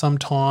luncheons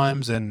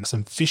sometimes, and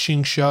some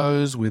fishing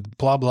shows with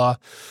blah, blah.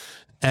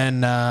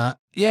 And how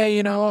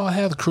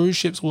the cruise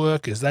ships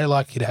work is they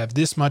like you to have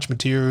this much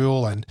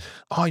material, and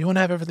you want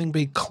to have everything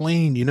be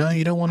clean, you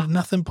don't want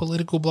nothing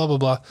political, blah, blah,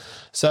 blah.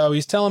 So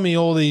he's telling me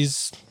all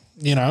these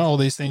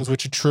things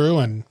which are true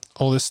and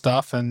all this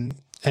stuff. And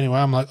anyway,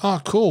 I'm like,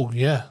 oh, cool.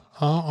 Yeah.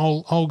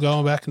 I'll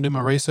go back and do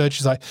my research.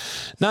 He's like,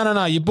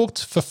 no, you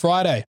booked for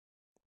Friday.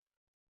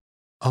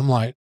 I'm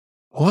like,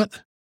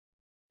 what?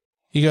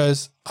 He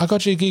goes, I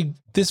got you a gig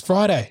this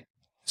Friday.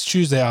 It's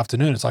Tuesday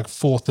afternoon. It's like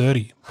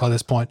 4:30 by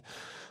this point.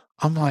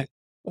 I'm like,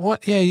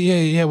 what?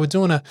 Yeah. We're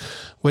doing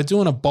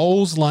a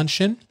bowls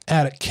luncheon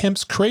out at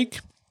Kemps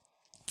Creek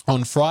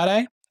on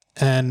Friday,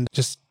 and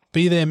just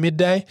be there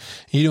midday.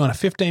 You're doing a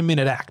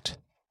 15-minute act.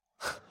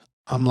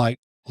 I'm like,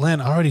 Len,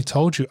 I already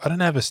told you I don't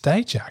have a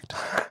stage act.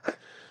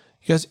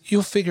 He goes,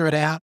 you'll figure it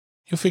out.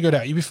 You'll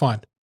be fine.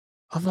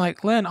 I'm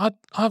like, Len,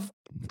 I've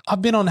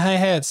been on Hey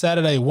Hey at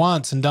Saturday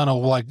once and done a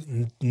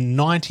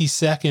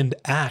 90-second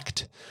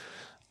act.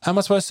 How am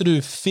I supposed to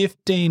do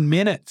 15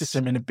 minutes? Just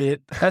a minute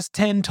bit. That's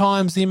 10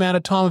 times the amount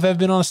of time I've ever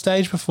been on a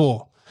stage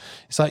before.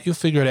 It's like, you'll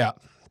figure it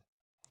out.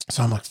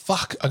 So I'm like,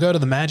 fuck. I go to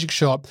the magic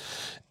shop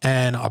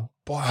and I'm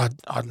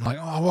like,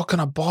 oh, what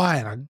can I buy?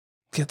 And I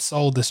get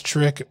sold this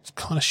trick. It was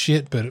kind of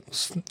shit, but I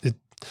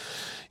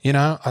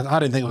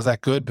didn't think it was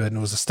that good, but it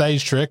was a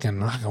stage trick.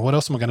 And what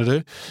else am I going to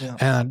do? Yeah.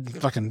 And I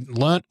fucking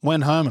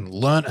went home and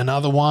learnt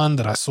another one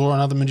that I saw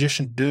another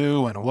magician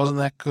do, and it wasn't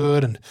that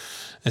good. And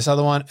this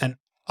other one, and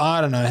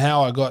I don't know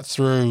how I got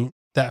through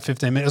that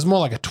 15 minutes. It was more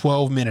like a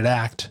 12-minute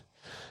act,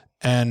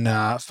 and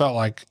I felt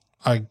like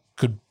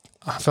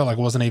it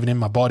wasn't even in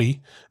my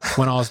body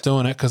when I was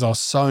doing it because I was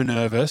so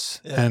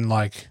nervous. Yeah.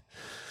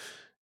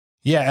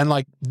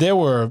 And there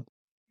were,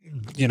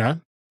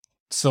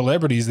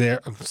 celebrities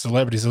there. It was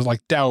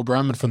like Darryl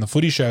Brumman from the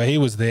Footy Show. He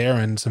was there,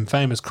 and some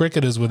famous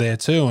cricketers were there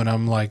too. And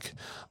I'm like,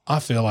 I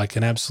feel like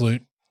an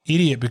absolute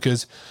idiot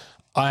because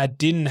I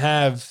didn't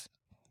have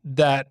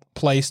that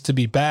place to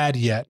be bad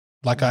yet,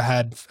 like I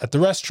had at the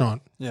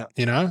restaurant. Yeah.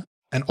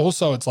 And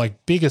also it's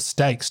like bigger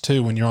stakes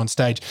too when you're on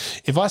stage.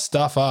 If I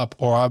stuff up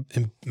or I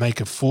make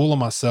a fool of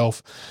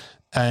myself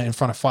in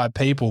front of 5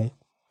 people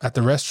at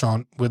the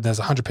restaurant when there's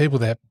 100 people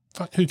there,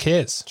 fuck, who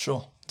cares?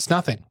 Sure. It's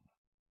nothing.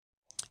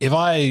 If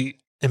I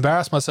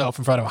embarrass myself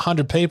in front of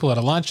 100 people at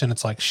a luncheon,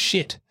 it's like,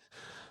 shit,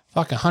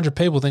 fuck, 100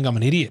 people think I'm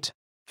an idiot.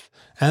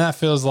 And that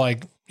feels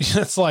like,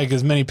 it's like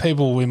as many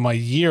people in my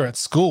year at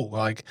school.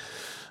 Like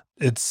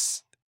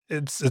it's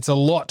a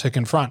lot to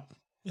confront.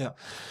 Yeah.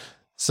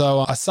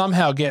 So I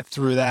somehow get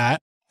through that,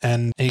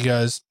 and he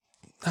goes,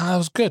 "No, that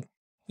was good.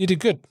 You did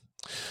good.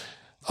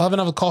 I'll have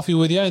another coffee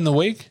with you in the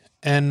week,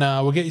 and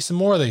we'll get you some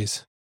more of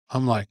these."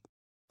 I'm like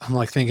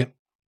thinking,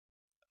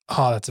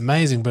 "Oh, that's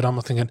amazing," but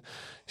I'm thinking,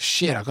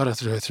 "Shit, I got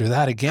to go through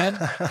that again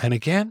and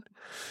again."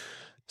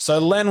 So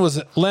Len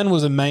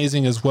was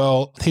amazing as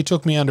well. He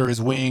took me under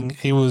his wing.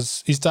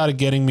 He started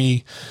getting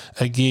me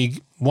a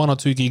gig, 1 or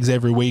 2 gigs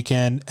every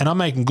weekend, and I'm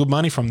making good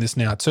money from this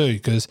now too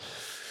because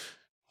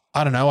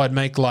I don't know, I'd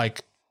make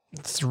like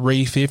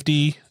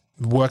 $350,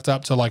 worked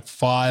up to like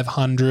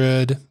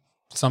 $500.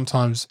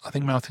 Sometimes I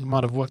think I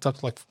might have worked up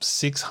to like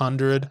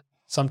 $600,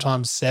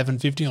 sometimes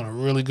 $750 on a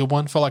really good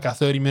one for like a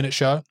 30-minute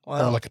show.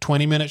 Wow. Or like a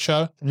 20-minute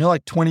show. And you're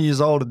like 20 years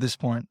old at this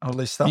point, or at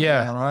least starting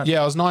now, right?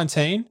 Yeah, I was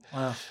 19.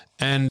 Wow.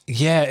 And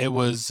yeah, it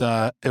was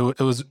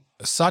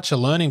such a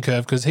learning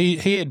curve because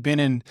he had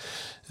been in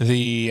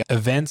the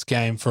events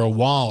game for a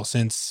while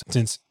since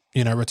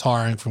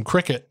retiring from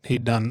cricket.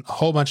 He'd done a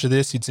whole bunch of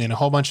this. He'd seen a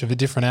whole bunch of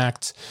different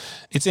acts.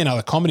 He'd seen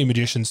other comedy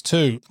magicians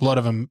too. A lot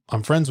of them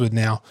I'm friends with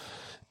now.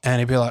 And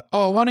he'd be like,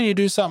 "Oh, why don't you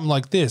do something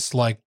like this,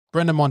 like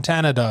Brendan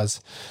Montana does?"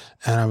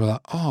 And I'd be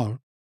like, "Oh,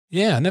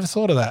 yeah, I never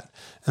thought of that."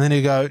 And then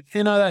he'd go,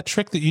 "That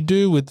trick that you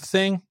do with the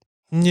thing?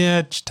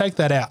 Yeah, just take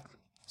that out."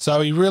 So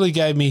he really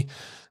gave me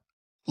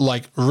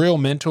like real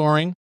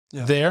mentoring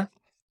there.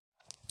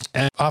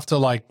 And after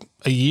like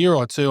a year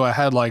or two, I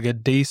had like a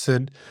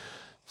decent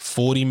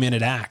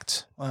 40-minute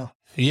act. Wow.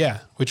 Yeah,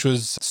 which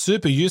was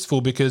super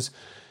useful because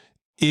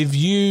if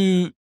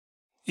you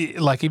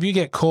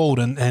get called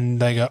and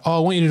they go, "Oh, I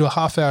want you to do a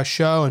half-hour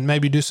show and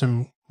maybe do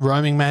some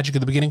roaming magic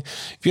at the beginning."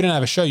 If you don't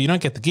have a show, you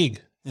don't get the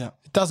gig. Yeah.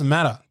 It doesn't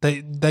matter.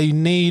 They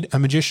need a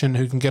magician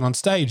who can get on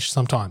stage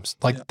sometimes.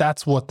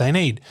 That's what they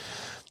need.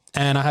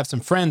 And I have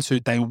some friends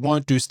who they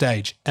won't do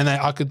stage, and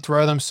I could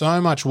throw them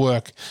so much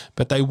work,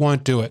 but they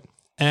won't do it.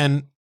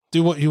 And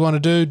do what you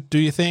want to do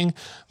your thing.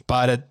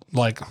 But it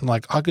like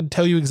I could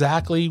tell you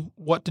exactly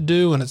what to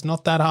do, and it's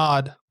not that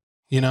hard.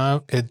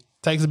 It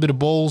takes a bit of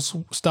balls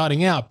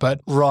starting out, but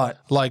right,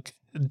 like,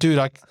 dude,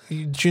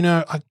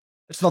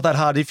 it's not that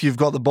hard if you've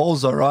got the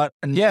balls, though, right?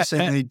 And you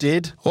certainly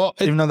did. Well,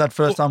 even though that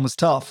first time was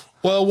tough.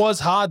 Well, it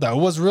was hard though.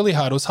 It was really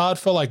hard. It was hard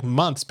for like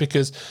months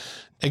because,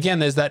 again,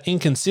 there's that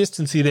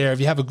inconsistency there.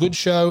 If you have a good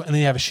show and then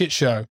you have a shit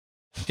show.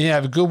 You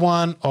have a good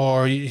one,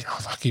 or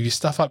if you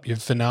stuff up your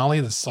finale,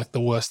 that's like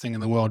the worst thing in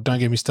the world. Don't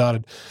get me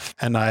started.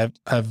 And I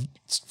have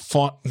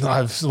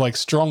like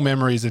strong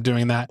memories of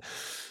doing that.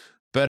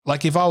 But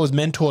like if I was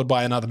mentored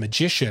by another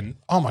magician,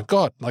 oh my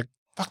God, like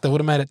fuck, they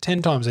would have made it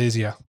 10 times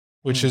easier.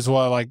 Which is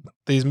why like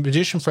these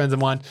magician friends of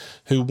mine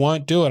who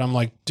won't do it, I'm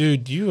like,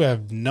 dude, you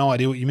have no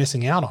idea what you're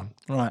missing out on.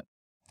 Right.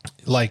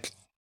 Like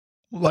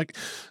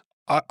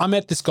I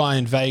met this guy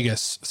in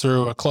Vegas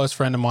through a close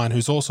friend of mine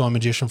who's also a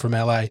magician from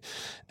LA.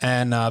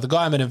 And the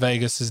guy I met in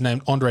Vegas is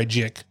named Andre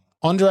Jick.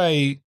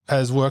 Andre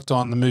has worked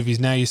on the movies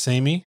Now You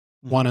See Me,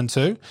 1 and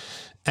 2.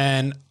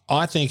 And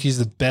I think he's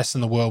the best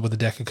in the world with a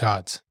deck of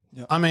cards.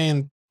 Yep. I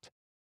mean,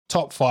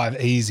 top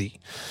 5 easy.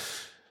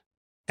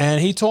 And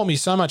he taught me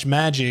so much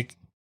magic,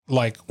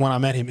 like when I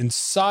met him in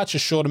such a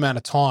short amount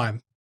of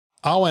time.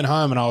 I went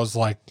home and I was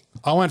like,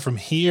 I went from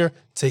here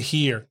to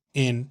here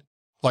in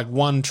like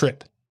one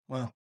trip.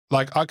 Wow.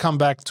 Like I come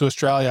back to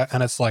Australia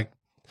and it's like,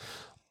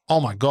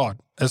 oh my God,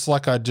 it's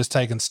like I'd just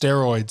taken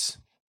steroids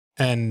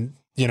and,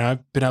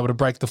 been able to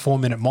break the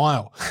 4-minute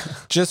mile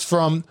just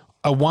from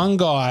one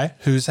guy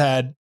who's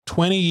had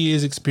 20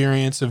 years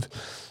experience of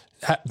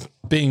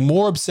being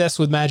more obsessed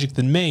with magic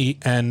than me,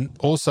 and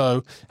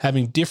also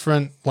having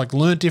different, like,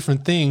 learned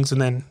different things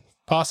and then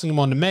passing them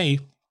on to me.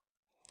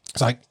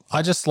 It's like,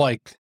 I just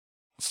like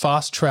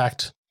fast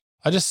tracked.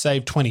 I just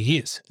saved 20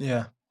 years.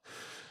 Yeah.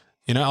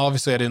 You know,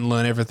 obviously I didn't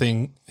learn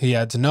everything he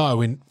had to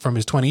know from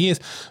his 20 years,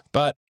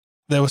 but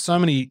there were so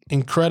many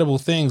incredible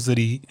things that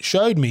he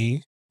showed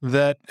me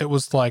that it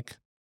was like,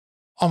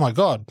 oh my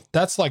God,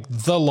 that's like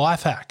the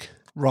life hack.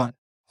 Right.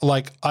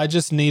 Like, I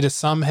just need to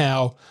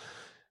somehow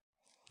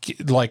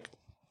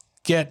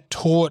get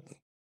taught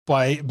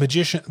by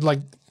magician. Like,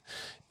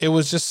 it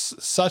was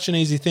just such an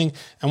easy thing.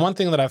 And one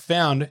thing that I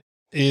found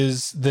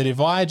is that if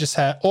I just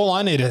had, all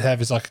I need to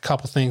have is like a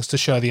couple things to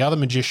show the other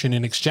magician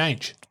in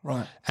exchange.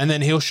 Right. And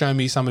then he'll show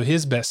me some of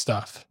his best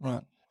stuff.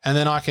 Right. And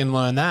then I can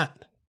learn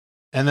that.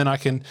 And then I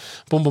can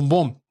boom, boom,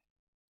 boom.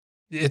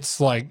 It's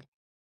like,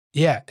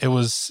 yeah, it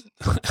was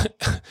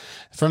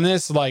from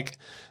this, like,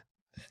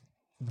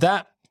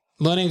 that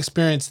learning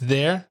experience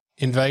there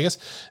in Vegas.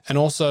 And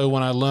also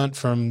when I learned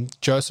from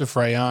Joseph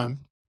Rayom,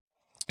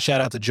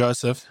 shout out to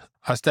Joseph.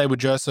 I stayed with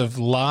Joseph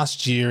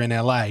last year in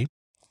LA,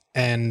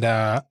 and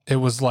it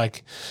was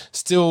like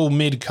still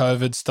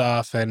mid-COVID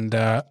stuff,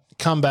 and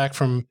come back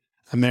from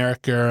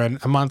America, and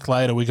a month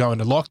later we go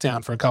into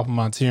lockdown for a couple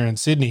months here in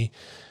Sydney,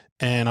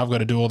 and I've got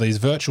to do all these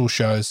virtual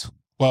shows.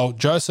 Well,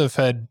 Joseph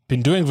had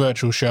been doing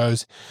virtual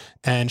shows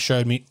and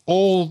showed me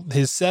all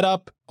his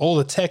setup, all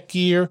the tech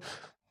gear,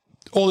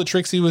 all the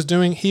tricks he was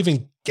doing. He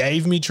even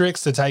gave me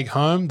tricks to take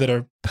home that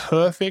are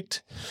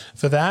perfect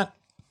for that.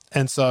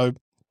 And so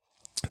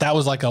that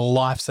was like a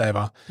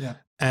lifesaver. Yeah.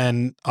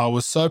 And I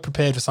was so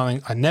prepared for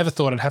something I never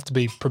thought I'd have to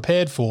be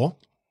prepared for,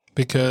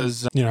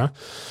 because, you know,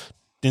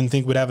 didn't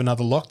think we'd have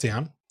another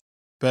lockdown.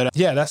 But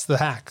yeah, that's the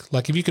hack.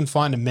 Like, if you can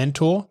find a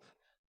mentor,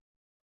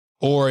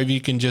 or if you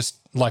can just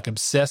like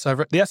obsess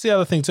over it. That's the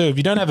other thing too. If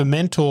you don't have a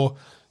mentor,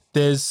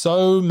 there's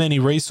so many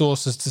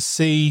resources to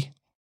see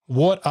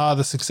what are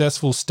the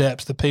successful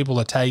steps that people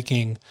are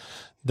taking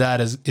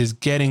that is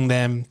getting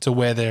them to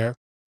where they are.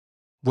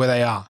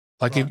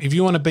 Like, right. if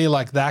you want to be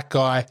like that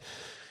guy,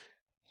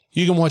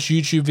 you can watch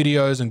YouTube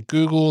videos and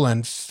Google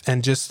and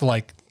just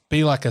like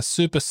be like a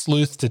super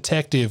sleuth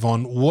detective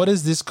on what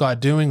is this guy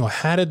doing, or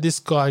how did this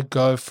guy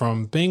go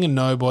from being a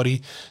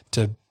nobody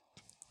to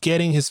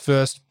getting his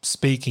first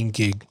speaking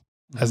gig,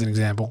 as an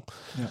example.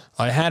 Yeah.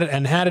 Like,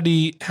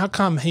 how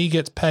come he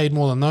gets paid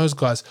more than those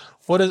guys?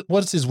 What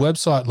does his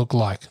website look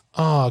like?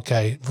 Oh,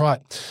 okay, right.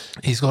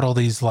 He's got all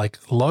these like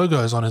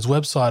logos on his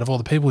website of all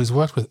the people he's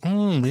worked with.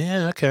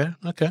 Yeah,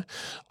 okay.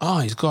 Oh,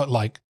 he's got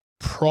like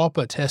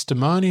proper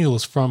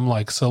testimonials from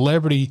like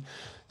celebrity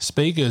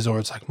speakers, or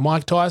it's like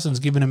Mike Tyson's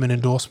giving him an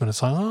endorsement.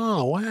 It's like,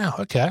 oh, wow,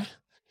 okay.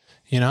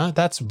 You know,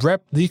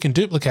 you can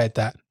duplicate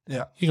that.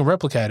 Yeah. You can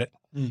replicate it.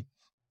 Mm.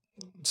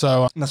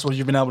 So and that's what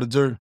you've been able to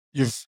do.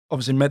 You've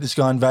obviously met this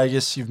guy in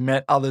Vegas. You've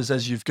met others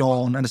as you've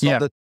gone. And it's not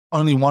that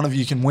only one of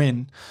you can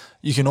win.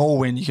 You can all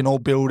win. You can all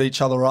build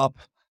each other up.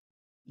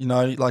 You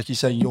know, like you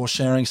say, you're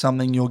sharing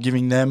something, you're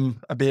giving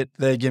them a bit,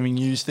 they're giving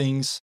you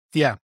things.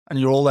 Yeah. And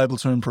you're all able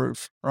to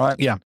improve, right?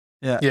 Yeah.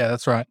 Yeah. Yeah,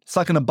 that's right. It's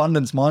like an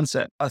abundance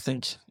mindset, I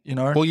think, you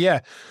know? Well,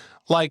 yeah.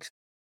 Like,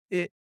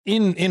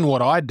 in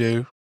what I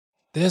do,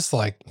 there's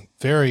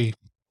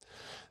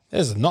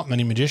not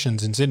many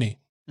magicians in Sydney.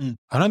 Mm.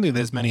 I don't think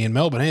there's many in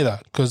Melbourne either,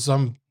 because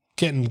I'm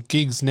getting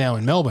gigs now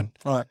in Melbourne,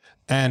 Right.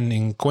 and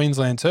in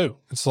Queensland too.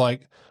 It's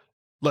like,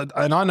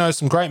 and I know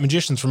some great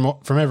magicians from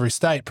every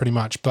state pretty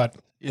much, but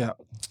yeah,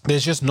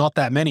 there's just not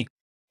that many.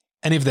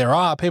 And if there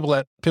are,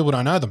 people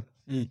don't know them.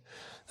 Mm.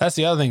 That's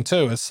the other thing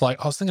too. It's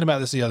like, I was thinking about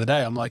this the other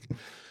day. I'm like,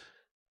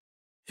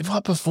 if I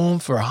perform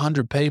for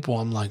 100 people,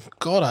 I'm like,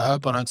 God, I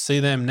hope I don't see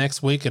them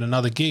next week at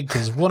another gig,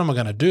 because what am I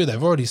going to do?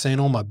 They've already seen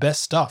all my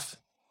best stuff.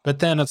 But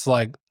then it's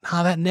like,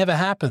 no, that never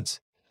happens.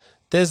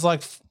 There's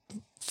like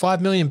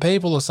 5 million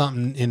people or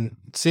something in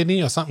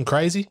Sydney, or something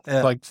crazy,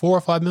 like 4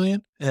 or 5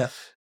 million. Yeah.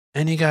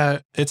 And you go,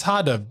 it's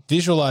hard to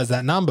visualize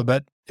that number.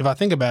 But if I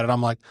think about it,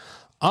 I'm like,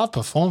 I've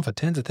performed for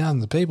tens of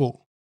thousands of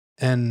people,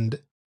 and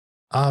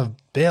I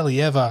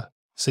barely ever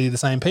see the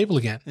same people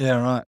again.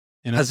 Yeah, right.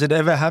 You know? Has it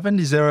ever happened?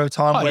 Is there a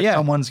time where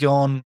someone's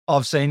gone,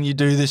 I've seen you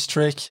do this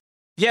trick?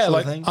 Yeah,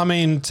 like, I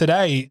mean,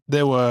 today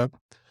there were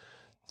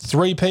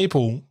 3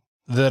 people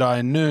that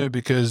I knew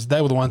because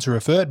they were the ones who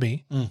referred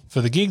me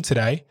for the gig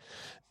today.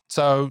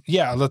 So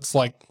yeah, that's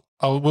like,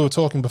 we were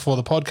talking before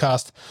the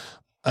podcast,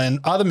 and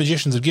other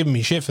magicians have given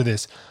me shit for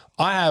this.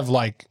 I have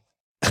like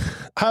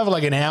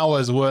an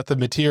hour's worth of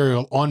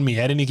material on me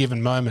at any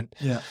given moment.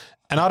 Yeah.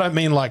 And I don't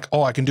mean like,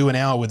 oh, I can do an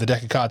hour with a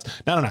deck of cards.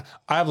 No.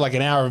 I have like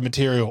an hour of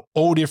material,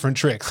 all different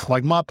tricks.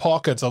 Like, my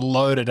pockets are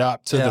loaded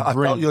up to the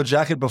brim. I felt your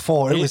jacket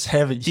before. It was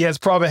heavy. Yeah, it's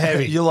probably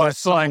heavy. You're like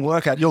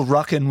workout. You're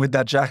rucking with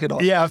that jacket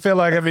on. Yeah, I feel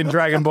like I'm in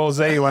Dragon Ball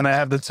Z when I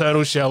have the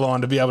turtle shell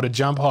on to be able to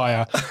jump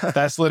higher.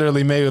 That's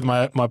literally me with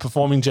my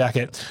performing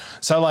jacket.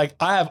 So like,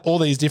 I have all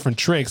these different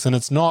tricks, and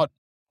it's not,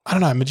 I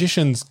don't know,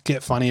 magicians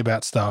get funny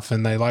about stuff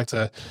and they like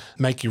to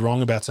make you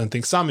wrong about certain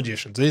things. Some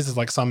magicians, these are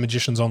like some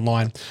magicians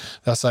online,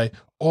 they'll say,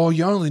 oh,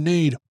 you only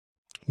need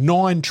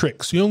 9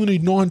 tricks. You only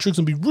need 9 tricks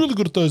and be really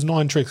good at those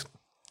 9 tricks.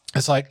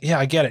 It's like, yeah,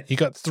 I get it. You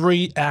got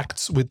 3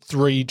 acts with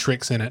 3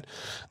 tricks in it.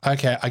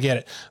 Okay, I get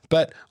it.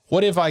 But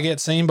what if I get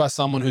seen by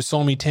someone who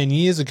saw me 10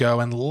 years ago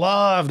and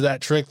loved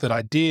that trick that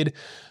I did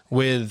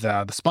with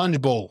the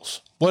sponge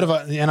balls? What if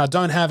and I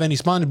don't have any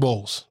sponge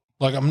balls?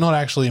 Like, I'm not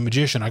actually a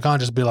magician. I can't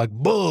just be like,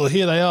 bull,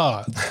 here they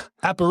are.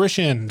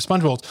 Apparition,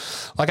 sponge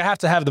balls. Like, I have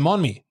to have them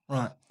on me.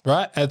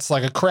 Right? It's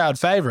like a crowd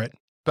favorite,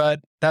 but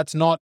that's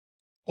not,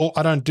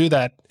 I don't do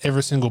that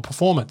every single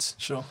performance.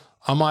 Sure.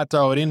 I might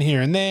throw it in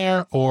here and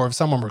there, or if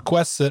someone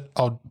requests it,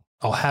 I'll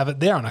have it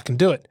there and I can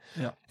do it.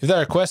 Yeah. If they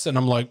request it and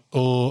I'm like,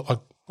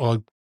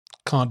 I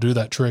can't do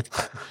that trick,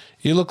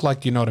 you look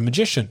like you're not a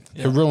magician.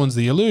 Yeah. It ruins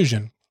the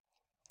illusion.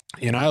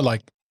 You know,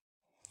 like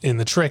in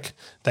the trick,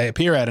 they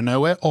appear out of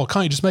nowhere. Oh,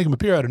 can't you just make them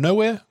appear out of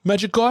nowhere,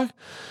 magic guy?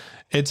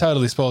 It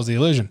totally spoils the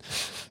illusion.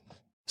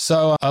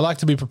 So I like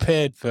to be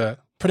prepared for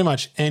pretty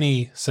much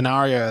any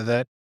scenario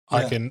that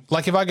I can.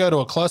 Like if I go to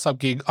a close-up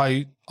gig,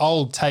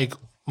 I'll take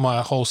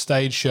my whole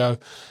stage show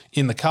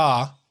in the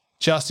car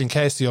just in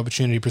case the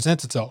opportunity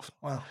presents itself.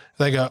 Wow.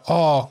 They go,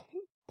 oh,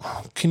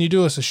 can you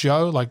do us a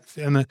show? Like,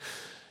 and then,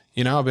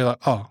 you know, I'll be like,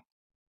 oh,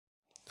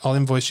 I'll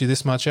invoice you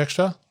this much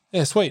extra.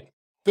 Yeah, sweet.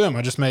 Boom.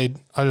 I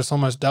just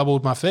almost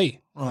doubled my fee.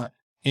 Right.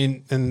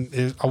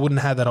 And I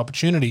wouldn't have that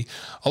opportunity.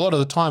 A lot of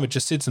the time it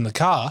just sits in the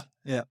car.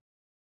 Yeah.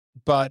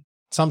 But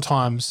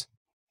sometimes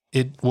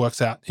it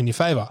works out in your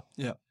favor.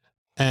 Yeah.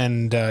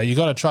 And you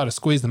got to try to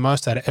squeeze the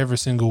most out of every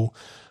single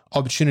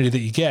opportunity that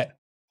you get,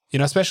 you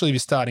know, especially if you're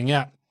starting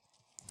out.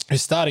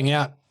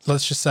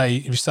 Let's just say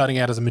if you're starting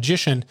out as a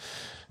magician,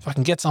 if I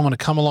can get someone to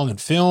come along and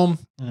film,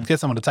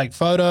 get someone to take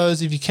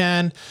photos if you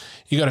can,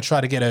 you got to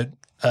try to get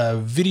a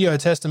video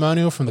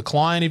testimonial from the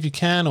client if you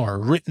can, or a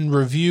written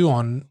review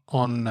on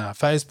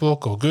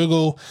Facebook or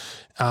Google.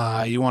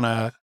 You want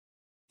to,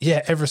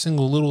 every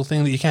single little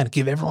thing that you can,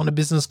 give everyone a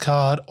business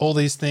card, all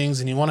these things,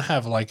 and you want to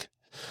have like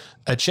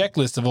a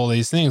checklist of all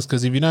these things,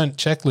 because if you don't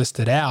checklist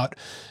it out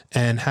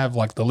and have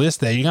like the list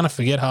there, you're going to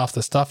forget half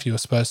the stuff you were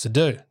supposed to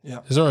do.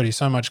 Yeah. There's already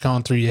so much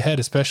going through your head,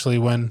 especially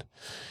when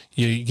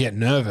you get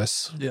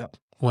nervous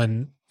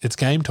when it's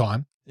game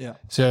time. Yeah.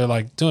 So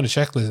like doing a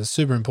checklist is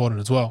super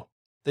important as well.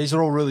 These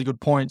are all really good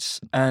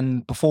points.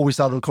 And before we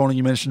started recording,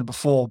 you mentioned it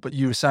before, but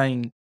you were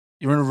saying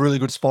you're in a really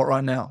good spot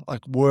right now.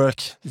 Like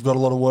work, you've got a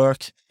lot of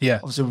work. Yeah.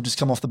 Obviously, we've just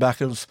come off the back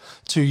of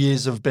 2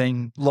 years of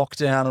being locked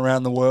down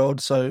around the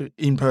world. So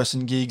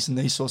in-person gigs and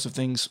these sorts of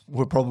things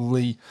were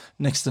probably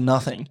next to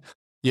nothing.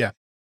 Yeah.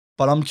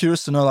 But I'm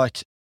curious to know,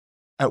 like,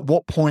 at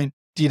what point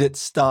did it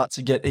start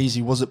to get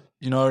easy? Was it,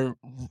 you know,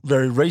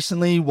 very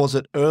recently? Was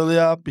it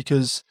earlier?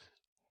 Because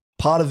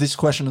part of this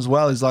question as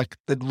well is like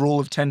the rule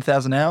of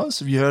 10,000 hours.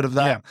 Have you heard of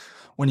that? Yeah.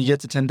 When you get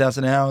to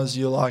 10,000 hours,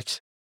 you're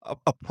like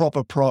a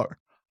proper pro.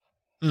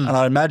 And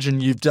I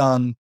imagine you've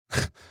done,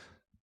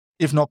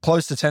 if not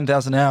close to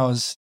 10,000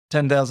 hours,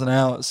 10,000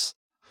 hours.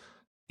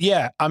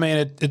 Yeah. I mean,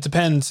 it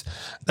depends.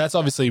 That's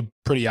obviously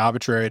pretty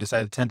arbitrary to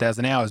say the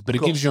 10,000 hours, but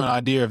it gives you an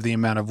idea of the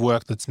amount of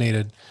work that's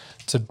needed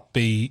to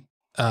be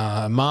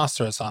a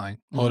master at something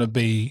or to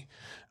be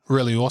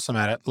really awesome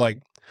at it. Like,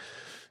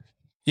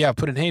 yeah, I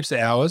put in heaps of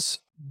hours,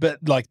 but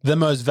like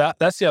that's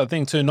the other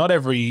thing too. Not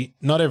every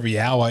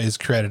hour is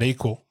created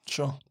equal.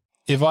 Sure.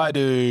 If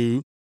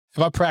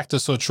I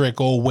practice a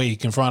trick all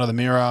week in front of the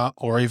mirror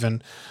or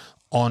even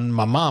on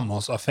my mum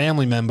or a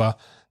family member,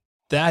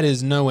 that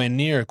is nowhere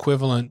near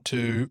equivalent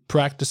to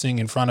practicing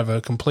in front of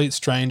a complete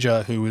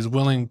stranger who is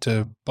willing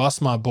to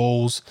bust my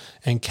balls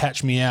and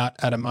catch me out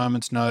at a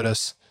moment's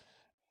notice,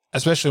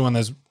 especially when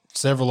there's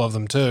several of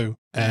them too,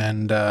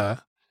 and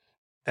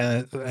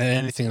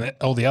anything that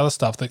all the other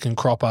stuff that can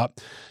crop up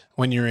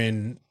when you're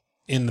in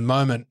the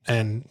moment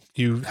and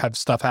you have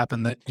stuff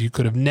happen that you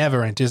could have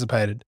never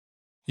anticipated.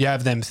 You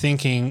have them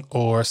thinking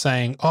or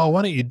saying, oh,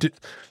 why don't you do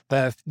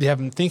that? You have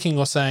them thinking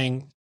or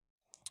saying,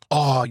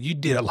 oh, you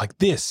did it like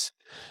this.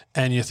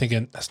 And you're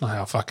thinking, that's not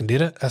how I fucking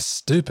did it. That's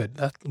stupid.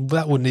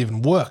 That wouldn't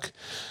even work.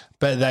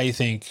 But they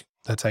think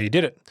that's how you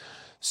did it.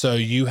 So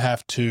you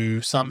have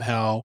to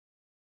somehow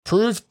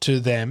prove to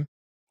them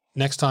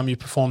next time you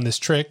perform this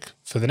trick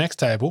for the next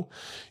table,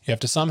 you have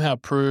to somehow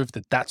prove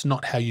that that's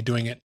not how you're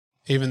doing it,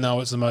 even though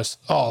it's the most,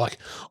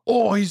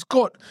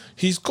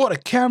 he's got a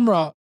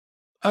camera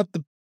at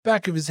the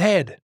back of his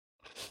head.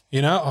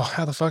 You know,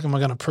 how the fuck am I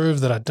going to prove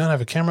that I don't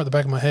have a camera at the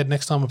back of my head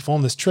next time I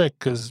perform this trick?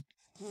 Because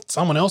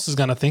someone else is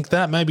going to think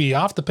that. Maybe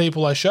half the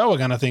people I show are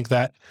going to think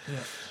that. Yeah.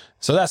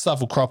 So that stuff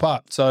will crop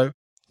up. So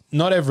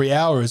not every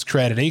hour is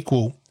created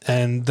equal.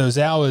 And those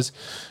hours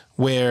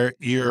where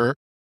you're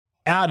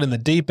out in the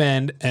deep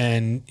end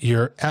and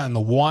you're out in the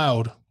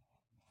wild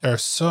are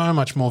so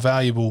much more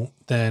valuable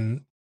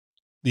than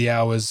the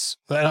hours.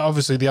 And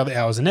obviously the other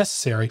hours are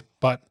necessary,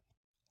 but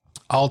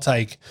I'll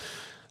take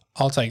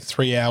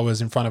 3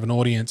 hours in front of an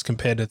audience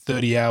compared to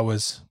 30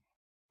 hours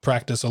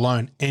practice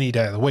alone any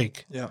day of the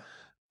week. Yeah.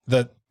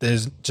 That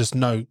there's just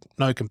no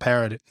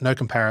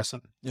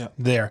comparison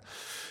there.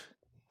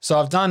 So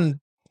I've done,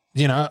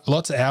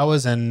 lots of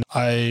hours, and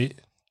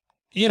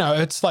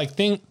it's like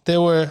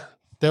there were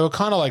there were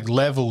kind of like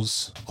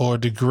levels or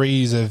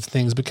degrees of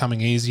things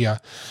becoming easier.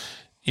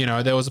 You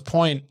know, there was a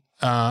point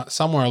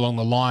somewhere along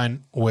the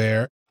line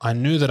where I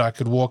knew that I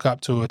could walk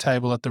up to a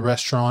table at the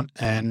restaurant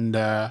and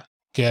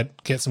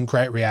get some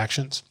great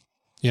reactions,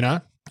 you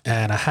know?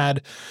 And I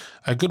had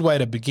a good way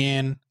to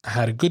begin. I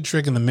had a good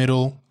trick in the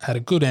middle, had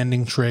a good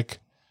ending trick.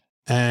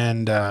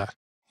 And,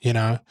 you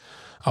know,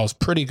 I was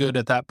pretty good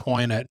at that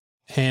point at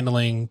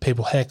handling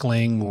people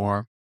heckling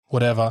or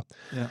whatever.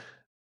 Yeah.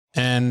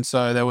 And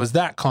so there was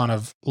that kind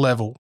of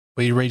level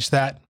where you reach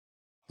that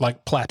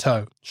like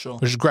plateau, Sure.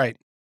 which is great.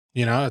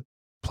 You know,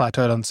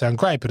 plateau doesn't sound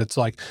great, but it's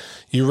like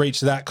you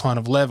reach that kind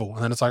of level.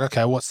 And then it's like,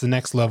 okay, what's the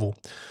next level?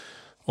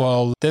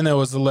 Well, then there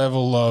was the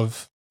level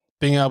of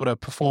being able to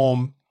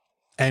perform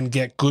and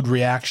get good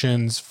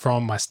reactions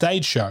from my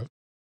stage show,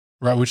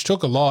 right? Which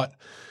took a lot.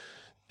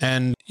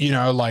 And, you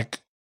know, like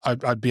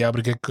I'd be able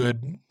to get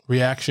good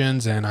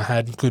reactions and I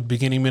had good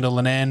beginning, middle,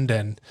 and end.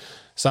 And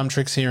some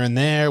tricks here and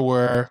there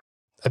were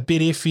a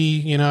bit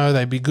iffy, you know,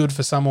 they'd be good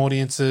for some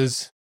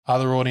audiences.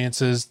 Other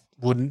audiences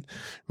wouldn't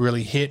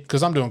really hit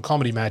because I'm doing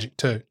comedy magic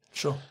too.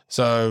 Sure.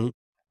 So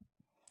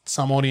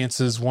some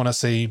audiences want to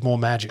see more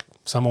magic.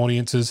 Some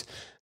audiences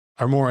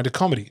are more into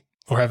comedy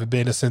or have a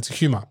better sense of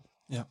humor.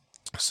 Yeah.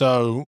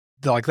 So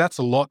like that's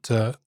a lot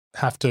to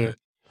have to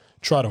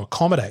try to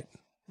accommodate.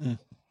 Mm.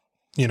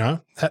 You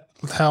know,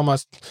 how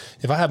much,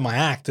 if I have my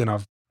act and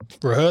I've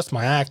rehearsed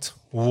my act,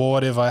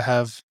 what if I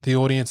have the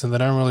audience and they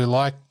don't really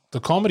like the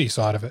comedy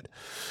side of it?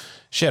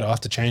 Shit, I'll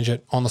have to change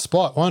it on the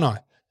spot, won't I?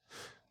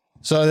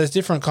 So there's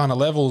different kind of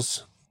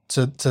levels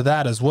to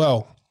that as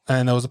well.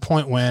 And there was a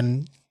point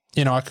when,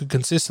 you know, I could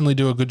consistently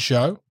do a good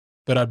show,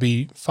 but I'd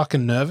be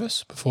fucking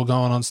nervous before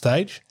going on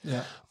stage.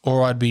 Yeah.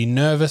 Or I'd be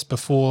nervous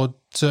before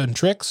certain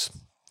tricks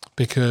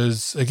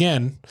because,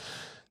 again,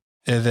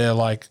 they're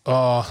like,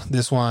 oh,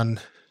 this one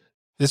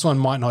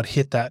might not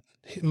hit that.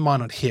 It might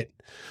not hit,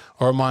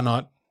 or it might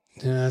not.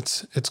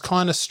 It's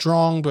kind of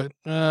strong, but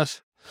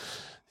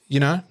you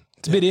know,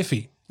 it's a bit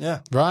iffy.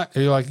 Yeah. Right.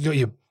 You're like, you got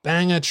your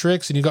banger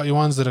tricks, and you got your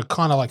ones that are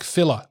kind of like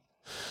filler.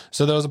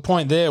 So there was a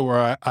point there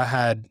where I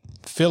had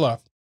filler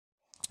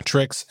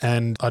tricks,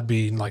 and I'd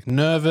be like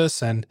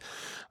nervous, and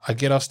I'd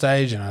get off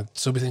stage, and I'd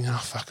still be thinking, oh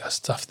fuck, I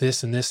stuffed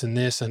this and this and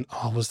this, and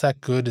oh, was that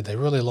good? Did they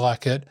really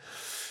like it?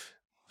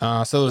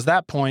 So there was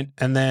that point,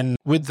 and then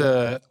with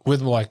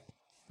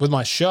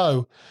my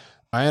show,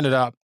 I ended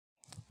up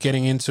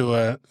getting into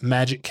a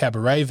magic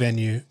cabaret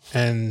venue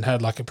and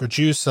had like a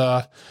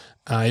producer,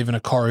 even a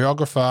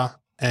choreographer.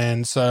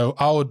 And so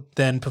I would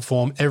then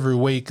perform every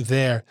week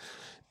there.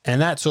 And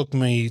that took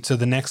me to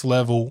the next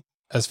level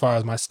as far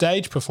as my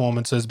stage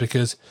performances,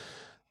 because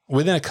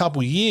within a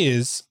couple of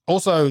years,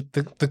 also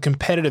the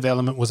competitive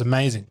element was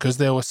amazing because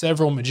there were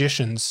several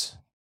magicians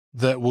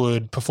that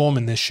would perform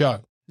in this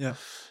show. Yeah.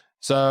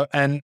 So,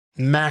 and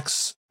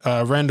Max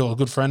Rendell, a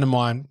good friend of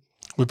mine,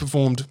 we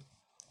performed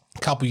a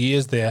couple of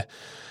years there.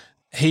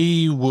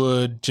 He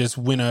would just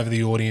win over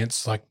the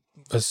audience like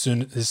as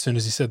soon as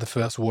he said the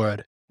first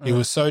word. He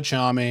was so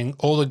charming.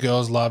 All the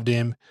girls loved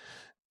him.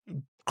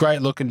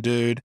 Great looking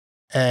dude.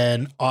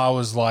 And I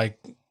was like,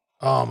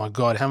 oh my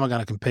God, how am I going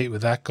to compete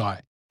with that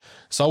guy?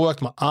 So I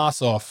worked my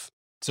ass off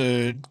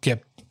to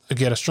get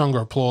a stronger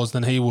applause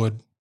than he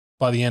would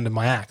by the end of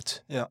my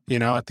act. Yeah. You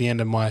know, at the end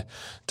of my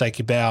take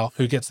your bow,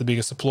 who gets the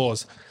biggest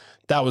applause?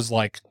 That was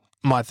like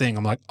my thing.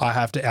 I'm like, I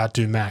have to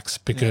outdo Max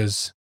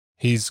because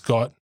he's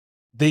got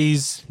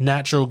these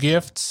natural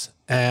gifts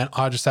and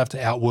I just have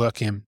to outwork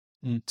him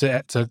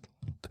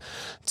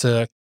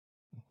to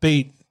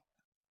beat,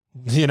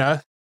 you know,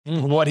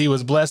 what he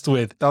was blessed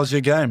with. That was your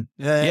game.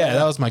 Yeah,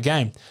 that was my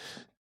game.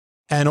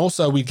 And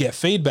also we'd get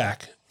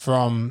feedback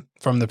from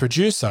the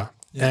producer.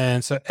 Yeah.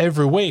 And so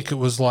every week it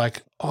was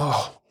like,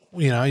 oh,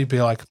 you know, you'd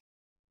be like,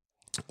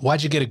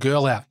 why'd you get a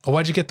girl out? Or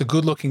why'd you get the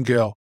good looking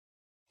girl?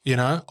 You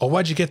know, or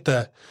why'd you get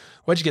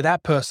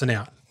that person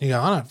out? You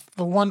go, I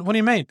don't, what do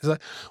you mean? It's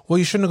like, well,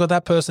 you shouldn't have got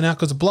that person out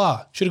because of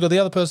blah. Should have got the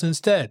other person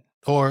instead.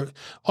 Or,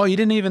 oh, you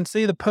didn't even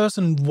see the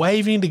person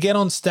waving to get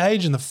on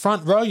stage in the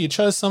front row. You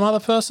chose some other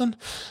person.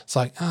 It's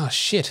like, oh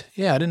shit.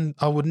 Yeah,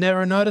 I would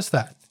never notice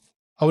that.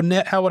 How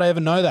would I ever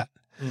know that?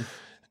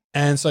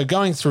 And so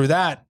going through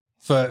that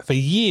for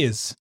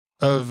years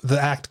of the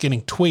act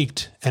getting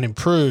tweaked and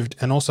improved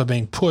and also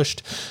being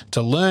pushed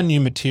to learn new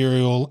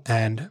material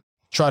and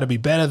try to be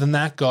better than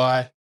that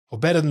guy or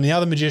better than the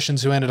other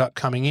magicians who ended up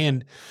coming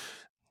in,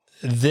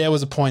 there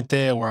was a point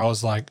there where I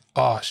was like,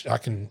 oh,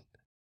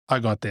 I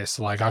got this.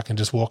 Like I can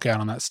just walk out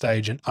on that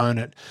stage and own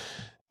it.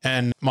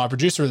 And my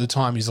producer at the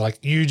time, he's like,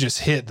 you just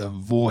hit the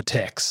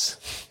vortex.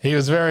 He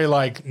was very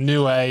like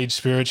new age,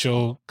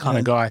 spiritual kind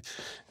of guy.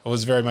 I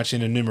was very much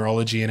into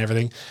numerology and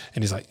everything.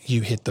 And he's like,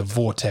 you hit the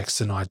vortex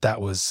tonight.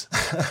 That was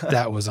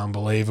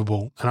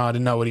unbelievable. And I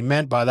didn't know what he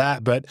meant by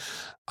that, but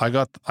I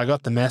got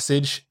the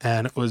message,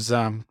 and it was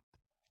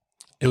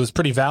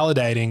pretty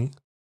validating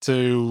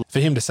for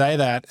him to say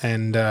that.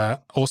 And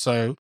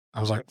also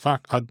I was like,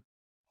 fuck,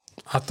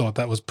 I thought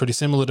that was pretty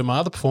similar to my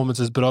other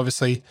performances, but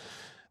obviously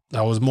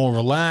I was more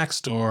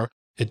relaxed, or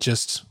it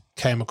just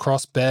came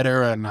across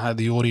better and I had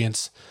the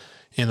audience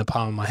in the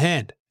palm of my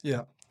hand.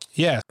 Yeah.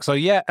 Yeah. So,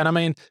 yeah. And I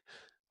mean,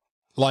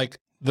 like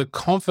the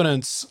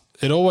confidence,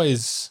 it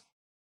always,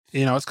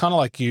 it's kind of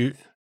like you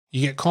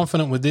get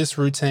confident with this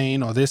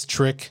routine or this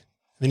trick,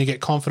 then you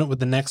get confident with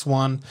the next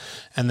one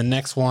and the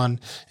next one,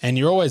 and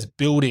you're always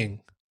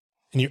building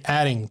and you're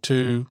adding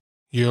to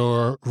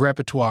your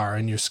repertoire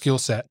and your skill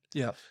set.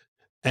 Yeah.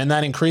 And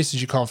that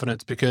increases your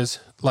confidence because,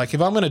 like,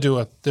 if I'm going to do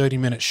a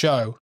 30-minute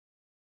show,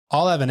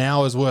 I'll have an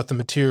hour's worth of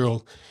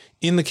material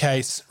in the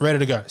case, ready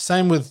to go.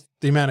 Same with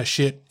the amount of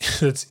shit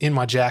that's in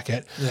my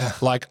jacket. Yeah.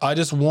 Like, I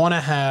just want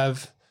to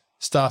have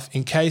stuff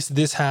in case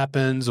this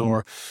happens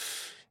or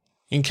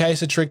in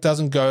case a trick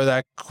doesn't go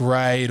that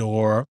great,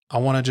 or I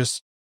want to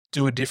just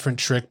do a different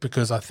trick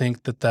because I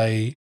think that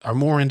they are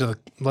more into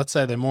let's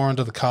say they're more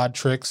into the card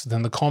tricks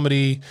than the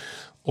comedy,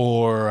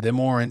 or they're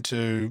more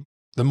into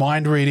the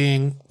mind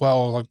reading.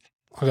 Well, like,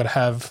 I got to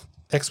have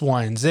X,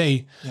 Y, and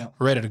Z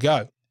ready to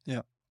go.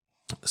 Yeah.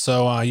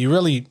 So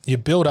you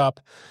build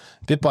up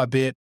bit by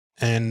bit,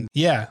 and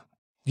yeah.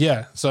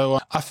 So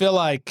I feel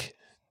like,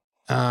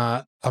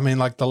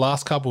 like the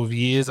last couple of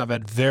years, I've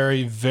had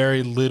very,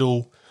 very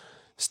little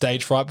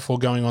stage fright before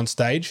going on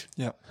stage.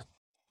 Yeah.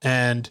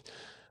 And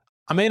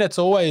I mean, it's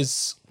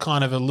always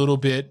kind of a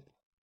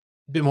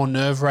bit more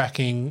nerve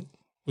wracking,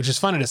 which is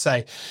funny to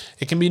say.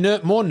 It can be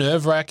more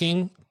nerve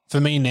wracking for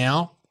me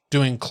now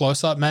doing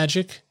close up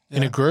magic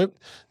in a group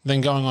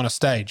than going on a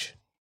stage.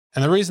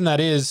 And the reason that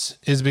is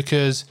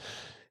because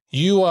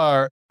you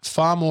are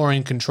far more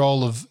in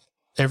control of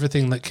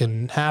everything that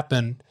can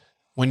happen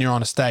when you're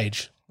on a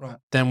stage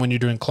than when you're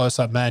doing close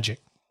up magic.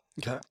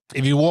 Okay.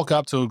 If you walk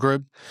up to a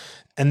group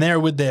and they're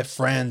with their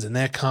friends and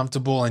they're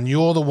comfortable and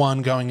you're the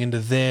one going into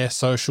their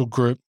social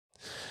group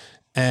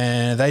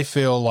and they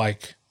feel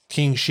like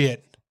king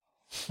shit,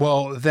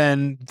 well,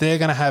 then they're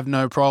going to have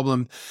no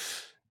problem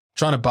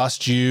trying to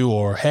bust you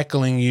or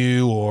heckling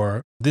you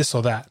or this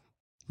or that,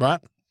 right?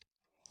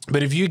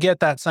 But if you get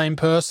that same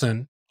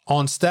person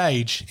on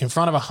stage in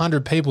front of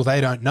 100 people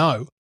they don't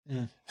know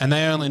and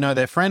they only know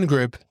their friend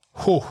group,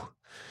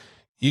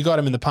 you got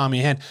them in the palm of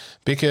your hand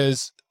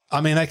because,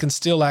 I mean, they can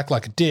still act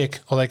like a dick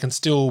or they can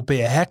still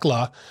be a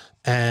heckler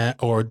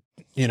or,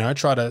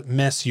 try to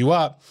mess you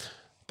up,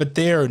 but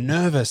they're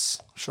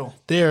nervous. Sure.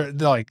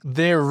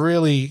 They're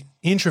really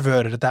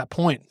introverted at that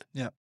point.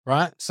 Yeah.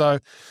 Right? So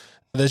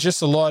there's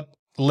just a lot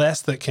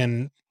less that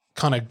can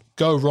kind of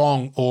go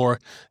wrong or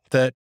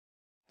that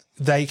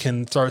they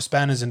can throw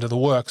spanners into the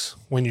works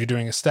when you're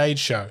doing a stage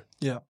show.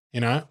 Yeah.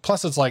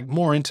 Plus it's like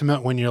more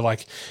intimate when you're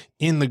like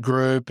in the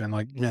group and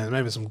like,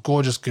 maybe some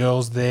gorgeous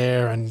girls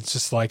there. And it's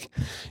just like,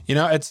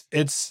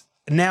 it's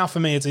now for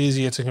me, it's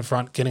easier to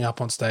confront getting up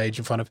on stage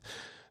in front of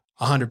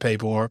 100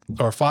 people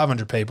or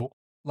 500 people.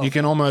 You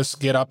can almost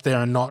get up there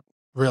and not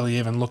really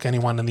even look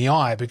anyone in the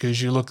eye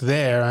because you look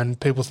there and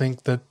people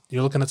think that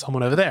you're looking at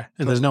someone over there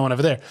and there's no one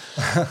over there.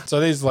 So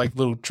these like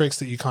little tricks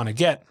that you kind of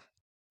get.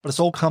 But it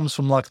all comes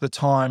from like the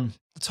time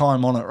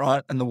on it,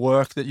 right? And the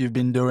work that you've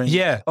been doing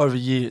over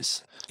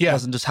years. Yeah. It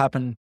doesn't just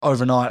happen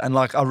overnight. And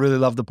like, I really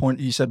love the point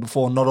you said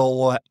before, not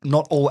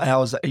all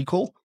hours are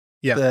equal.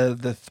 Yeah.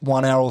 The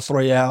 1 hour or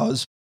 3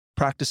 hours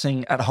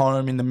practicing at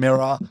home in the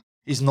mirror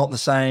is not the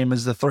same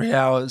as the 3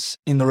 hours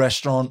in the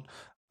restaurant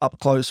up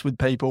close with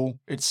people.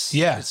 It's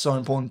so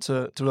important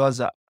to realize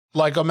that.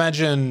 Like,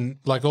 imagine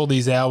like all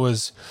these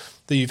hours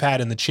that you've had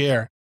in the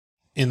chair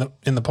in the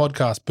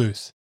podcast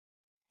booth,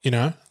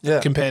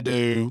 compared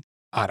to,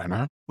 I don't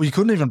know. Well, you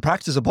couldn't even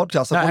practice a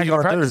podcast. Like, what you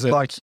got to do is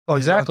like,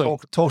 exactly.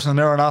 Talk to the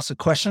mirror and ask a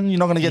question. You're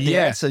not going to get the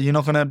answer. You're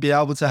not going to be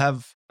able to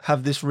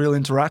have this real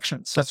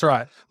interaction. So that's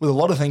right. With a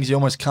lot of things, you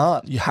almost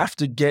can't. You have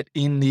to get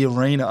in the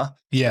arena.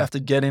 Yeah. You have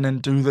to get in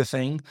and do the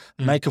thing,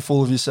 make a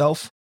fool of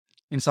yourself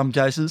in some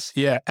cases.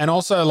 Yeah. And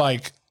also,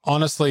 like,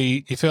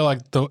 honestly, you feel like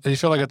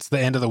it's the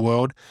end of the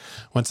world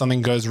when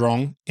something goes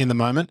wrong in the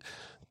moment.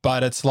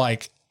 But it's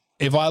like,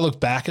 if I look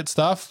back at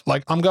stuff,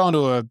 like I'm going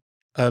to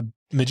a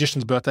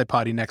magician's birthday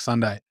party next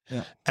Sunday.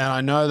 Yeah. And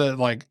I know that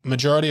like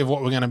majority of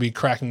what we're going to be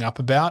cracking up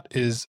about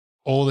is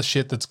all the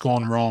shit that's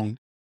gone wrong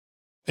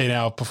in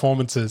our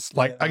performances.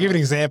 Like, I'll give you an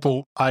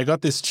example. I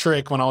got this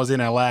trick when I was in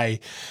LA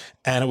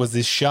and it was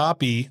this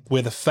Sharpie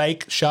with a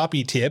fake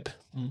Sharpie tip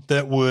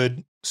that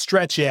would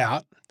stretch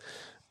out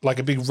like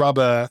a big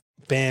rubber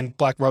band,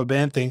 black rubber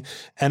band thing.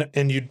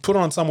 And you'd put it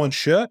on someone's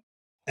shirt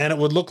and it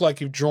would look like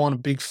you've drawn a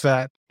big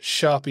fat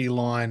Sharpie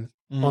line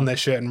on their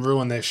shirt and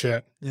ruin their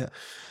shirt. Yeah.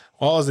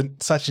 Well, I was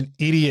such an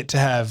idiot to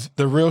have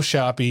the real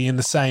Sharpie in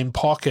the same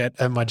pocket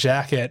of my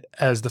jacket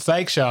as the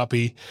fake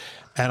Sharpie.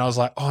 And I was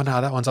like, oh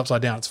no, that one's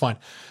upside down. It's fine.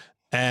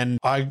 And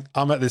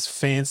I'm at this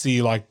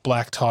fancy like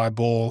black tie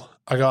ball.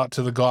 I go up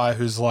to the guy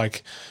who's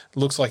like,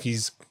 looks like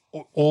he's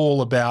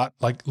all about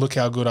like, look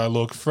how good I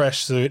look,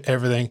 fresh suit,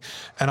 everything.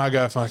 And I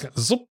go for like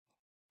zoop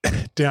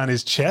down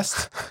his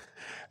chest.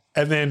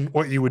 And then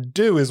what you would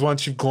do is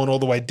once you've gone all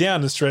the way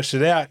down and stretched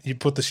it out, you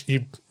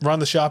run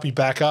the Sharpie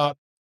back up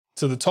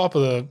to the top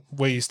of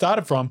where you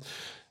started from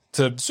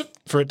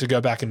for it to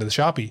go back into the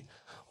Sharpie.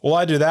 Well,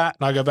 I do that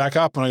and I go back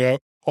up and I go,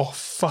 oh,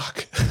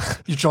 fuck.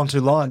 You've drawn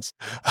two lines.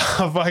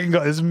 I fucking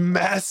got this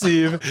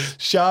massive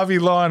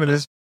Sharpie line and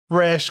this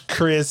fresh,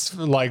 crisp,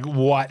 like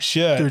white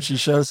shirt. Gucci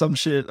shirt, some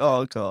shit.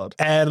 Oh God.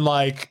 And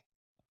like,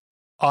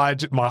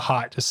 my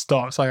heart just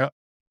stops. Like,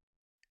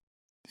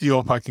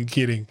 you're fucking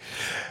kidding.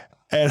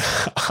 And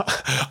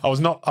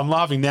I'm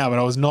laughing now, but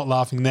I was not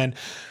laughing then.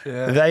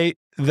 Yeah.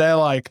 They're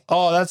like,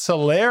 oh, that's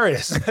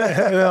hilarious.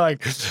 They're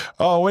like,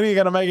 oh, when are you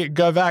going to make it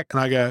go back? And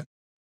I go,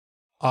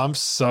 I'm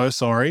so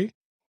sorry.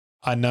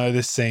 I know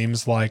this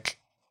seems like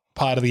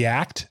part of the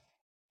act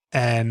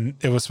and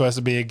it was supposed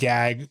to be a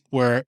gag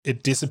where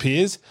it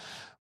disappears,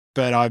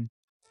 but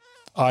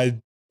I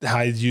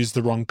used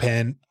the wrong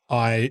pen.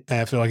 I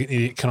feel like an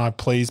idiot. Can I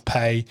please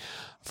pay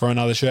for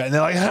another shirt? And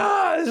they're like,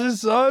 this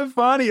is so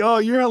funny. Oh,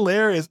 you're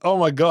hilarious. Oh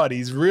my God.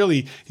 He's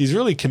really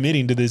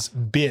committing to this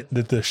bit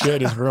that the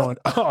shirt is ruined.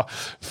 Oh,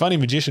 funny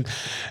magician.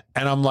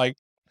 And I'm like,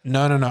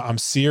 no, I'm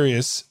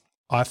serious.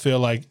 I feel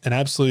like an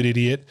absolute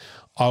idiot.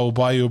 I will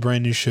buy you a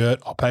brand new shirt.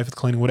 I'll pay for the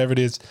cleaning, whatever it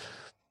is.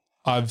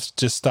 I've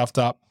just stuffed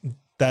up.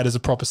 That is a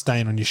proper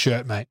stain on your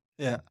shirt, mate.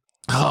 Yeah.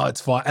 Oh,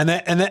 it's fine. And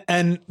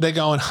they're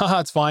going,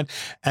 it's fine.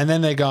 And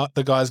then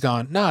the guy's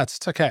going, no, it's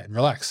okay.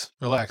 Relax.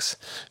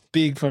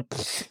 Big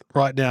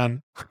right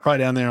down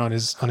there on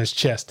his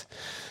chest.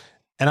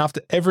 And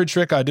after every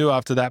trick I do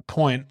after that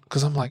point,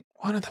 because I'm like,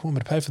 why don't they want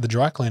me to pay for the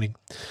dry cleaning?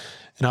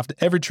 And after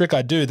every trick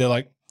I do, they're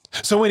like,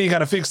 so when are you going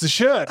to fix the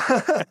shirt?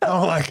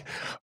 I'm like,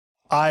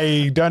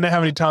 I don't know how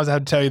many times I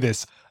had to tell you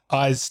this.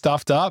 I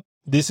stuffed up.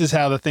 This is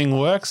how the thing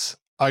works.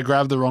 I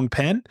grabbed the wrong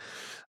pen.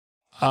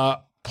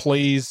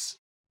 Please.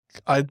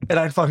 It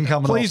ain't fucking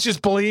coming Please off.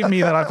 just believe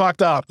me that I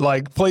fucked up.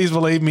 Like, please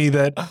believe me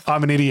that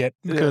I'm an idiot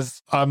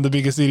because I'm the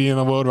biggest idiot in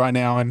the world right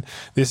now and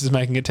this is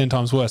making it 10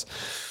 times worse.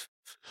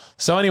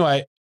 So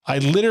anyway, I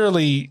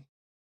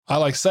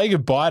say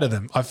goodbye to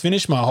them. I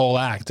finish my whole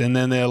act and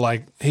then they're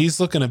like, he's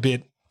looking a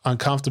bit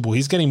uncomfortable.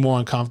 He's getting more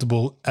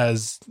uncomfortable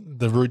as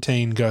the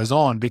routine goes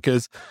on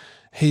because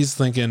he's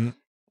thinking,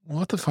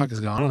 what the fuck is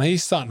going on?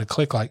 He's starting to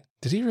click like,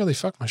 did he really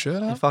fuck my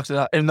shirt up? He fucked it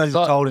up. Even though you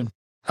told him.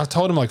 I've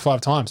told him like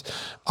 5 times.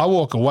 I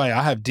walk away.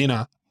 I have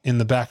dinner in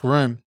the back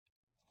room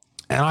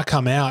and I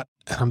come out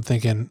and I'm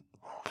thinking,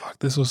 oh, fuck,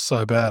 this was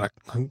so bad.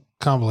 I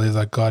can't believe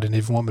that guy didn't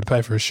even want me to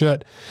pay for his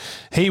shirt.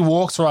 He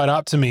walks right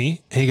up to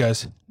me. He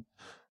goes,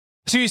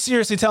 so you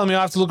seriously telling me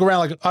I have to walk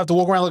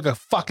around like a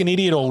fucking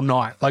idiot all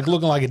night, like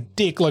looking like a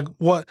dick? Like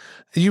what?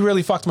 You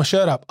really fucked my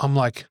shirt up. I'm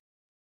like,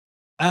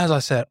 as I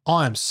said,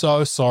 I am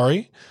so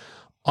sorry.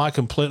 I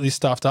completely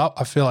stuffed up.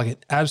 I feel like an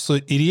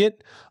absolute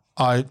idiot.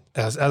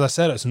 As I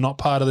said, it's not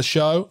part of the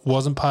show,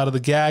 wasn't part of the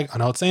gag. I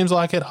know it seems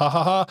like it, ha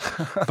ha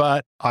ha,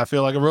 but I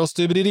feel like a real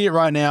stupid idiot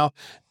right now.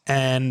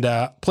 And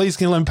please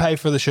can you let me pay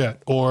for the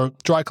shirt or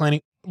dry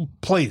cleaning,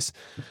 please.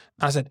 And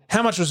I said,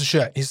 how much was the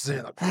shirt? He's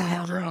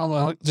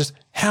like, just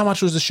how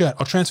much was the shirt?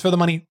 I'll transfer the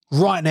money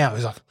right now.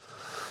 He's like,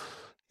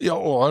 yeah,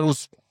 oh, it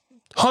was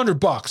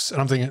 $100. And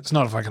I'm thinking, it's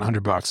not fucking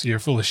 $100. You're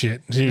full of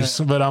shit.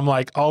 But I'm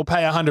like, I'll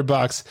pay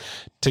 $100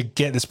 to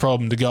get this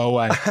problem to go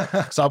away.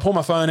 So I pull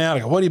my phone out. I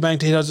go, what do you bank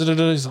to? He's like,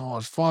 oh,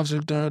 it's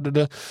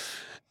 $5.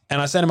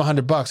 And I send him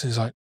 $100. And he's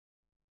like,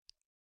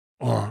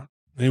 all right.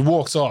 And he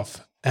walks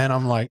off. And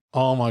I'm like,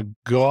 oh my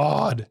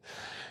God.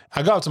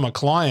 I go up to my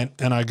client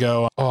and I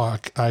go, oh,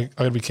 I got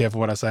to be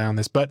careful what I say on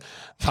this. But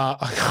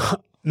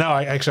no,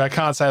 I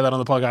can't say that on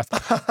the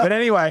podcast. But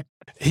anyway,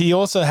 he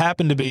also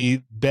happened to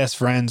be best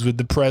friends with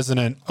the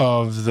president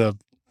of the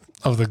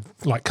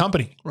like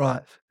company.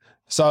 Right.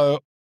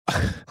 So,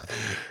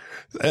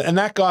 and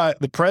that guy,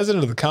 the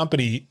president of the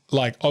company,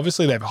 like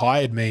obviously they've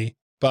hired me,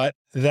 but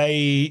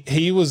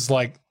he was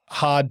like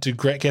hard to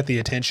get the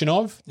attention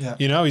of. Yeah.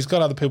 You know, he's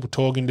got other people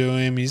talking to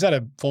him. He's at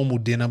a formal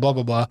dinner, blah,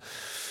 blah, blah.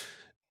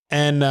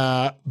 And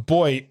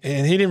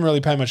and he didn't really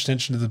pay much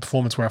attention to the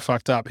performance where I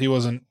fucked up. He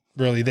wasn't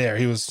really there.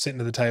 He was sitting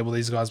at the table.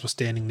 These guys were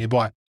standing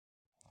nearby.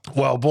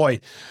 Well,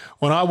 boy,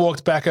 when I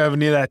walked back over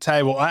near that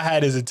table, I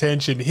had his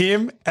attention.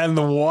 Him and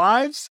the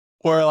wives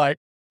were like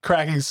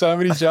cracking so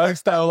many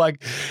jokes. They were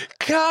like,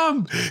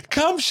 come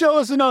show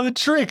us another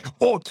trick.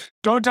 Oh,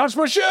 don't touch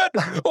my shirt.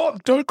 Oh,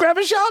 don't grab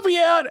a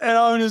Sharpie out. And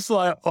I'm just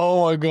like,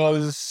 oh my God,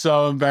 this is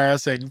so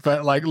embarrassing.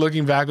 But like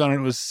looking back on it,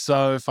 it was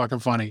so fucking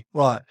funny.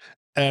 Right.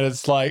 And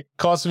it's like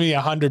cost me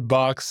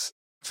 $100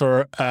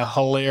 for a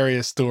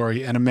hilarious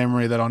story and a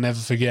memory that I'll never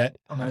forget.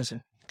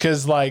 Amazing.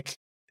 Because like,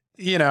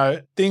 you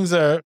know, things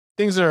are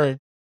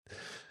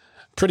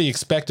pretty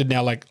expected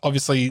now. Like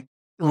obviously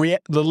the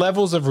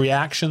levels of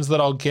reactions that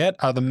I'll get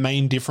are the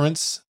main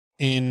difference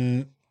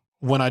in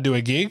when I do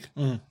a gig,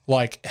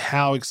 like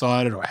how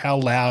excited or how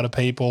loud are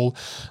people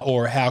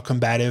or how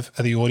combative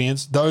are the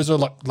audience. Those are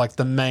like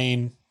the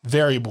main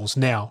variables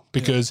now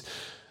because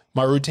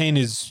my routine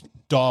is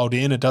dialed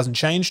in. It doesn't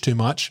change too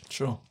much.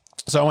 Sure.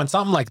 So when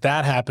something like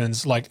that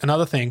happens, like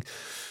another thing,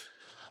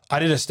 I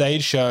did a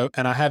stage show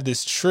and I have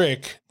this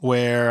trick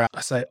where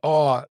I say,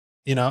 oh,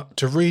 you know,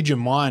 to read your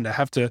mind,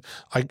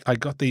 I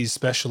got these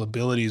special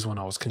abilities when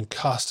I was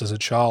concussed as a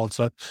child.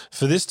 So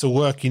for this to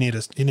work, you need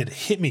to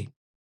hit me.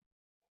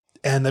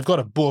 And they've got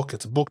a book.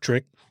 It's a book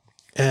trick.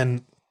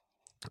 And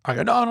I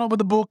go, no, not with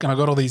the book. And I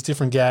got all these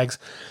different gags.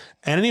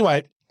 And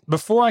anyway,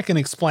 before I can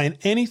explain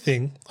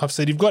anything, I've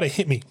said, you've got to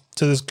hit me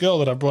to this girl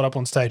that I brought up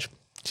on stage.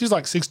 She's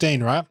like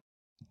 16, right?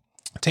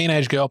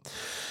 Teenage girl.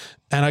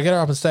 And I get her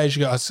up on stage. She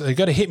goes, you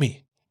got to hit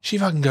me. She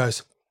fucking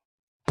goes,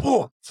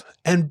 poof,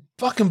 and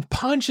fucking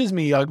punches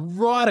me like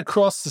right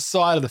across the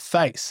side of the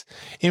face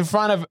in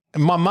front of,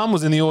 my mum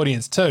was in the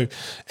audience too.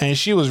 And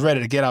she was ready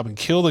to get up and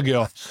kill the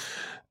girl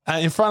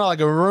in front of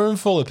like a room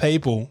full of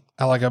people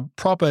at like a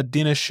proper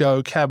dinner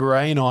show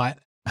cabaret night.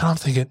 And I'm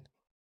thinking,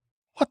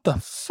 what the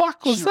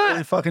fuck was that?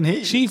 Really fucking hit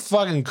you. She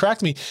fucking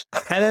cracked me.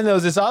 And then there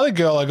was this other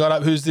girl I got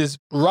up who's this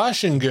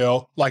Russian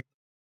girl, like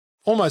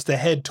almost a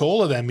head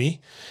taller than me.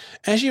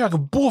 And she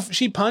fucking boof,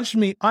 she punched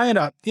me. I end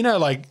up,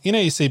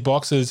 you see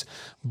boxers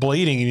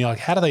bleeding and you're like,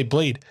 how do they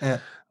bleed? Yeah.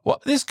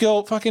 Well, this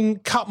girl fucking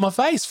cut my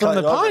face from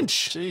the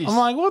punch. Jeez. I'm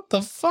like, what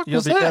the fuck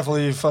was that? You gotta be careful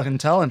who you fucking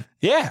telling.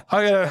 Yeah,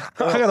 I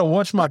gotta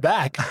watch my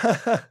back.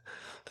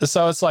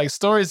 So it's like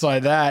stories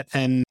like that.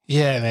 And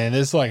yeah, man,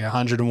 there's like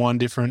 101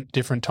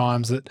 different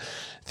times that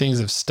things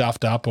have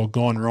stuffed up or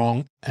gone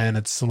wrong. And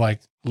it's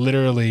like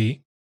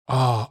literally,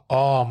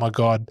 oh my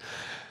God.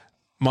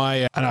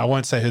 And I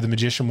won't say who the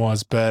magician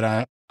was, but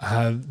there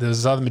was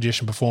this other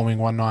magician performing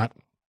one night.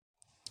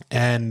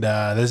 And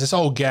there's this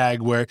old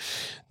gag where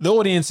the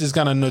audience is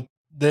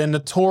they're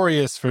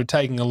notorious for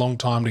taking a long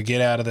time to get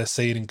out of their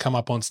seat and come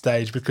up on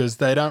stage because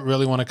they don't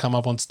really want to come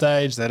up on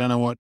stage. They don't know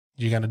what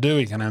you're going to do.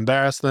 You're going to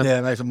embarrass them.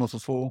 Yeah, make them look a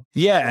fool.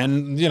 Yeah,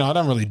 and, I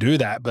don't really do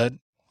that, but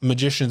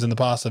magicians in the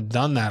past have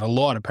done that a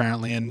lot,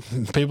 apparently, and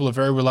people are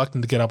very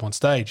reluctant to get up on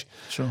stage.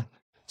 Sure.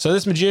 So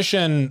this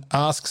magician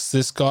asks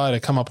this guy to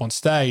come up on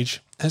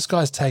stage, and this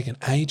guy's taken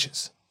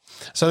ages.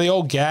 So the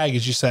old gag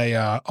is you say,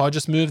 I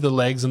just move the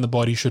legs and the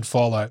body should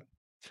follow,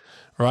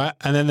 right?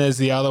 And then there's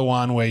the other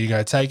one where you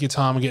go, take your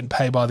time, I'm getting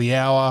paid by the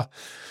hour,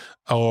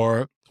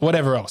 or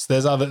whatever else.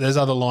 There's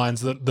other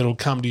lines that'll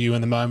come to you in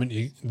the moment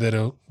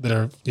they'll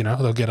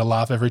get a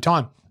laugh every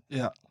time.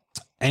 Yeah.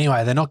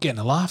 Anyway, they're not getting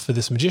a laugh for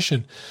this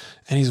magician,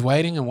 and he's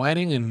waiting and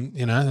waiting, and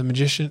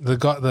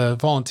the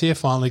volunteer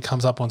finally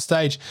comes up on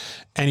stage,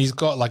 and he's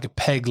got like a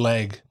peg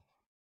leg,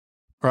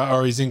 right,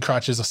 or he's in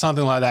crutches or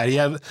something like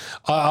that.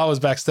 I was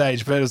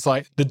backstage, but it's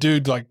like the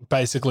dude like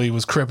basically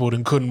was crippled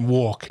and couldn't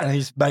walk, and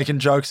he's making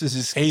jokes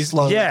as he's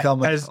slowly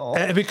coming.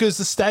 And because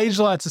the stage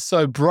lights are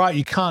so bright,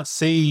 you can't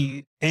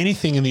see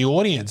anything in the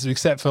audience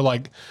except for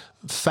like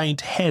faint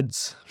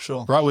heads.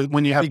 Sure. Right.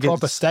 When you have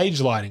proper stage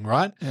lighting,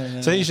 right?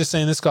 Yeah, so he's just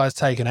seeing this guy's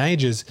taking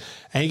ages,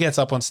 and he gets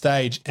up on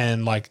stage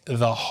and like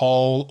the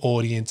whole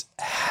audience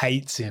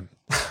hates him.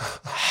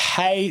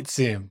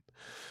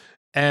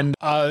 And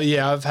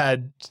I've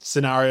had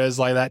scenarios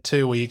like that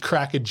too, where you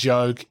crack a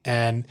joke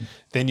and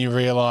then you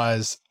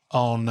realize,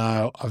 oh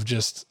no, I've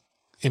just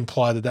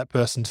implied that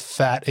person's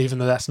fat, even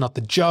though that's not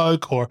the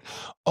joke, or,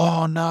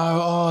 oh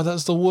no,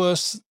 that's the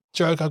worst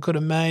joke I could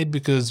have made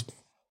because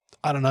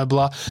I don't know,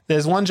 blah.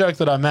 There's one joke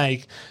that I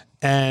make,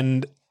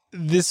 and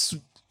this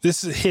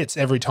hits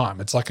every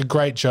time. It's like a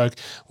great joke.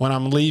 When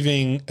I'm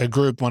leaving a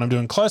group, when I'm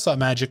doing close-up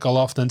magic, I'll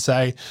often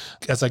say,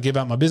 as I give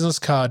out my business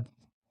card,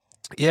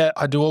 yeah,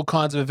 I do all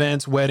kinds of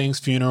events, weddings,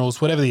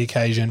 funerals, whatever the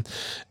occasion.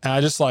 And I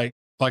just like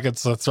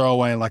it's a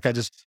throwaway. Like I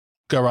just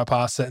go right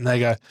past it and they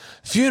go,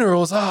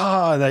 funerals. They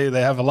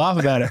have a laugh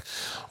about it.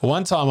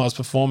 One time I was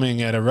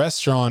performing at a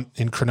restaurant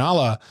in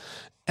Cronulla,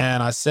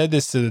 and I said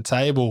this to the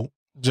table,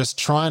 just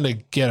trying to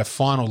get a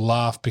final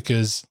laugh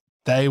because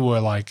they were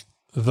like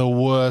the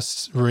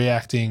worst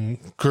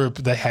reacting group.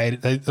 They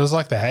hated, it was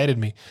like they hated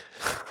me,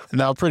 and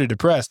they were pretty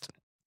depressed.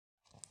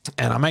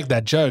 And I make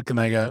that joke and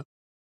they go,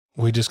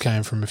 we just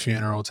came from a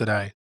funeral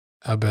today.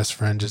 Our best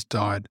friend just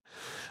died.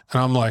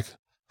 And I'm like,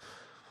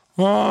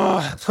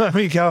 oh, let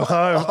me go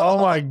home.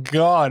 Oh my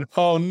God.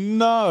 Oh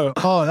no.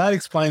 Oh, that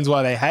explains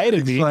why they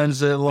hated me.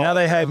 Now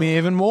they hate me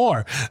even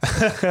more.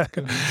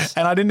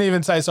 And I didn't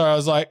even say sorry. I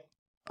was like,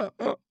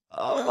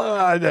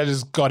 I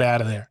just got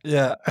out of there.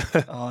 Yeah.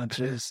 Oh,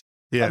 jeez.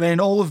 Yeah. I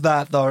mean, all of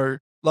that though,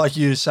 like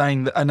you were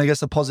saying, and I guess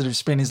the positive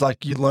spin is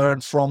like you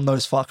learn from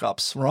those fuck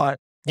ups, right?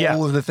 Yeah.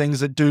 All of the things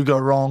that do go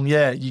wrong.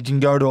 Yeah. You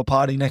can go to a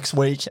party next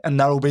week and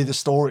that'll be the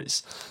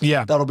stories.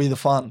 Yeah. That'll be the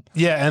fun.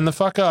 Yeah. And the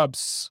fuck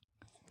ups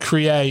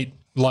create,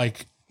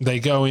 like, they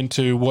go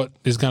into what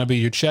is going to be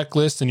your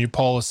checklist and your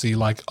policy.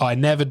 Like, I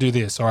never do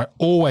this, or I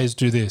always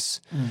do this.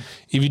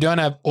 If you don't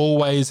have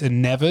always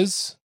and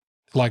nevers,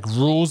 like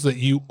rules that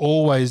you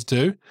always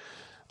do,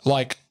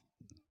 like,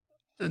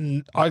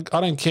 I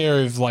don't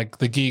care if like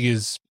the gig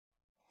is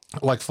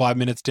like 5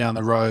 minutes down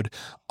the road.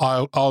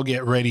 I'll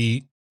get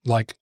ready,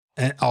 like,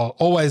 and I'll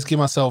always give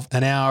myself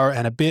an hour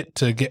and a bit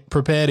to get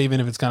prepared, even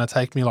if it's going to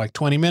take me like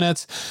 20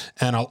 minutes.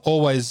 And I'll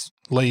always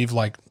leave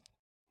like,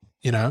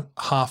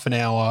 half an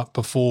hour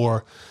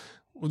before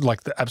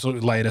like the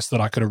absolute latest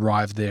that I could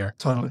arrive there.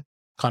 Totally.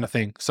 Kind of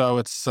thing. So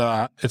it's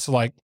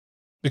like,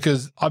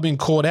 because I've been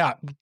caught out,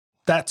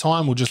 that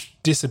time will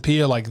just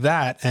disappear like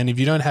that. And if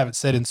you don't have it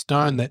set in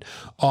stone that,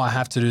 I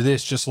have to do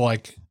this, just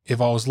like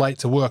if I was late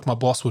to work, my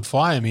boss would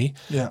fire me.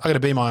 Yeah. I got to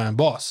be my own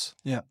boss.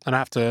 Yeah. And I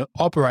have to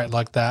operate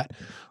like that,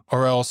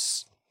 or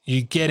else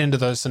you get into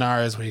those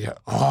scenarios where you go,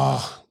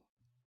 oh,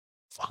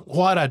 fuck,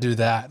 why'd I do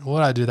that?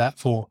 What'd I do that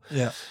for?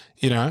 Yeah.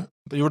 You know?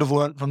 But you would have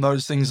learned from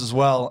those things as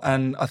well.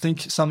 And I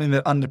think something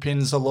that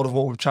underpins a lot of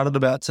what we've chatted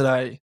about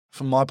today,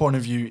 from my point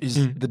of view, is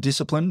the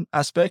discipline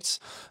aspects.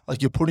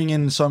 Like, you're putting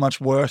in so much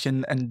work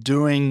and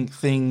doing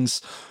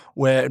things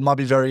where it might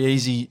be very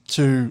easy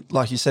to,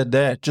 like you said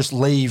there, just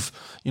leave.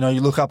 You know, you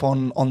look up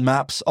on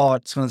maps, oh,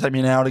 it's going to take me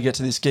an hour to get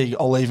to this gig.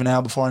 I'll leave an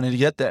hour before I need to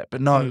get there.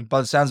 But no,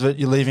 by the sounds of it,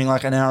 you're leaving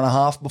like an hour and a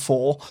half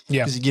before,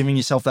 because you're giving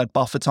yourself that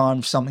buffer time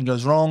if something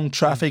goes wrong,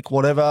 traffic,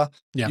 whatever.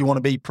 You want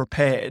to be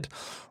prepared.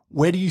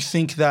 Where do you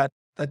think that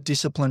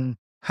discipline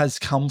has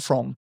come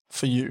from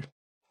for you?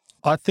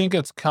 I think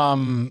it's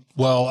come,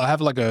 well, I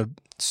have like a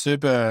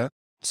super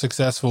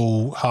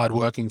successful,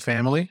 hardworking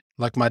family.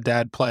 Like, my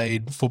dad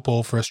played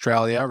football for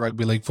Australia,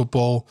 rugby league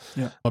football.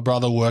 Yeah. My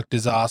brother worked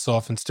his ass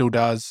off and still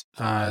does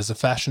as a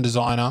fashion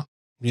designer,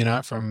 you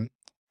know, from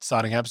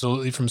starting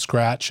absolutely from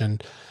scratch.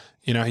 And,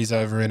 you know, he's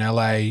over in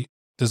LA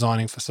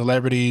designing for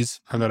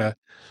celebrities. I've got a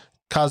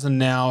cousin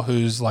now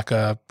who's like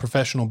a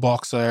professional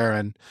boxer.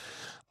 And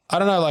I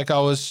don't know, like, I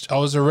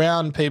was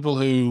around people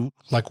who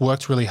like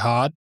worked really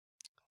hard,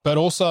 but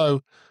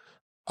also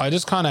I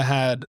just kind of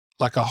had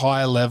like a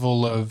higher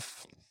level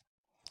of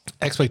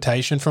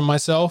expectation from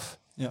myself.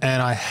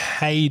 And I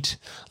hate,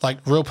 like,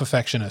 real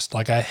perfectionist.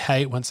 Like, I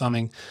hate when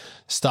something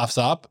stuffs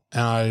up,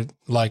 and I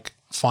like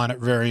find it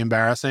very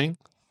embarrassing.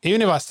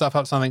 Even if I stuff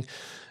up something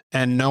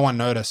and no one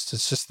noticed,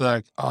 it's just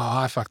like, oh,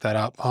 I fucked that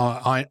up.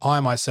 Oh, I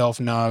myself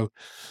know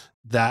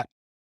that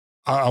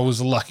I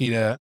was lucky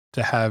to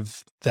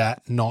have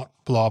that not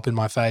blow up in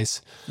my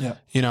face. Yeah.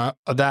 You know,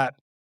 that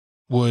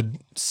would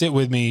sit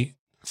with me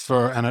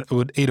and it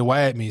would eat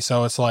away at me.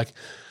 So it's like,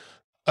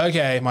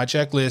 okay, my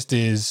checklist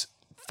is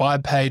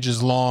 5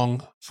 pages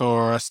long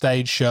for a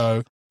stage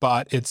show,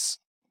 but it's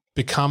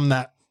become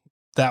that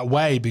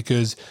way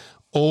because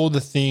all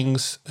the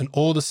things and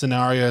all the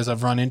scenarios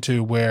I've run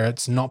into where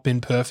it's not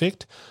been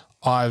perfect,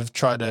 I've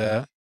tried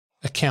to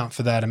account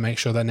for that and make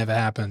sure that never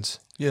happens.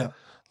 Yeah.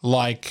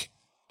 Like,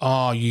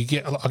 I'll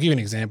give you an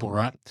example,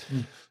 right?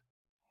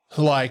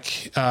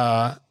 Like,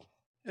 I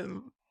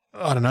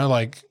don't know,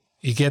 like,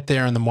 you get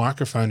there and the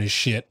microphone is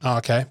shit. Oh,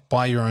 okay,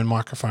 buy your own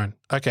microphone.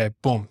 Okay,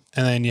 boom.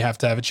 And then you have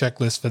to have a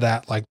checklist for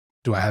that. Like,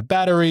 do I have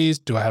batteries?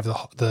 Do I have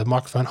the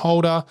microphone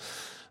holder?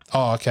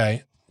 Oh,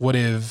 okay. What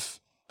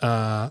if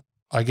I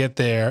get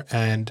there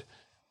and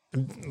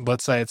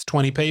let's say it's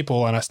 20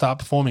 people and I start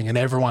performing and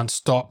everyone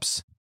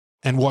stops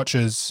and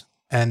watches,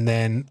 and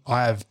then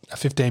I have a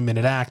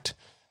 15-minute act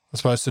I'm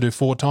supposed to do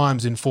 4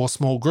 times in 4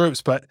 small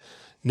groups, but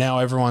now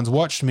everyone's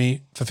watched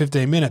me for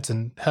 15 minutes,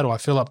 and how do I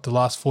fill up the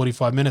last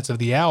 45 minutes of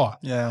the hour?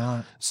 Yeah,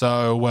 right.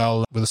 So,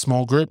 well, with a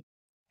small group,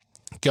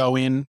 go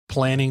in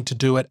planning to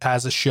do it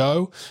as a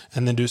show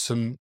and then do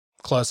some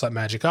close-up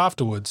magic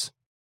afterwards.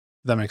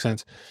 If that makes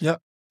sense? Yep.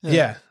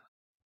 Yeah.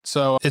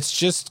 So it's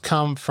just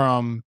come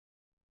from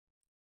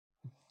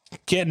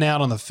getting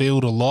out on the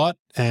field a lot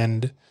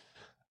and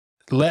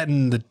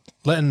letting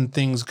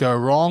things go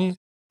wrong,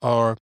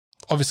 or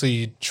obviously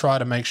you try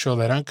to make sure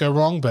they don't go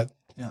wrong, but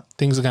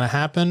things are going to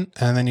happen.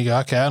 And then you go,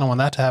 okay, I don't want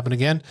that to happen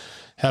again.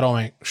 How do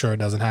I make sure it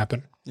doesn't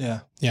happen?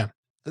 Yeah. Yeah.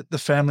 The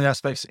family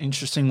aspect's an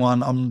interesting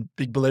one. I'm a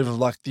big believer of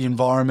like the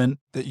environment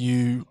that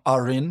you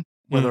are in,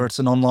 whether it's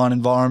an online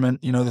environment,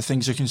 you know, the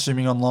things you're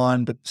consuming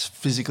online, but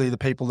physically the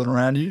people that are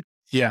around you.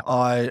 Yeah.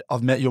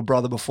 I've met your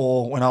brother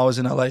before when I was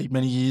in LA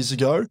many years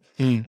ago.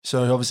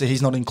 So obviously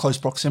he's not in close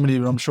proximity,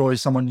 but I'm sure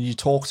he's someone you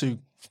talk to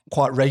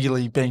quite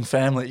regularly, being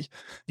family.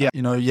 Yeah.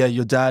 You know,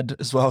 your dad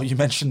as well, you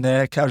mentioned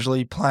there,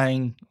 casually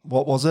playing,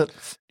 what was it,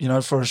 you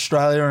know, for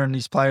Australia, and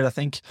he's played, I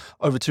think,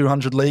 over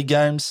 200 league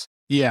games.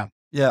 Yeah.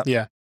 Yeah.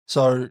 Yeah.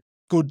 So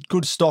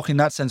good stock in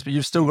that sense, but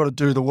you've still got to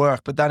do the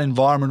work. But that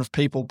environment of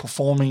people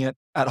performing it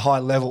at high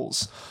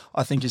levels,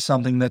 I think, is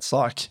something that's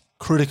like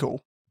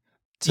critical.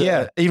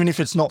 Even if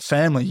it's not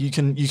family, you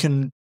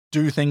can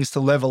do things to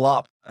level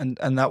up, and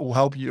that will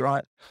help you,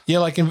 right? Yeah,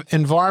 like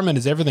environment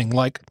is everything.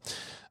 Like,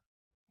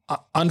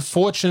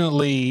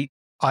 unfortunately,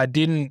 I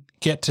didn't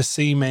get to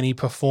see many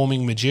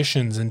performing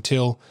magicians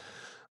until,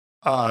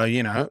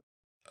 you know,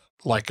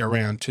 like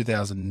around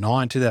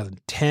 2009,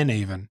 2010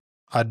 even.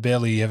 I'd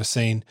barely ever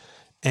seen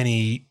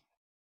any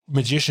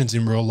magicians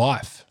in real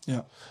life.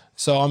 Yeah.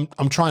 So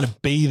I'm trying to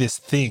be this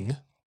thing,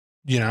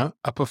 you know,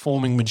 a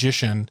performing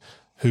magician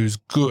who's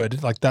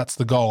good. Like, that's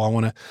the goal. I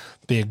want to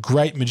be a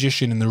great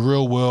magician in the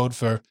real world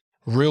for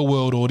real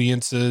world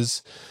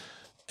audiences.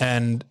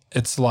 And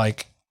it's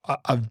like,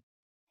 I've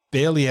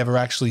barely ever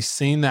actually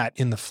seen that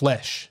in the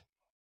flesh.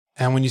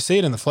 And when you see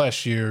it in the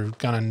flesh, you're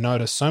going to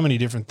notice so many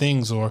different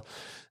things, or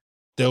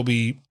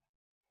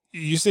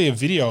you see a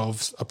video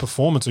of a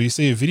performance, or you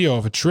see a video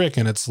of a trick,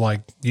 and it's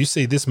like, you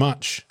see this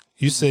much.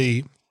 You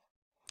see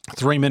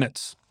 3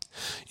 minutes.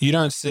 You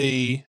don't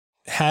see,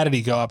 how did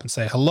he go up and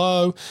say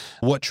hello?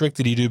 What trick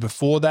did he do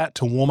before that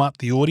to warm up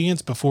the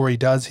audience before he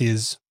does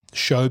his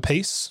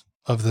showpiece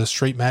of the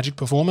street magic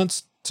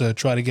performance to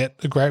try to get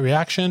a great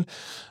reaction?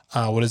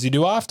 What does he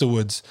do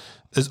afterwards?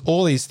 there's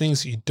all these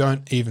things that you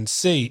don't even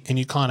see, and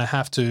you kind of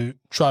have to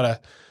try to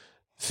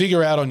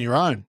figure out on your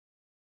own.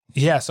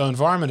 Yeah, so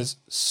environment is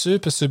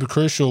super, super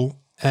crucial,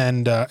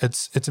 and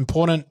it's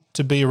important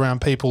to be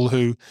around people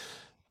who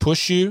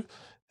push you,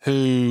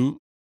 who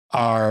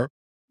are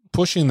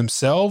pushing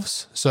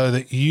themselves so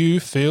that you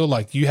feel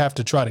like you have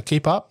to try to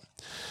keep up.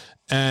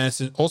 And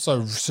it's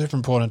also super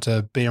important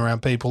to be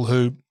around people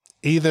who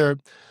either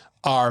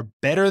are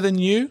better than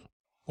you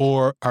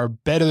or are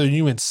better than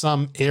you in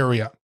some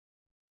area.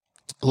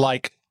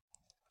 Like,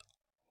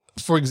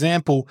 for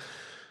example,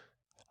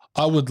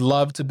 I would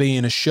love to be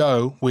in a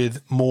show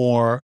with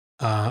more,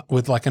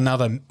 with a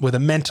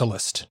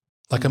mentalist,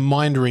 like a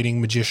mind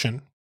reading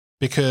magician,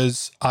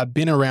 because I've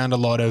been around a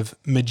lot of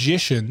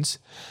magicians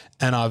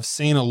and I've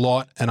seen a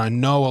lot and I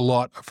know a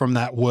lot from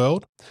that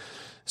world.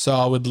 So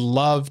I would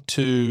love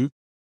to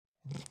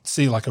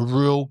see like a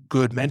real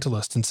good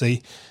mentalist and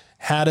see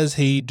how does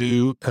he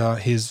do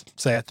his,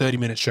 say, a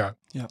 30-minute show?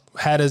 Yeah.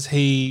 How does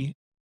he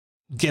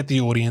get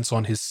the audience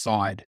on his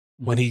side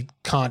when he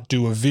can't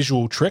do a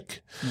visual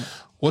trick? Yeah.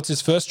 What's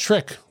his first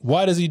trick?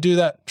 Why does he do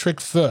that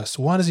trick first?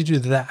 Why does he do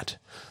that?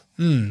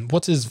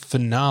 What's his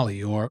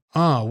finale? Or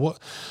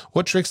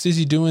what tricks does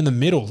he do in the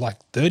middle? Like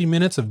 30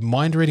 minutes of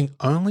mind reading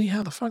only?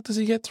 How the fuck does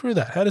he get through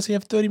that? How does he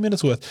have 30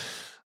 minutes worth?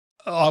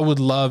 I would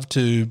love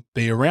to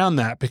be around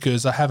that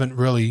because I haven't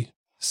really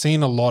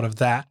seen a lot of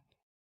that.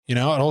 You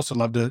know, I'd also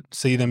love to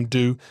see them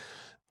do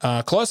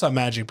close-up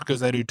magic because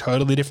they do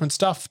totally different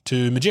stuff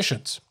to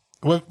magicians.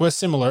 We're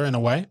similar in a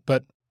way,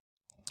 but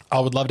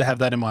I would love to have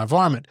that in my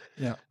environment.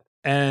 Yeah.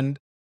 And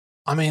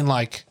I mean,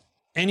 like,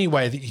 any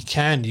way that you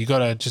can, you got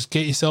to just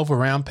get yourself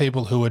around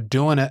people who are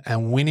doing it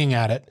and winning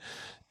at it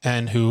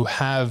and who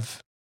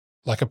have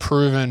like a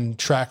proven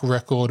track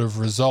record of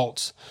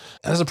results.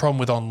 That's a problem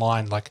with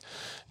online. Like,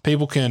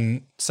 people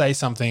can say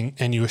something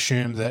and you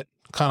assume that,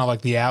 kind of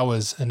like the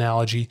hours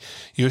analogy,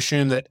 you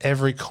assume that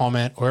every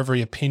comment or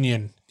every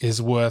opinion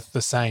is worth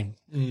the same,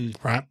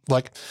 right?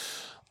 Like,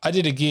 I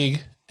did a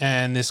gig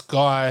and this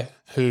guy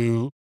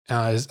who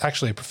is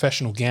actually a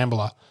professional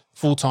gambler,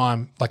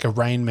 full-time, like a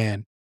Rain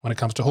Man when it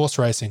comes to horse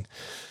racing.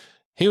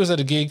 He was at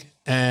a gig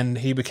and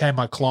he became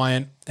my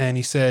client and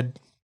he said,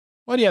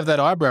 "Why do you have that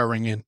eyebrow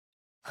ring in?"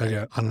 I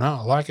go, "I don't know,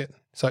 I like it."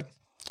 It's like,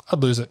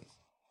 "I'd lose it.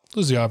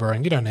 Lose the eyebrow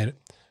ring. You don't need it."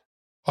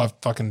 I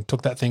fucking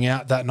took that thing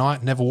out that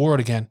night, never wore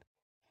it again.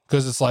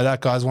 Because it's like,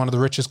 that guy's one of the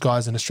richest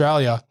guys in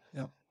Australia.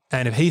 Yep.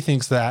 And if he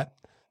thinks that,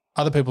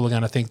 other people are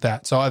going to think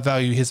that. So I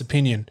value his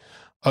opinion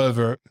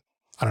over,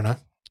 I don't know,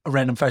 a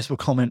random Facebook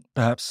comment,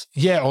 perhaps.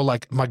 Yeah, or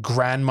like my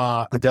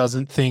grandma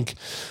doesn't think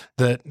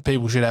that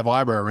people should have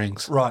eyebrow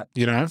rings. Right.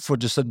 You know? For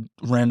just a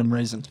random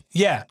reason.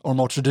 Yeah. Or a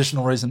more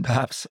traditional reason,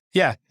 perhaps.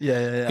 Yeah.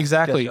 Yeah.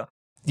 Exactly. Gotcha.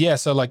 Yeah,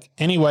 so like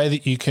any way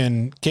that you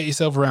can get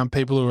yourself around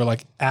people who are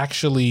like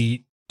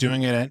actually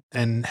doing it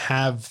and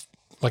have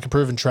like a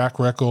proven track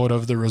record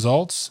of the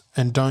results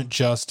and don't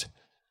just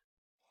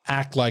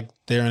act like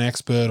they're an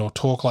expert or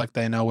talk like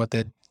they know what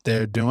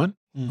they're doing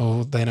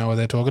or they know what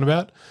they're talking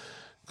about.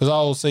 Because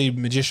I'll see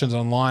magicians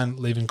online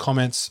leaving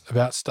comments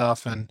about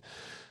stuff and,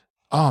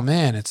 oh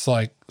man, it's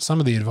like some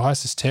of the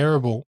advice is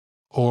terrible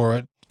or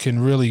it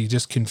can really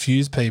just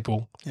confuse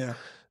people. Yeah.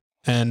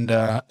 And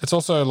it's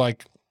also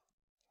like,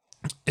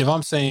 if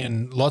I'm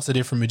seeing lots of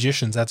different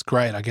magicians, that's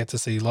great. I get to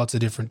see lots of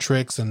different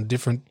tricks and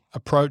different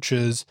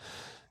approaches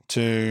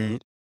to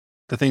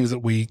the things that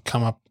we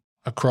come up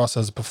across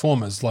as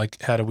performers.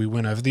 Like, how do we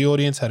win over the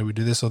audience? How do we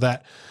do this or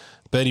that?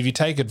 But if you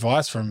take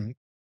advice from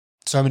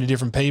so many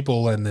different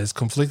people and there's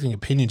conflicting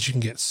opinions, you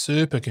can get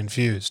super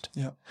confused.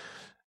 Yeah.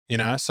 You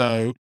know,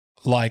 so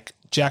like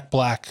Jack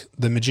Black,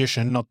 the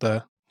magician, not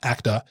the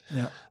actor,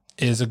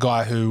 is a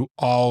guy who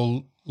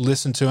I'll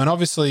listen to. And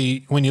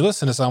obviously when you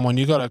listen to someone,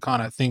 you got to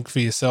kind of think for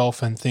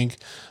yourself and think,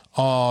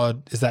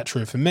 oh, is that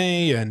true for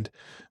me? And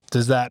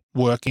does that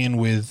work in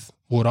with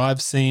what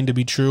I've seen to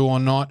be true or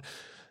not?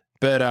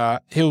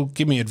 But he'll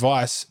give me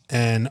advice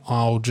and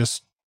I'll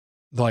just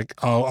like,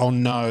 I'll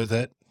know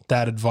that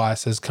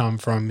advice has come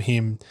from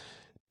him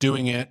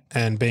doing it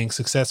and being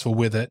successful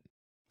with it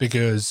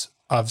because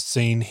I've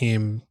seen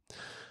him,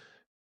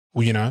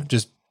 you know,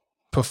 just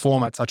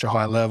perform at such a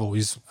high level.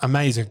 He's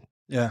amazing.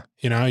 Yeah.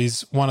 You know,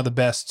 he's one of the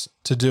best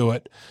to do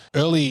it.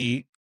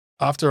 Early,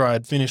 after I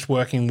had finished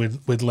working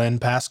with Len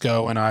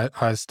Pascoe and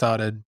I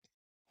started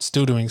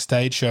still doing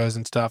stage shows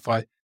and stuff,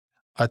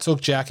 I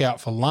took Jack out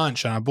for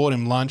lunch and I bought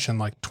him lunch and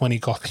like 20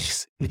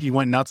 coffees. He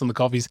went nuts on the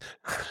coffees.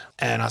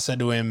 And I said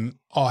to him,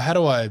 "Oh, how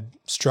do I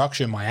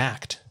structure my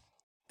act?"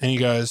 And he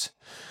goes,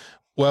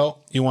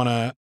 "Well, you want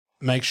to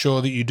make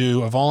sure that you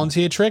do a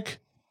volunteer trick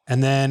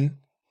and then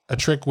a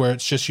trick where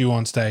it's just you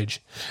on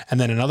stage, and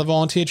then another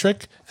volunteer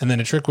trick, and then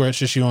a trick where it's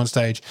just you on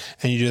stage.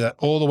 And you do that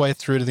all the way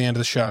through to the end of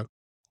the show."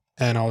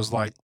 And I was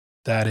like,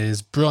 that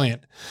is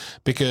brilliant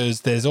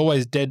because there's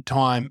always dead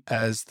time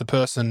as the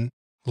person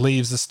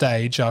leaves the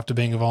stage after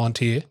being a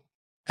volunteer,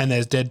 and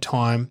there's dead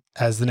time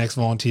as the next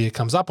volunteer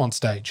comes up on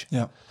stage.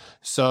 Yeah.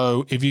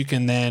 So if you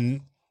can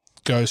then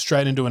go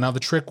straight into another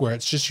trick where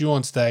it's just you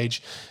on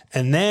stage,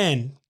 and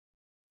then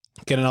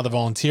get another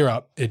volunteer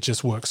up, it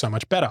just works so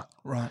much better.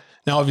 Right.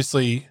 Now,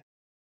 obviously,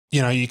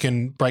 you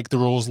can break the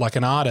rules like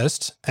an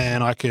artist,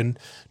 and I can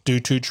do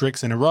 2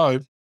 tricks in a row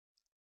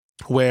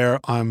where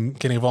I'm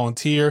getting a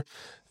volunteer,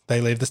 they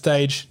leave the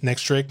stage,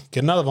 next trick,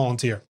 get another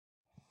volunteer.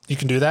 You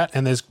can do that,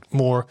 and there's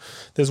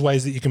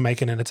ways that you can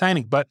make it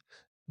entertaining. But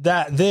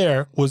that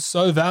there was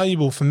so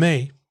valuable for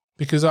me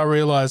because I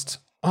realized,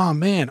 oh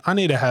man, I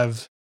need to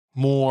have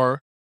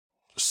more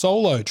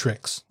solo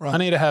tricks. Right. I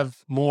need to have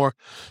more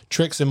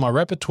tricks in my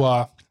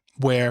repertoire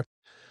where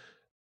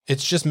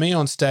it's just me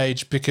on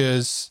stage,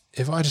 because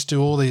if I just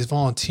do all these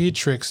volunteer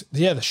tricks,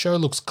 the show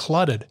looks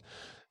cluttered.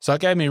 So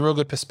it gave me a real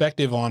good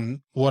perspective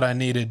on what I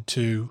needed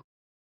to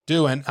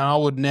do. And I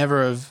would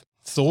never have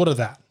thought of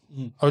that.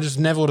 I would just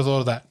never would have thought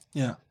of that.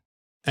 Yeah.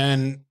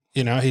 And,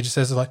 he just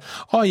says like,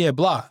 oh yeah,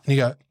 blah. And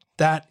you go,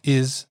 that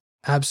is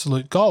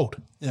absolute gold.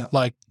 Yeah.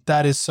 Like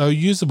that is so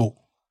usable.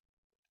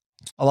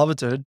 I love it,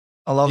 dude.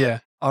 I love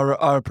it.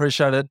 I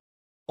appreciate it.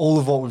 All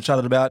of what we've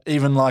chatted about,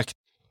 even like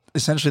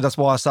essentially that's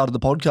why I started the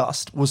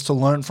podcast, was to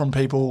learn from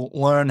people,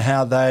 learn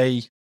how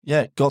they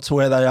got to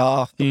where they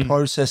are, the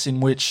process in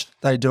which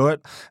they do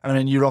it. And I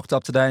mean, you rocked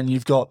up today and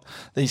you've got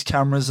these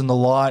cameras and the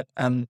light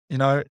and,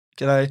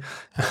 g'day.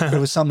 It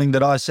was something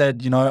that I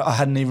said, I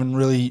hadn't even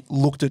really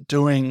looked at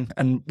doing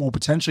and will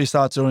potentially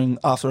start doing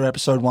after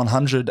episode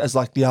 100 as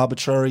like the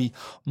arbitrary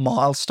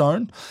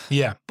milestone.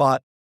 Yeah.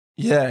 But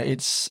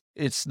it's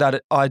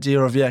that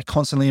idea of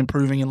constantly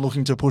improving and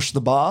looking to push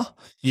the bar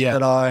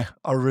that I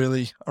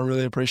really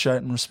appreciate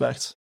and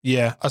respect.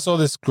 Yeah. I saw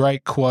this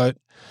great quote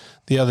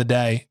the other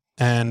day,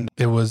 and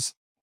it was,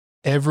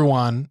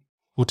 everyone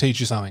will teach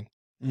you something.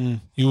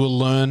 You will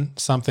learn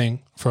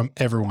something from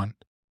everyone.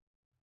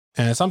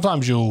 And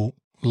sometimes you'll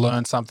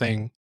learn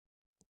something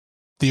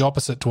the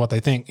opposite to what they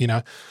think,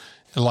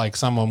 like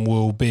someone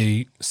will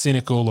be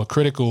cynical or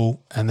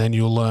critical, and then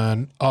you'll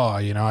learn,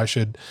 I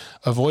should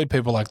avoid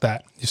people like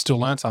that. You still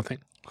learn something.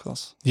 Of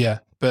course. Yeah.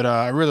 But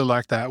I really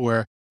like that,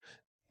 where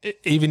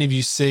even if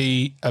you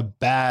see a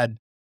bad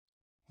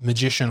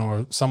magician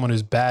or someone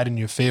who's bad in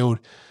your field,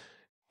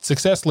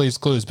 success leaves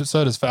clues, but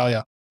so does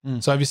failure.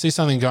 So if you see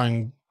something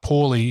going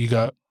poorly, you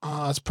go,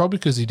 it's probably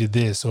because he did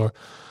this, or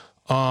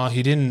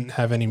he didn't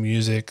have any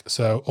music.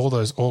 So all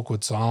those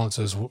awkward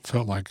silences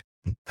felt like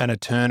an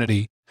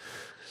eternity.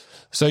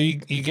 So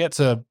you get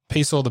to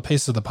piece all the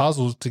pieces of the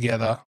puzzle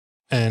together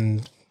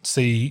and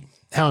see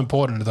how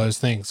important are those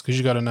things, because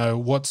you got to know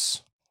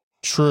what's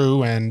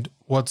true and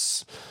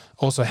what's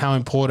also how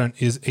important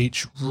is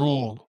each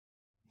rule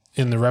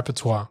in the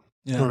repertoire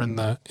or in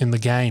the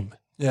game.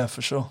 Yeah,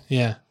 for sure.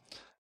 Yeah.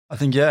 I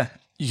think,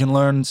 you can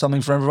learn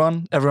something from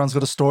everyone. Everyone's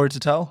got a story to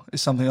tell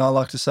is something I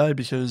like to say,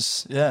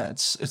 because,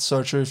 it's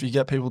so true. If you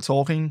get people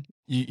talking,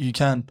 you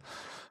can.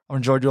 I've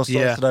enjoyed your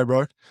story today,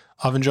 bro.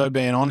 I've enjoyed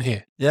being on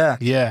here. Yeah.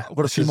 Yeah. I've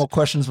got a few more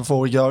questions before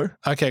we go.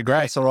 Okay,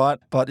 great. That's all right.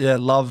 But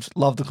loved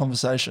the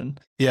conversation.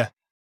 Yeah.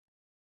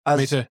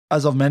 Me too.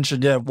 As I've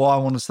mentioned, why I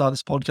wanted to start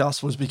this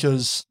podcast was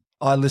because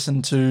I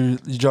listened to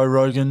the Joe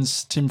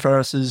Rogans, Tim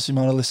Ferriss's, you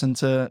might have listened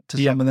to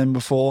some of them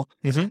before.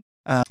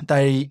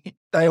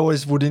 They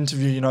always would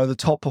interview, the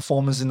top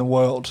performers in the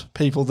world,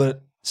 people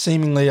that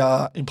seemingly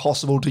are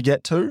impossible to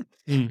get to,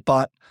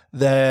 but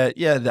they're,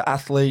 the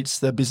athletes,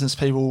 the business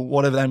people,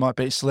 whatever they might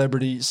be,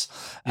 celebrities.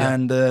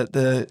 And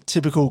the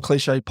typical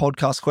cliche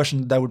podcast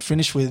question they would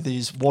finish with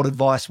is, what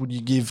advice would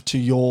you give to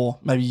your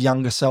maybe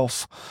younger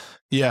self?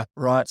 Yeah.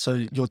 Right.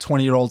 So your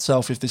 20-year-old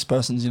self, if this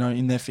person's,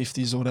 in their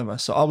 50s or whatever.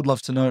 So I would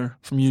love to know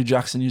from you,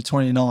 Jackson, you're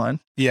 29.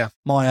 Yeah.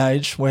 My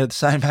age, we're the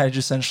same age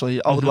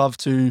essentially. I would love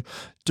to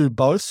do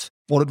both.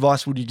 What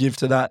advice would you give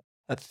to that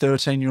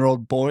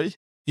 13-year-old boy?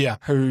 Yeah.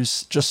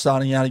 Who's just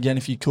starting out again,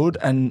 if you could?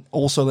 And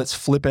also let's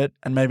flip it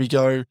and maybe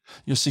go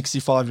your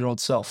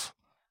 65-year-old self.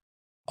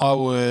 I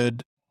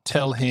would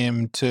tell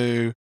him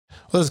to,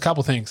 there's a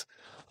couple things.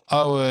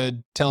 I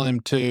would tell him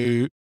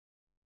to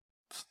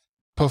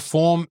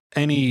perform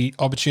any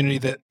opportunity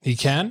that he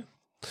can,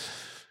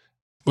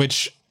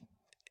 which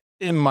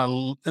in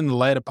the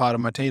later part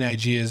of my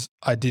teenage years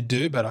I did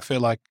do, but I feel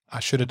like I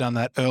should have done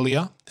that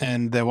earlier.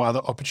 And there were other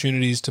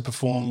opportunities to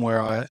perform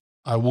where I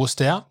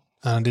wussed out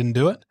and I didn't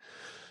do it.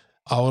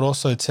 I would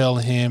also tell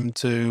him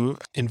to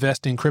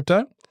invest in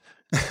crypto.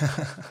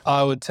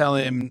 I would tell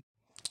him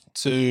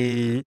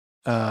to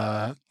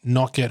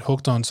not get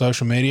hooked on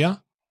social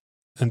media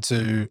and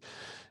to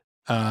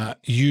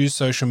use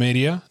social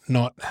media,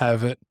 not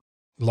have it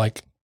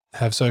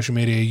have social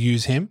media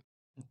use him.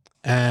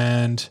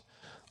 And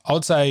I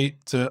would say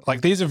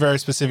these are very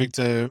specific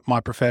to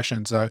my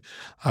profession, so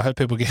I hope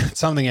people get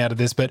something out of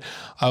this, but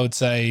I would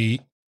say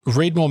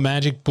read more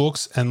magic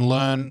books and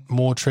learn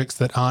more tricks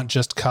that aren't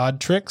just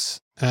card tricks.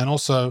 And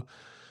also,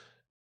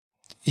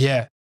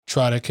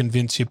 try to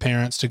convince your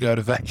parents to go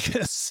to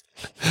Vegas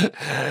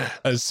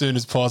as soon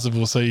as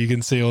possible so you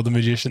can see all the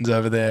magicians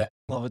over there.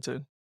 Love it,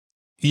 dude.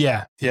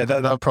 Yeah,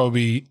 that would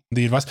probably be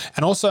the advice.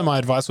 And also my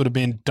advice would have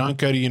been don't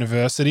go to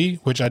university,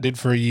 which I did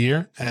for a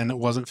year and it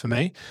wasn't for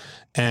me.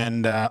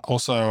 And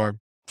also I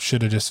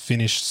should have just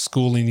finished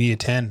school in year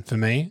 10 for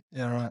me.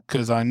 Yeah, right.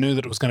 Because I knew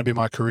that it was going to be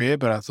my career,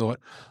 but I thought,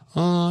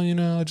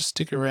 I'll just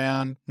stick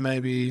around.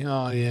 Maybe,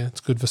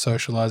 it's good for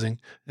socializing.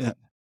 Yeah.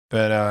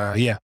 But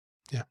yeah.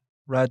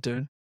 Rad,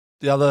 dude.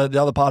 The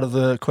other part of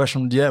the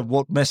question,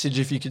 what message,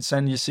 if you could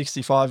send your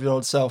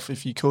 65-year-old self,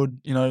 if you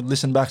could,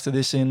 listen back to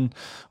this in,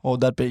 what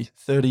would that be,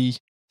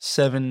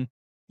 37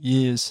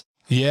 years?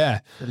 Yeah.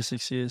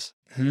 36 years.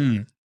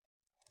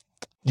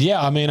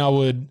 Yeah, I mean, I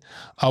would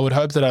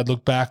hope that I'd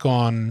look back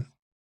on,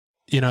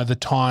 the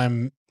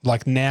time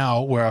like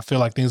now where I feel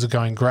like things are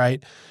going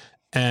great,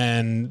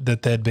 and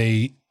that there'd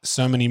be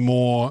so many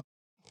more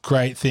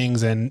great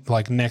things and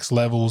like next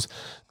levels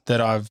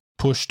that I've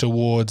pushed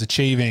towards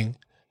achieving,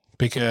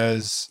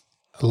 because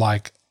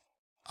like,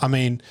 I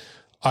mean,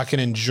 I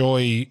can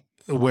enjoy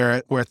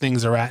where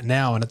things are at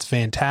now and it's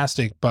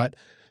fantastic, but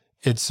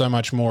it's so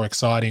much more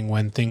exciting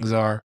when things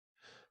are,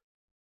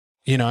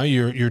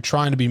 you're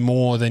trying to be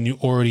more than you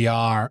already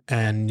are,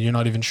 and you're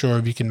not even sure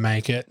if you can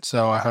make it.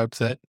 So I hope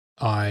that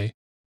I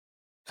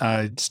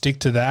stick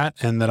to that,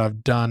 and that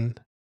I've done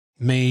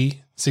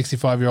me,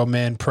 65-year-old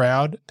man,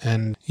 proud,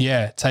 and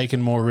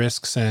taken more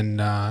risks,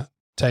 and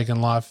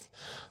taken life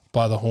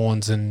by the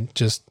horns, and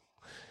just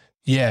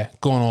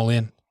gone all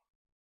in.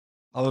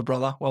 Love it,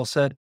 brother. Well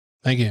said.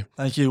 Thank you.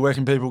 Thank you. Where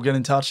can people get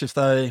in touch if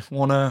they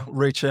want to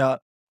reach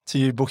out to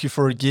you, book you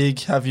for a gig,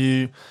 have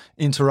you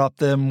interrupt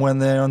them when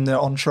they're on their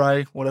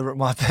entree, whatever it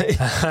might be?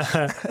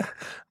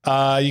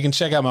 You can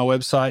check out my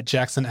website,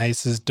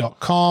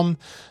 jacksonaces.com,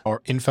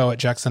 or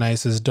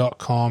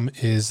info@jacksonaces.com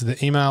is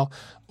the email,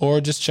 or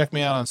just check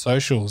me out on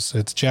socials.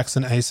 It's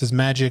Jackson Aces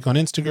Magic on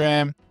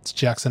Instagram. It's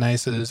Jackson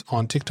Aces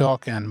on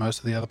TikTok and most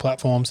of the other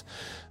platforms.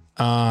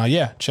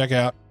 Check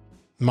out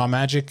my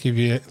magic if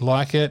you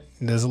like it.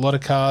 There's a lot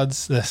of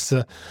cards.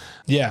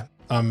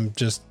 I'm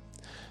just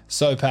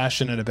so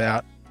passionate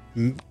about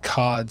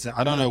cards.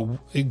 I don't know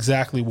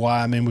exactly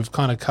why. I mean, we've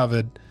kind of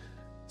covered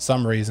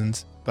some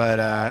reasons,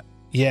 but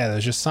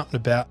there's just something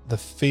about the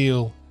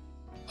feel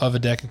of a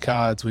deck of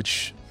cards,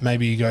 which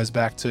maybe goes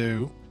back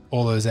to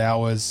all those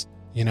hours,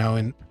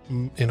 in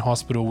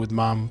hospital with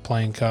mum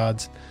playing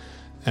cards,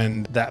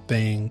 and that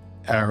being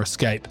our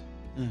escape.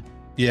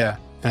 Yeah.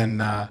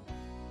 And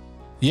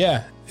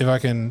if I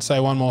can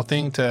say one more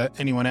thing to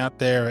anyone out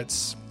there,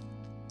 it's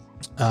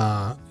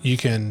you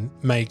can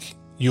make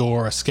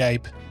your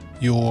escape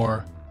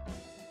your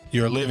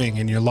living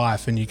in your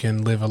life, and you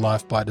can live a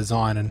life by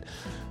design. And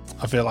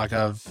I feel like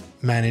I've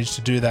managed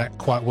to do that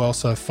quite well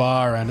so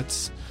far, and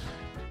it's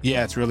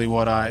really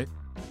what I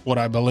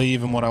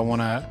believe and what I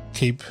want to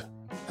keep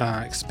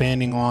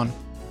expanding on.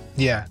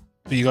 But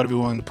you got to be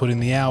willing to put in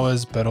the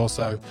hours, but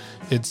also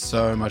it's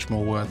so much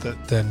more worth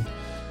it than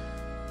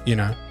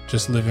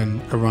just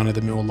living a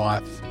run-of-the-mill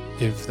life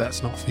if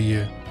that's not for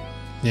you.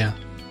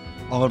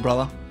 Love it,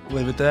 brother.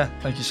 Leave it there.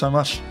 Thank you so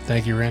much.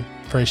 Thank you, Ren.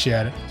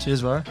 Appreciate it.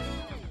 Cheers, bro.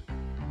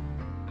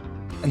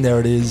 And there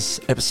it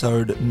is,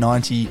 episode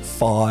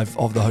 95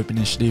 of the Hope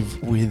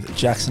Initiative with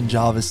Jackson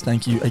Jarvis.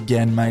 Thank you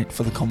again, mate,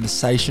 for the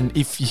conversation.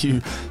 If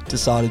you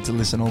decided to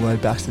listen all the way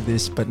back to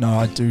this, but no,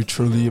 I do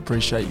truly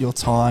appreciate your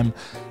time.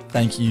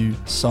 Thank you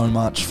so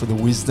much for the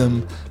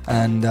wisdom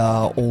and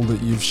all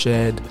that you've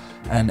shared.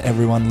 And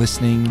everyone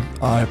listening,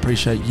 I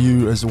appreciate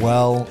you as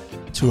well.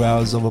 2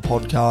 hours of a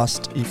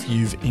podcast. If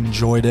you've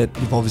enjoyed it,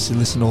 you've obviously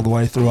listened all the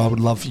way through, I would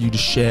love for you to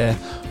share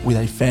with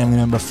a family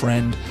member,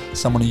 friend,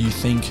 someone who you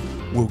think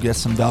will get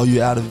some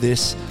value out of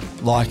this.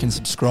 Like and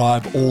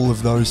subscribe, all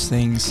of those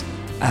things.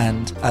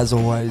 And as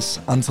always,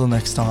 until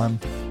next time,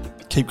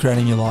 keep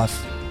creating your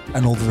life,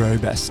 and all the very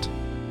best.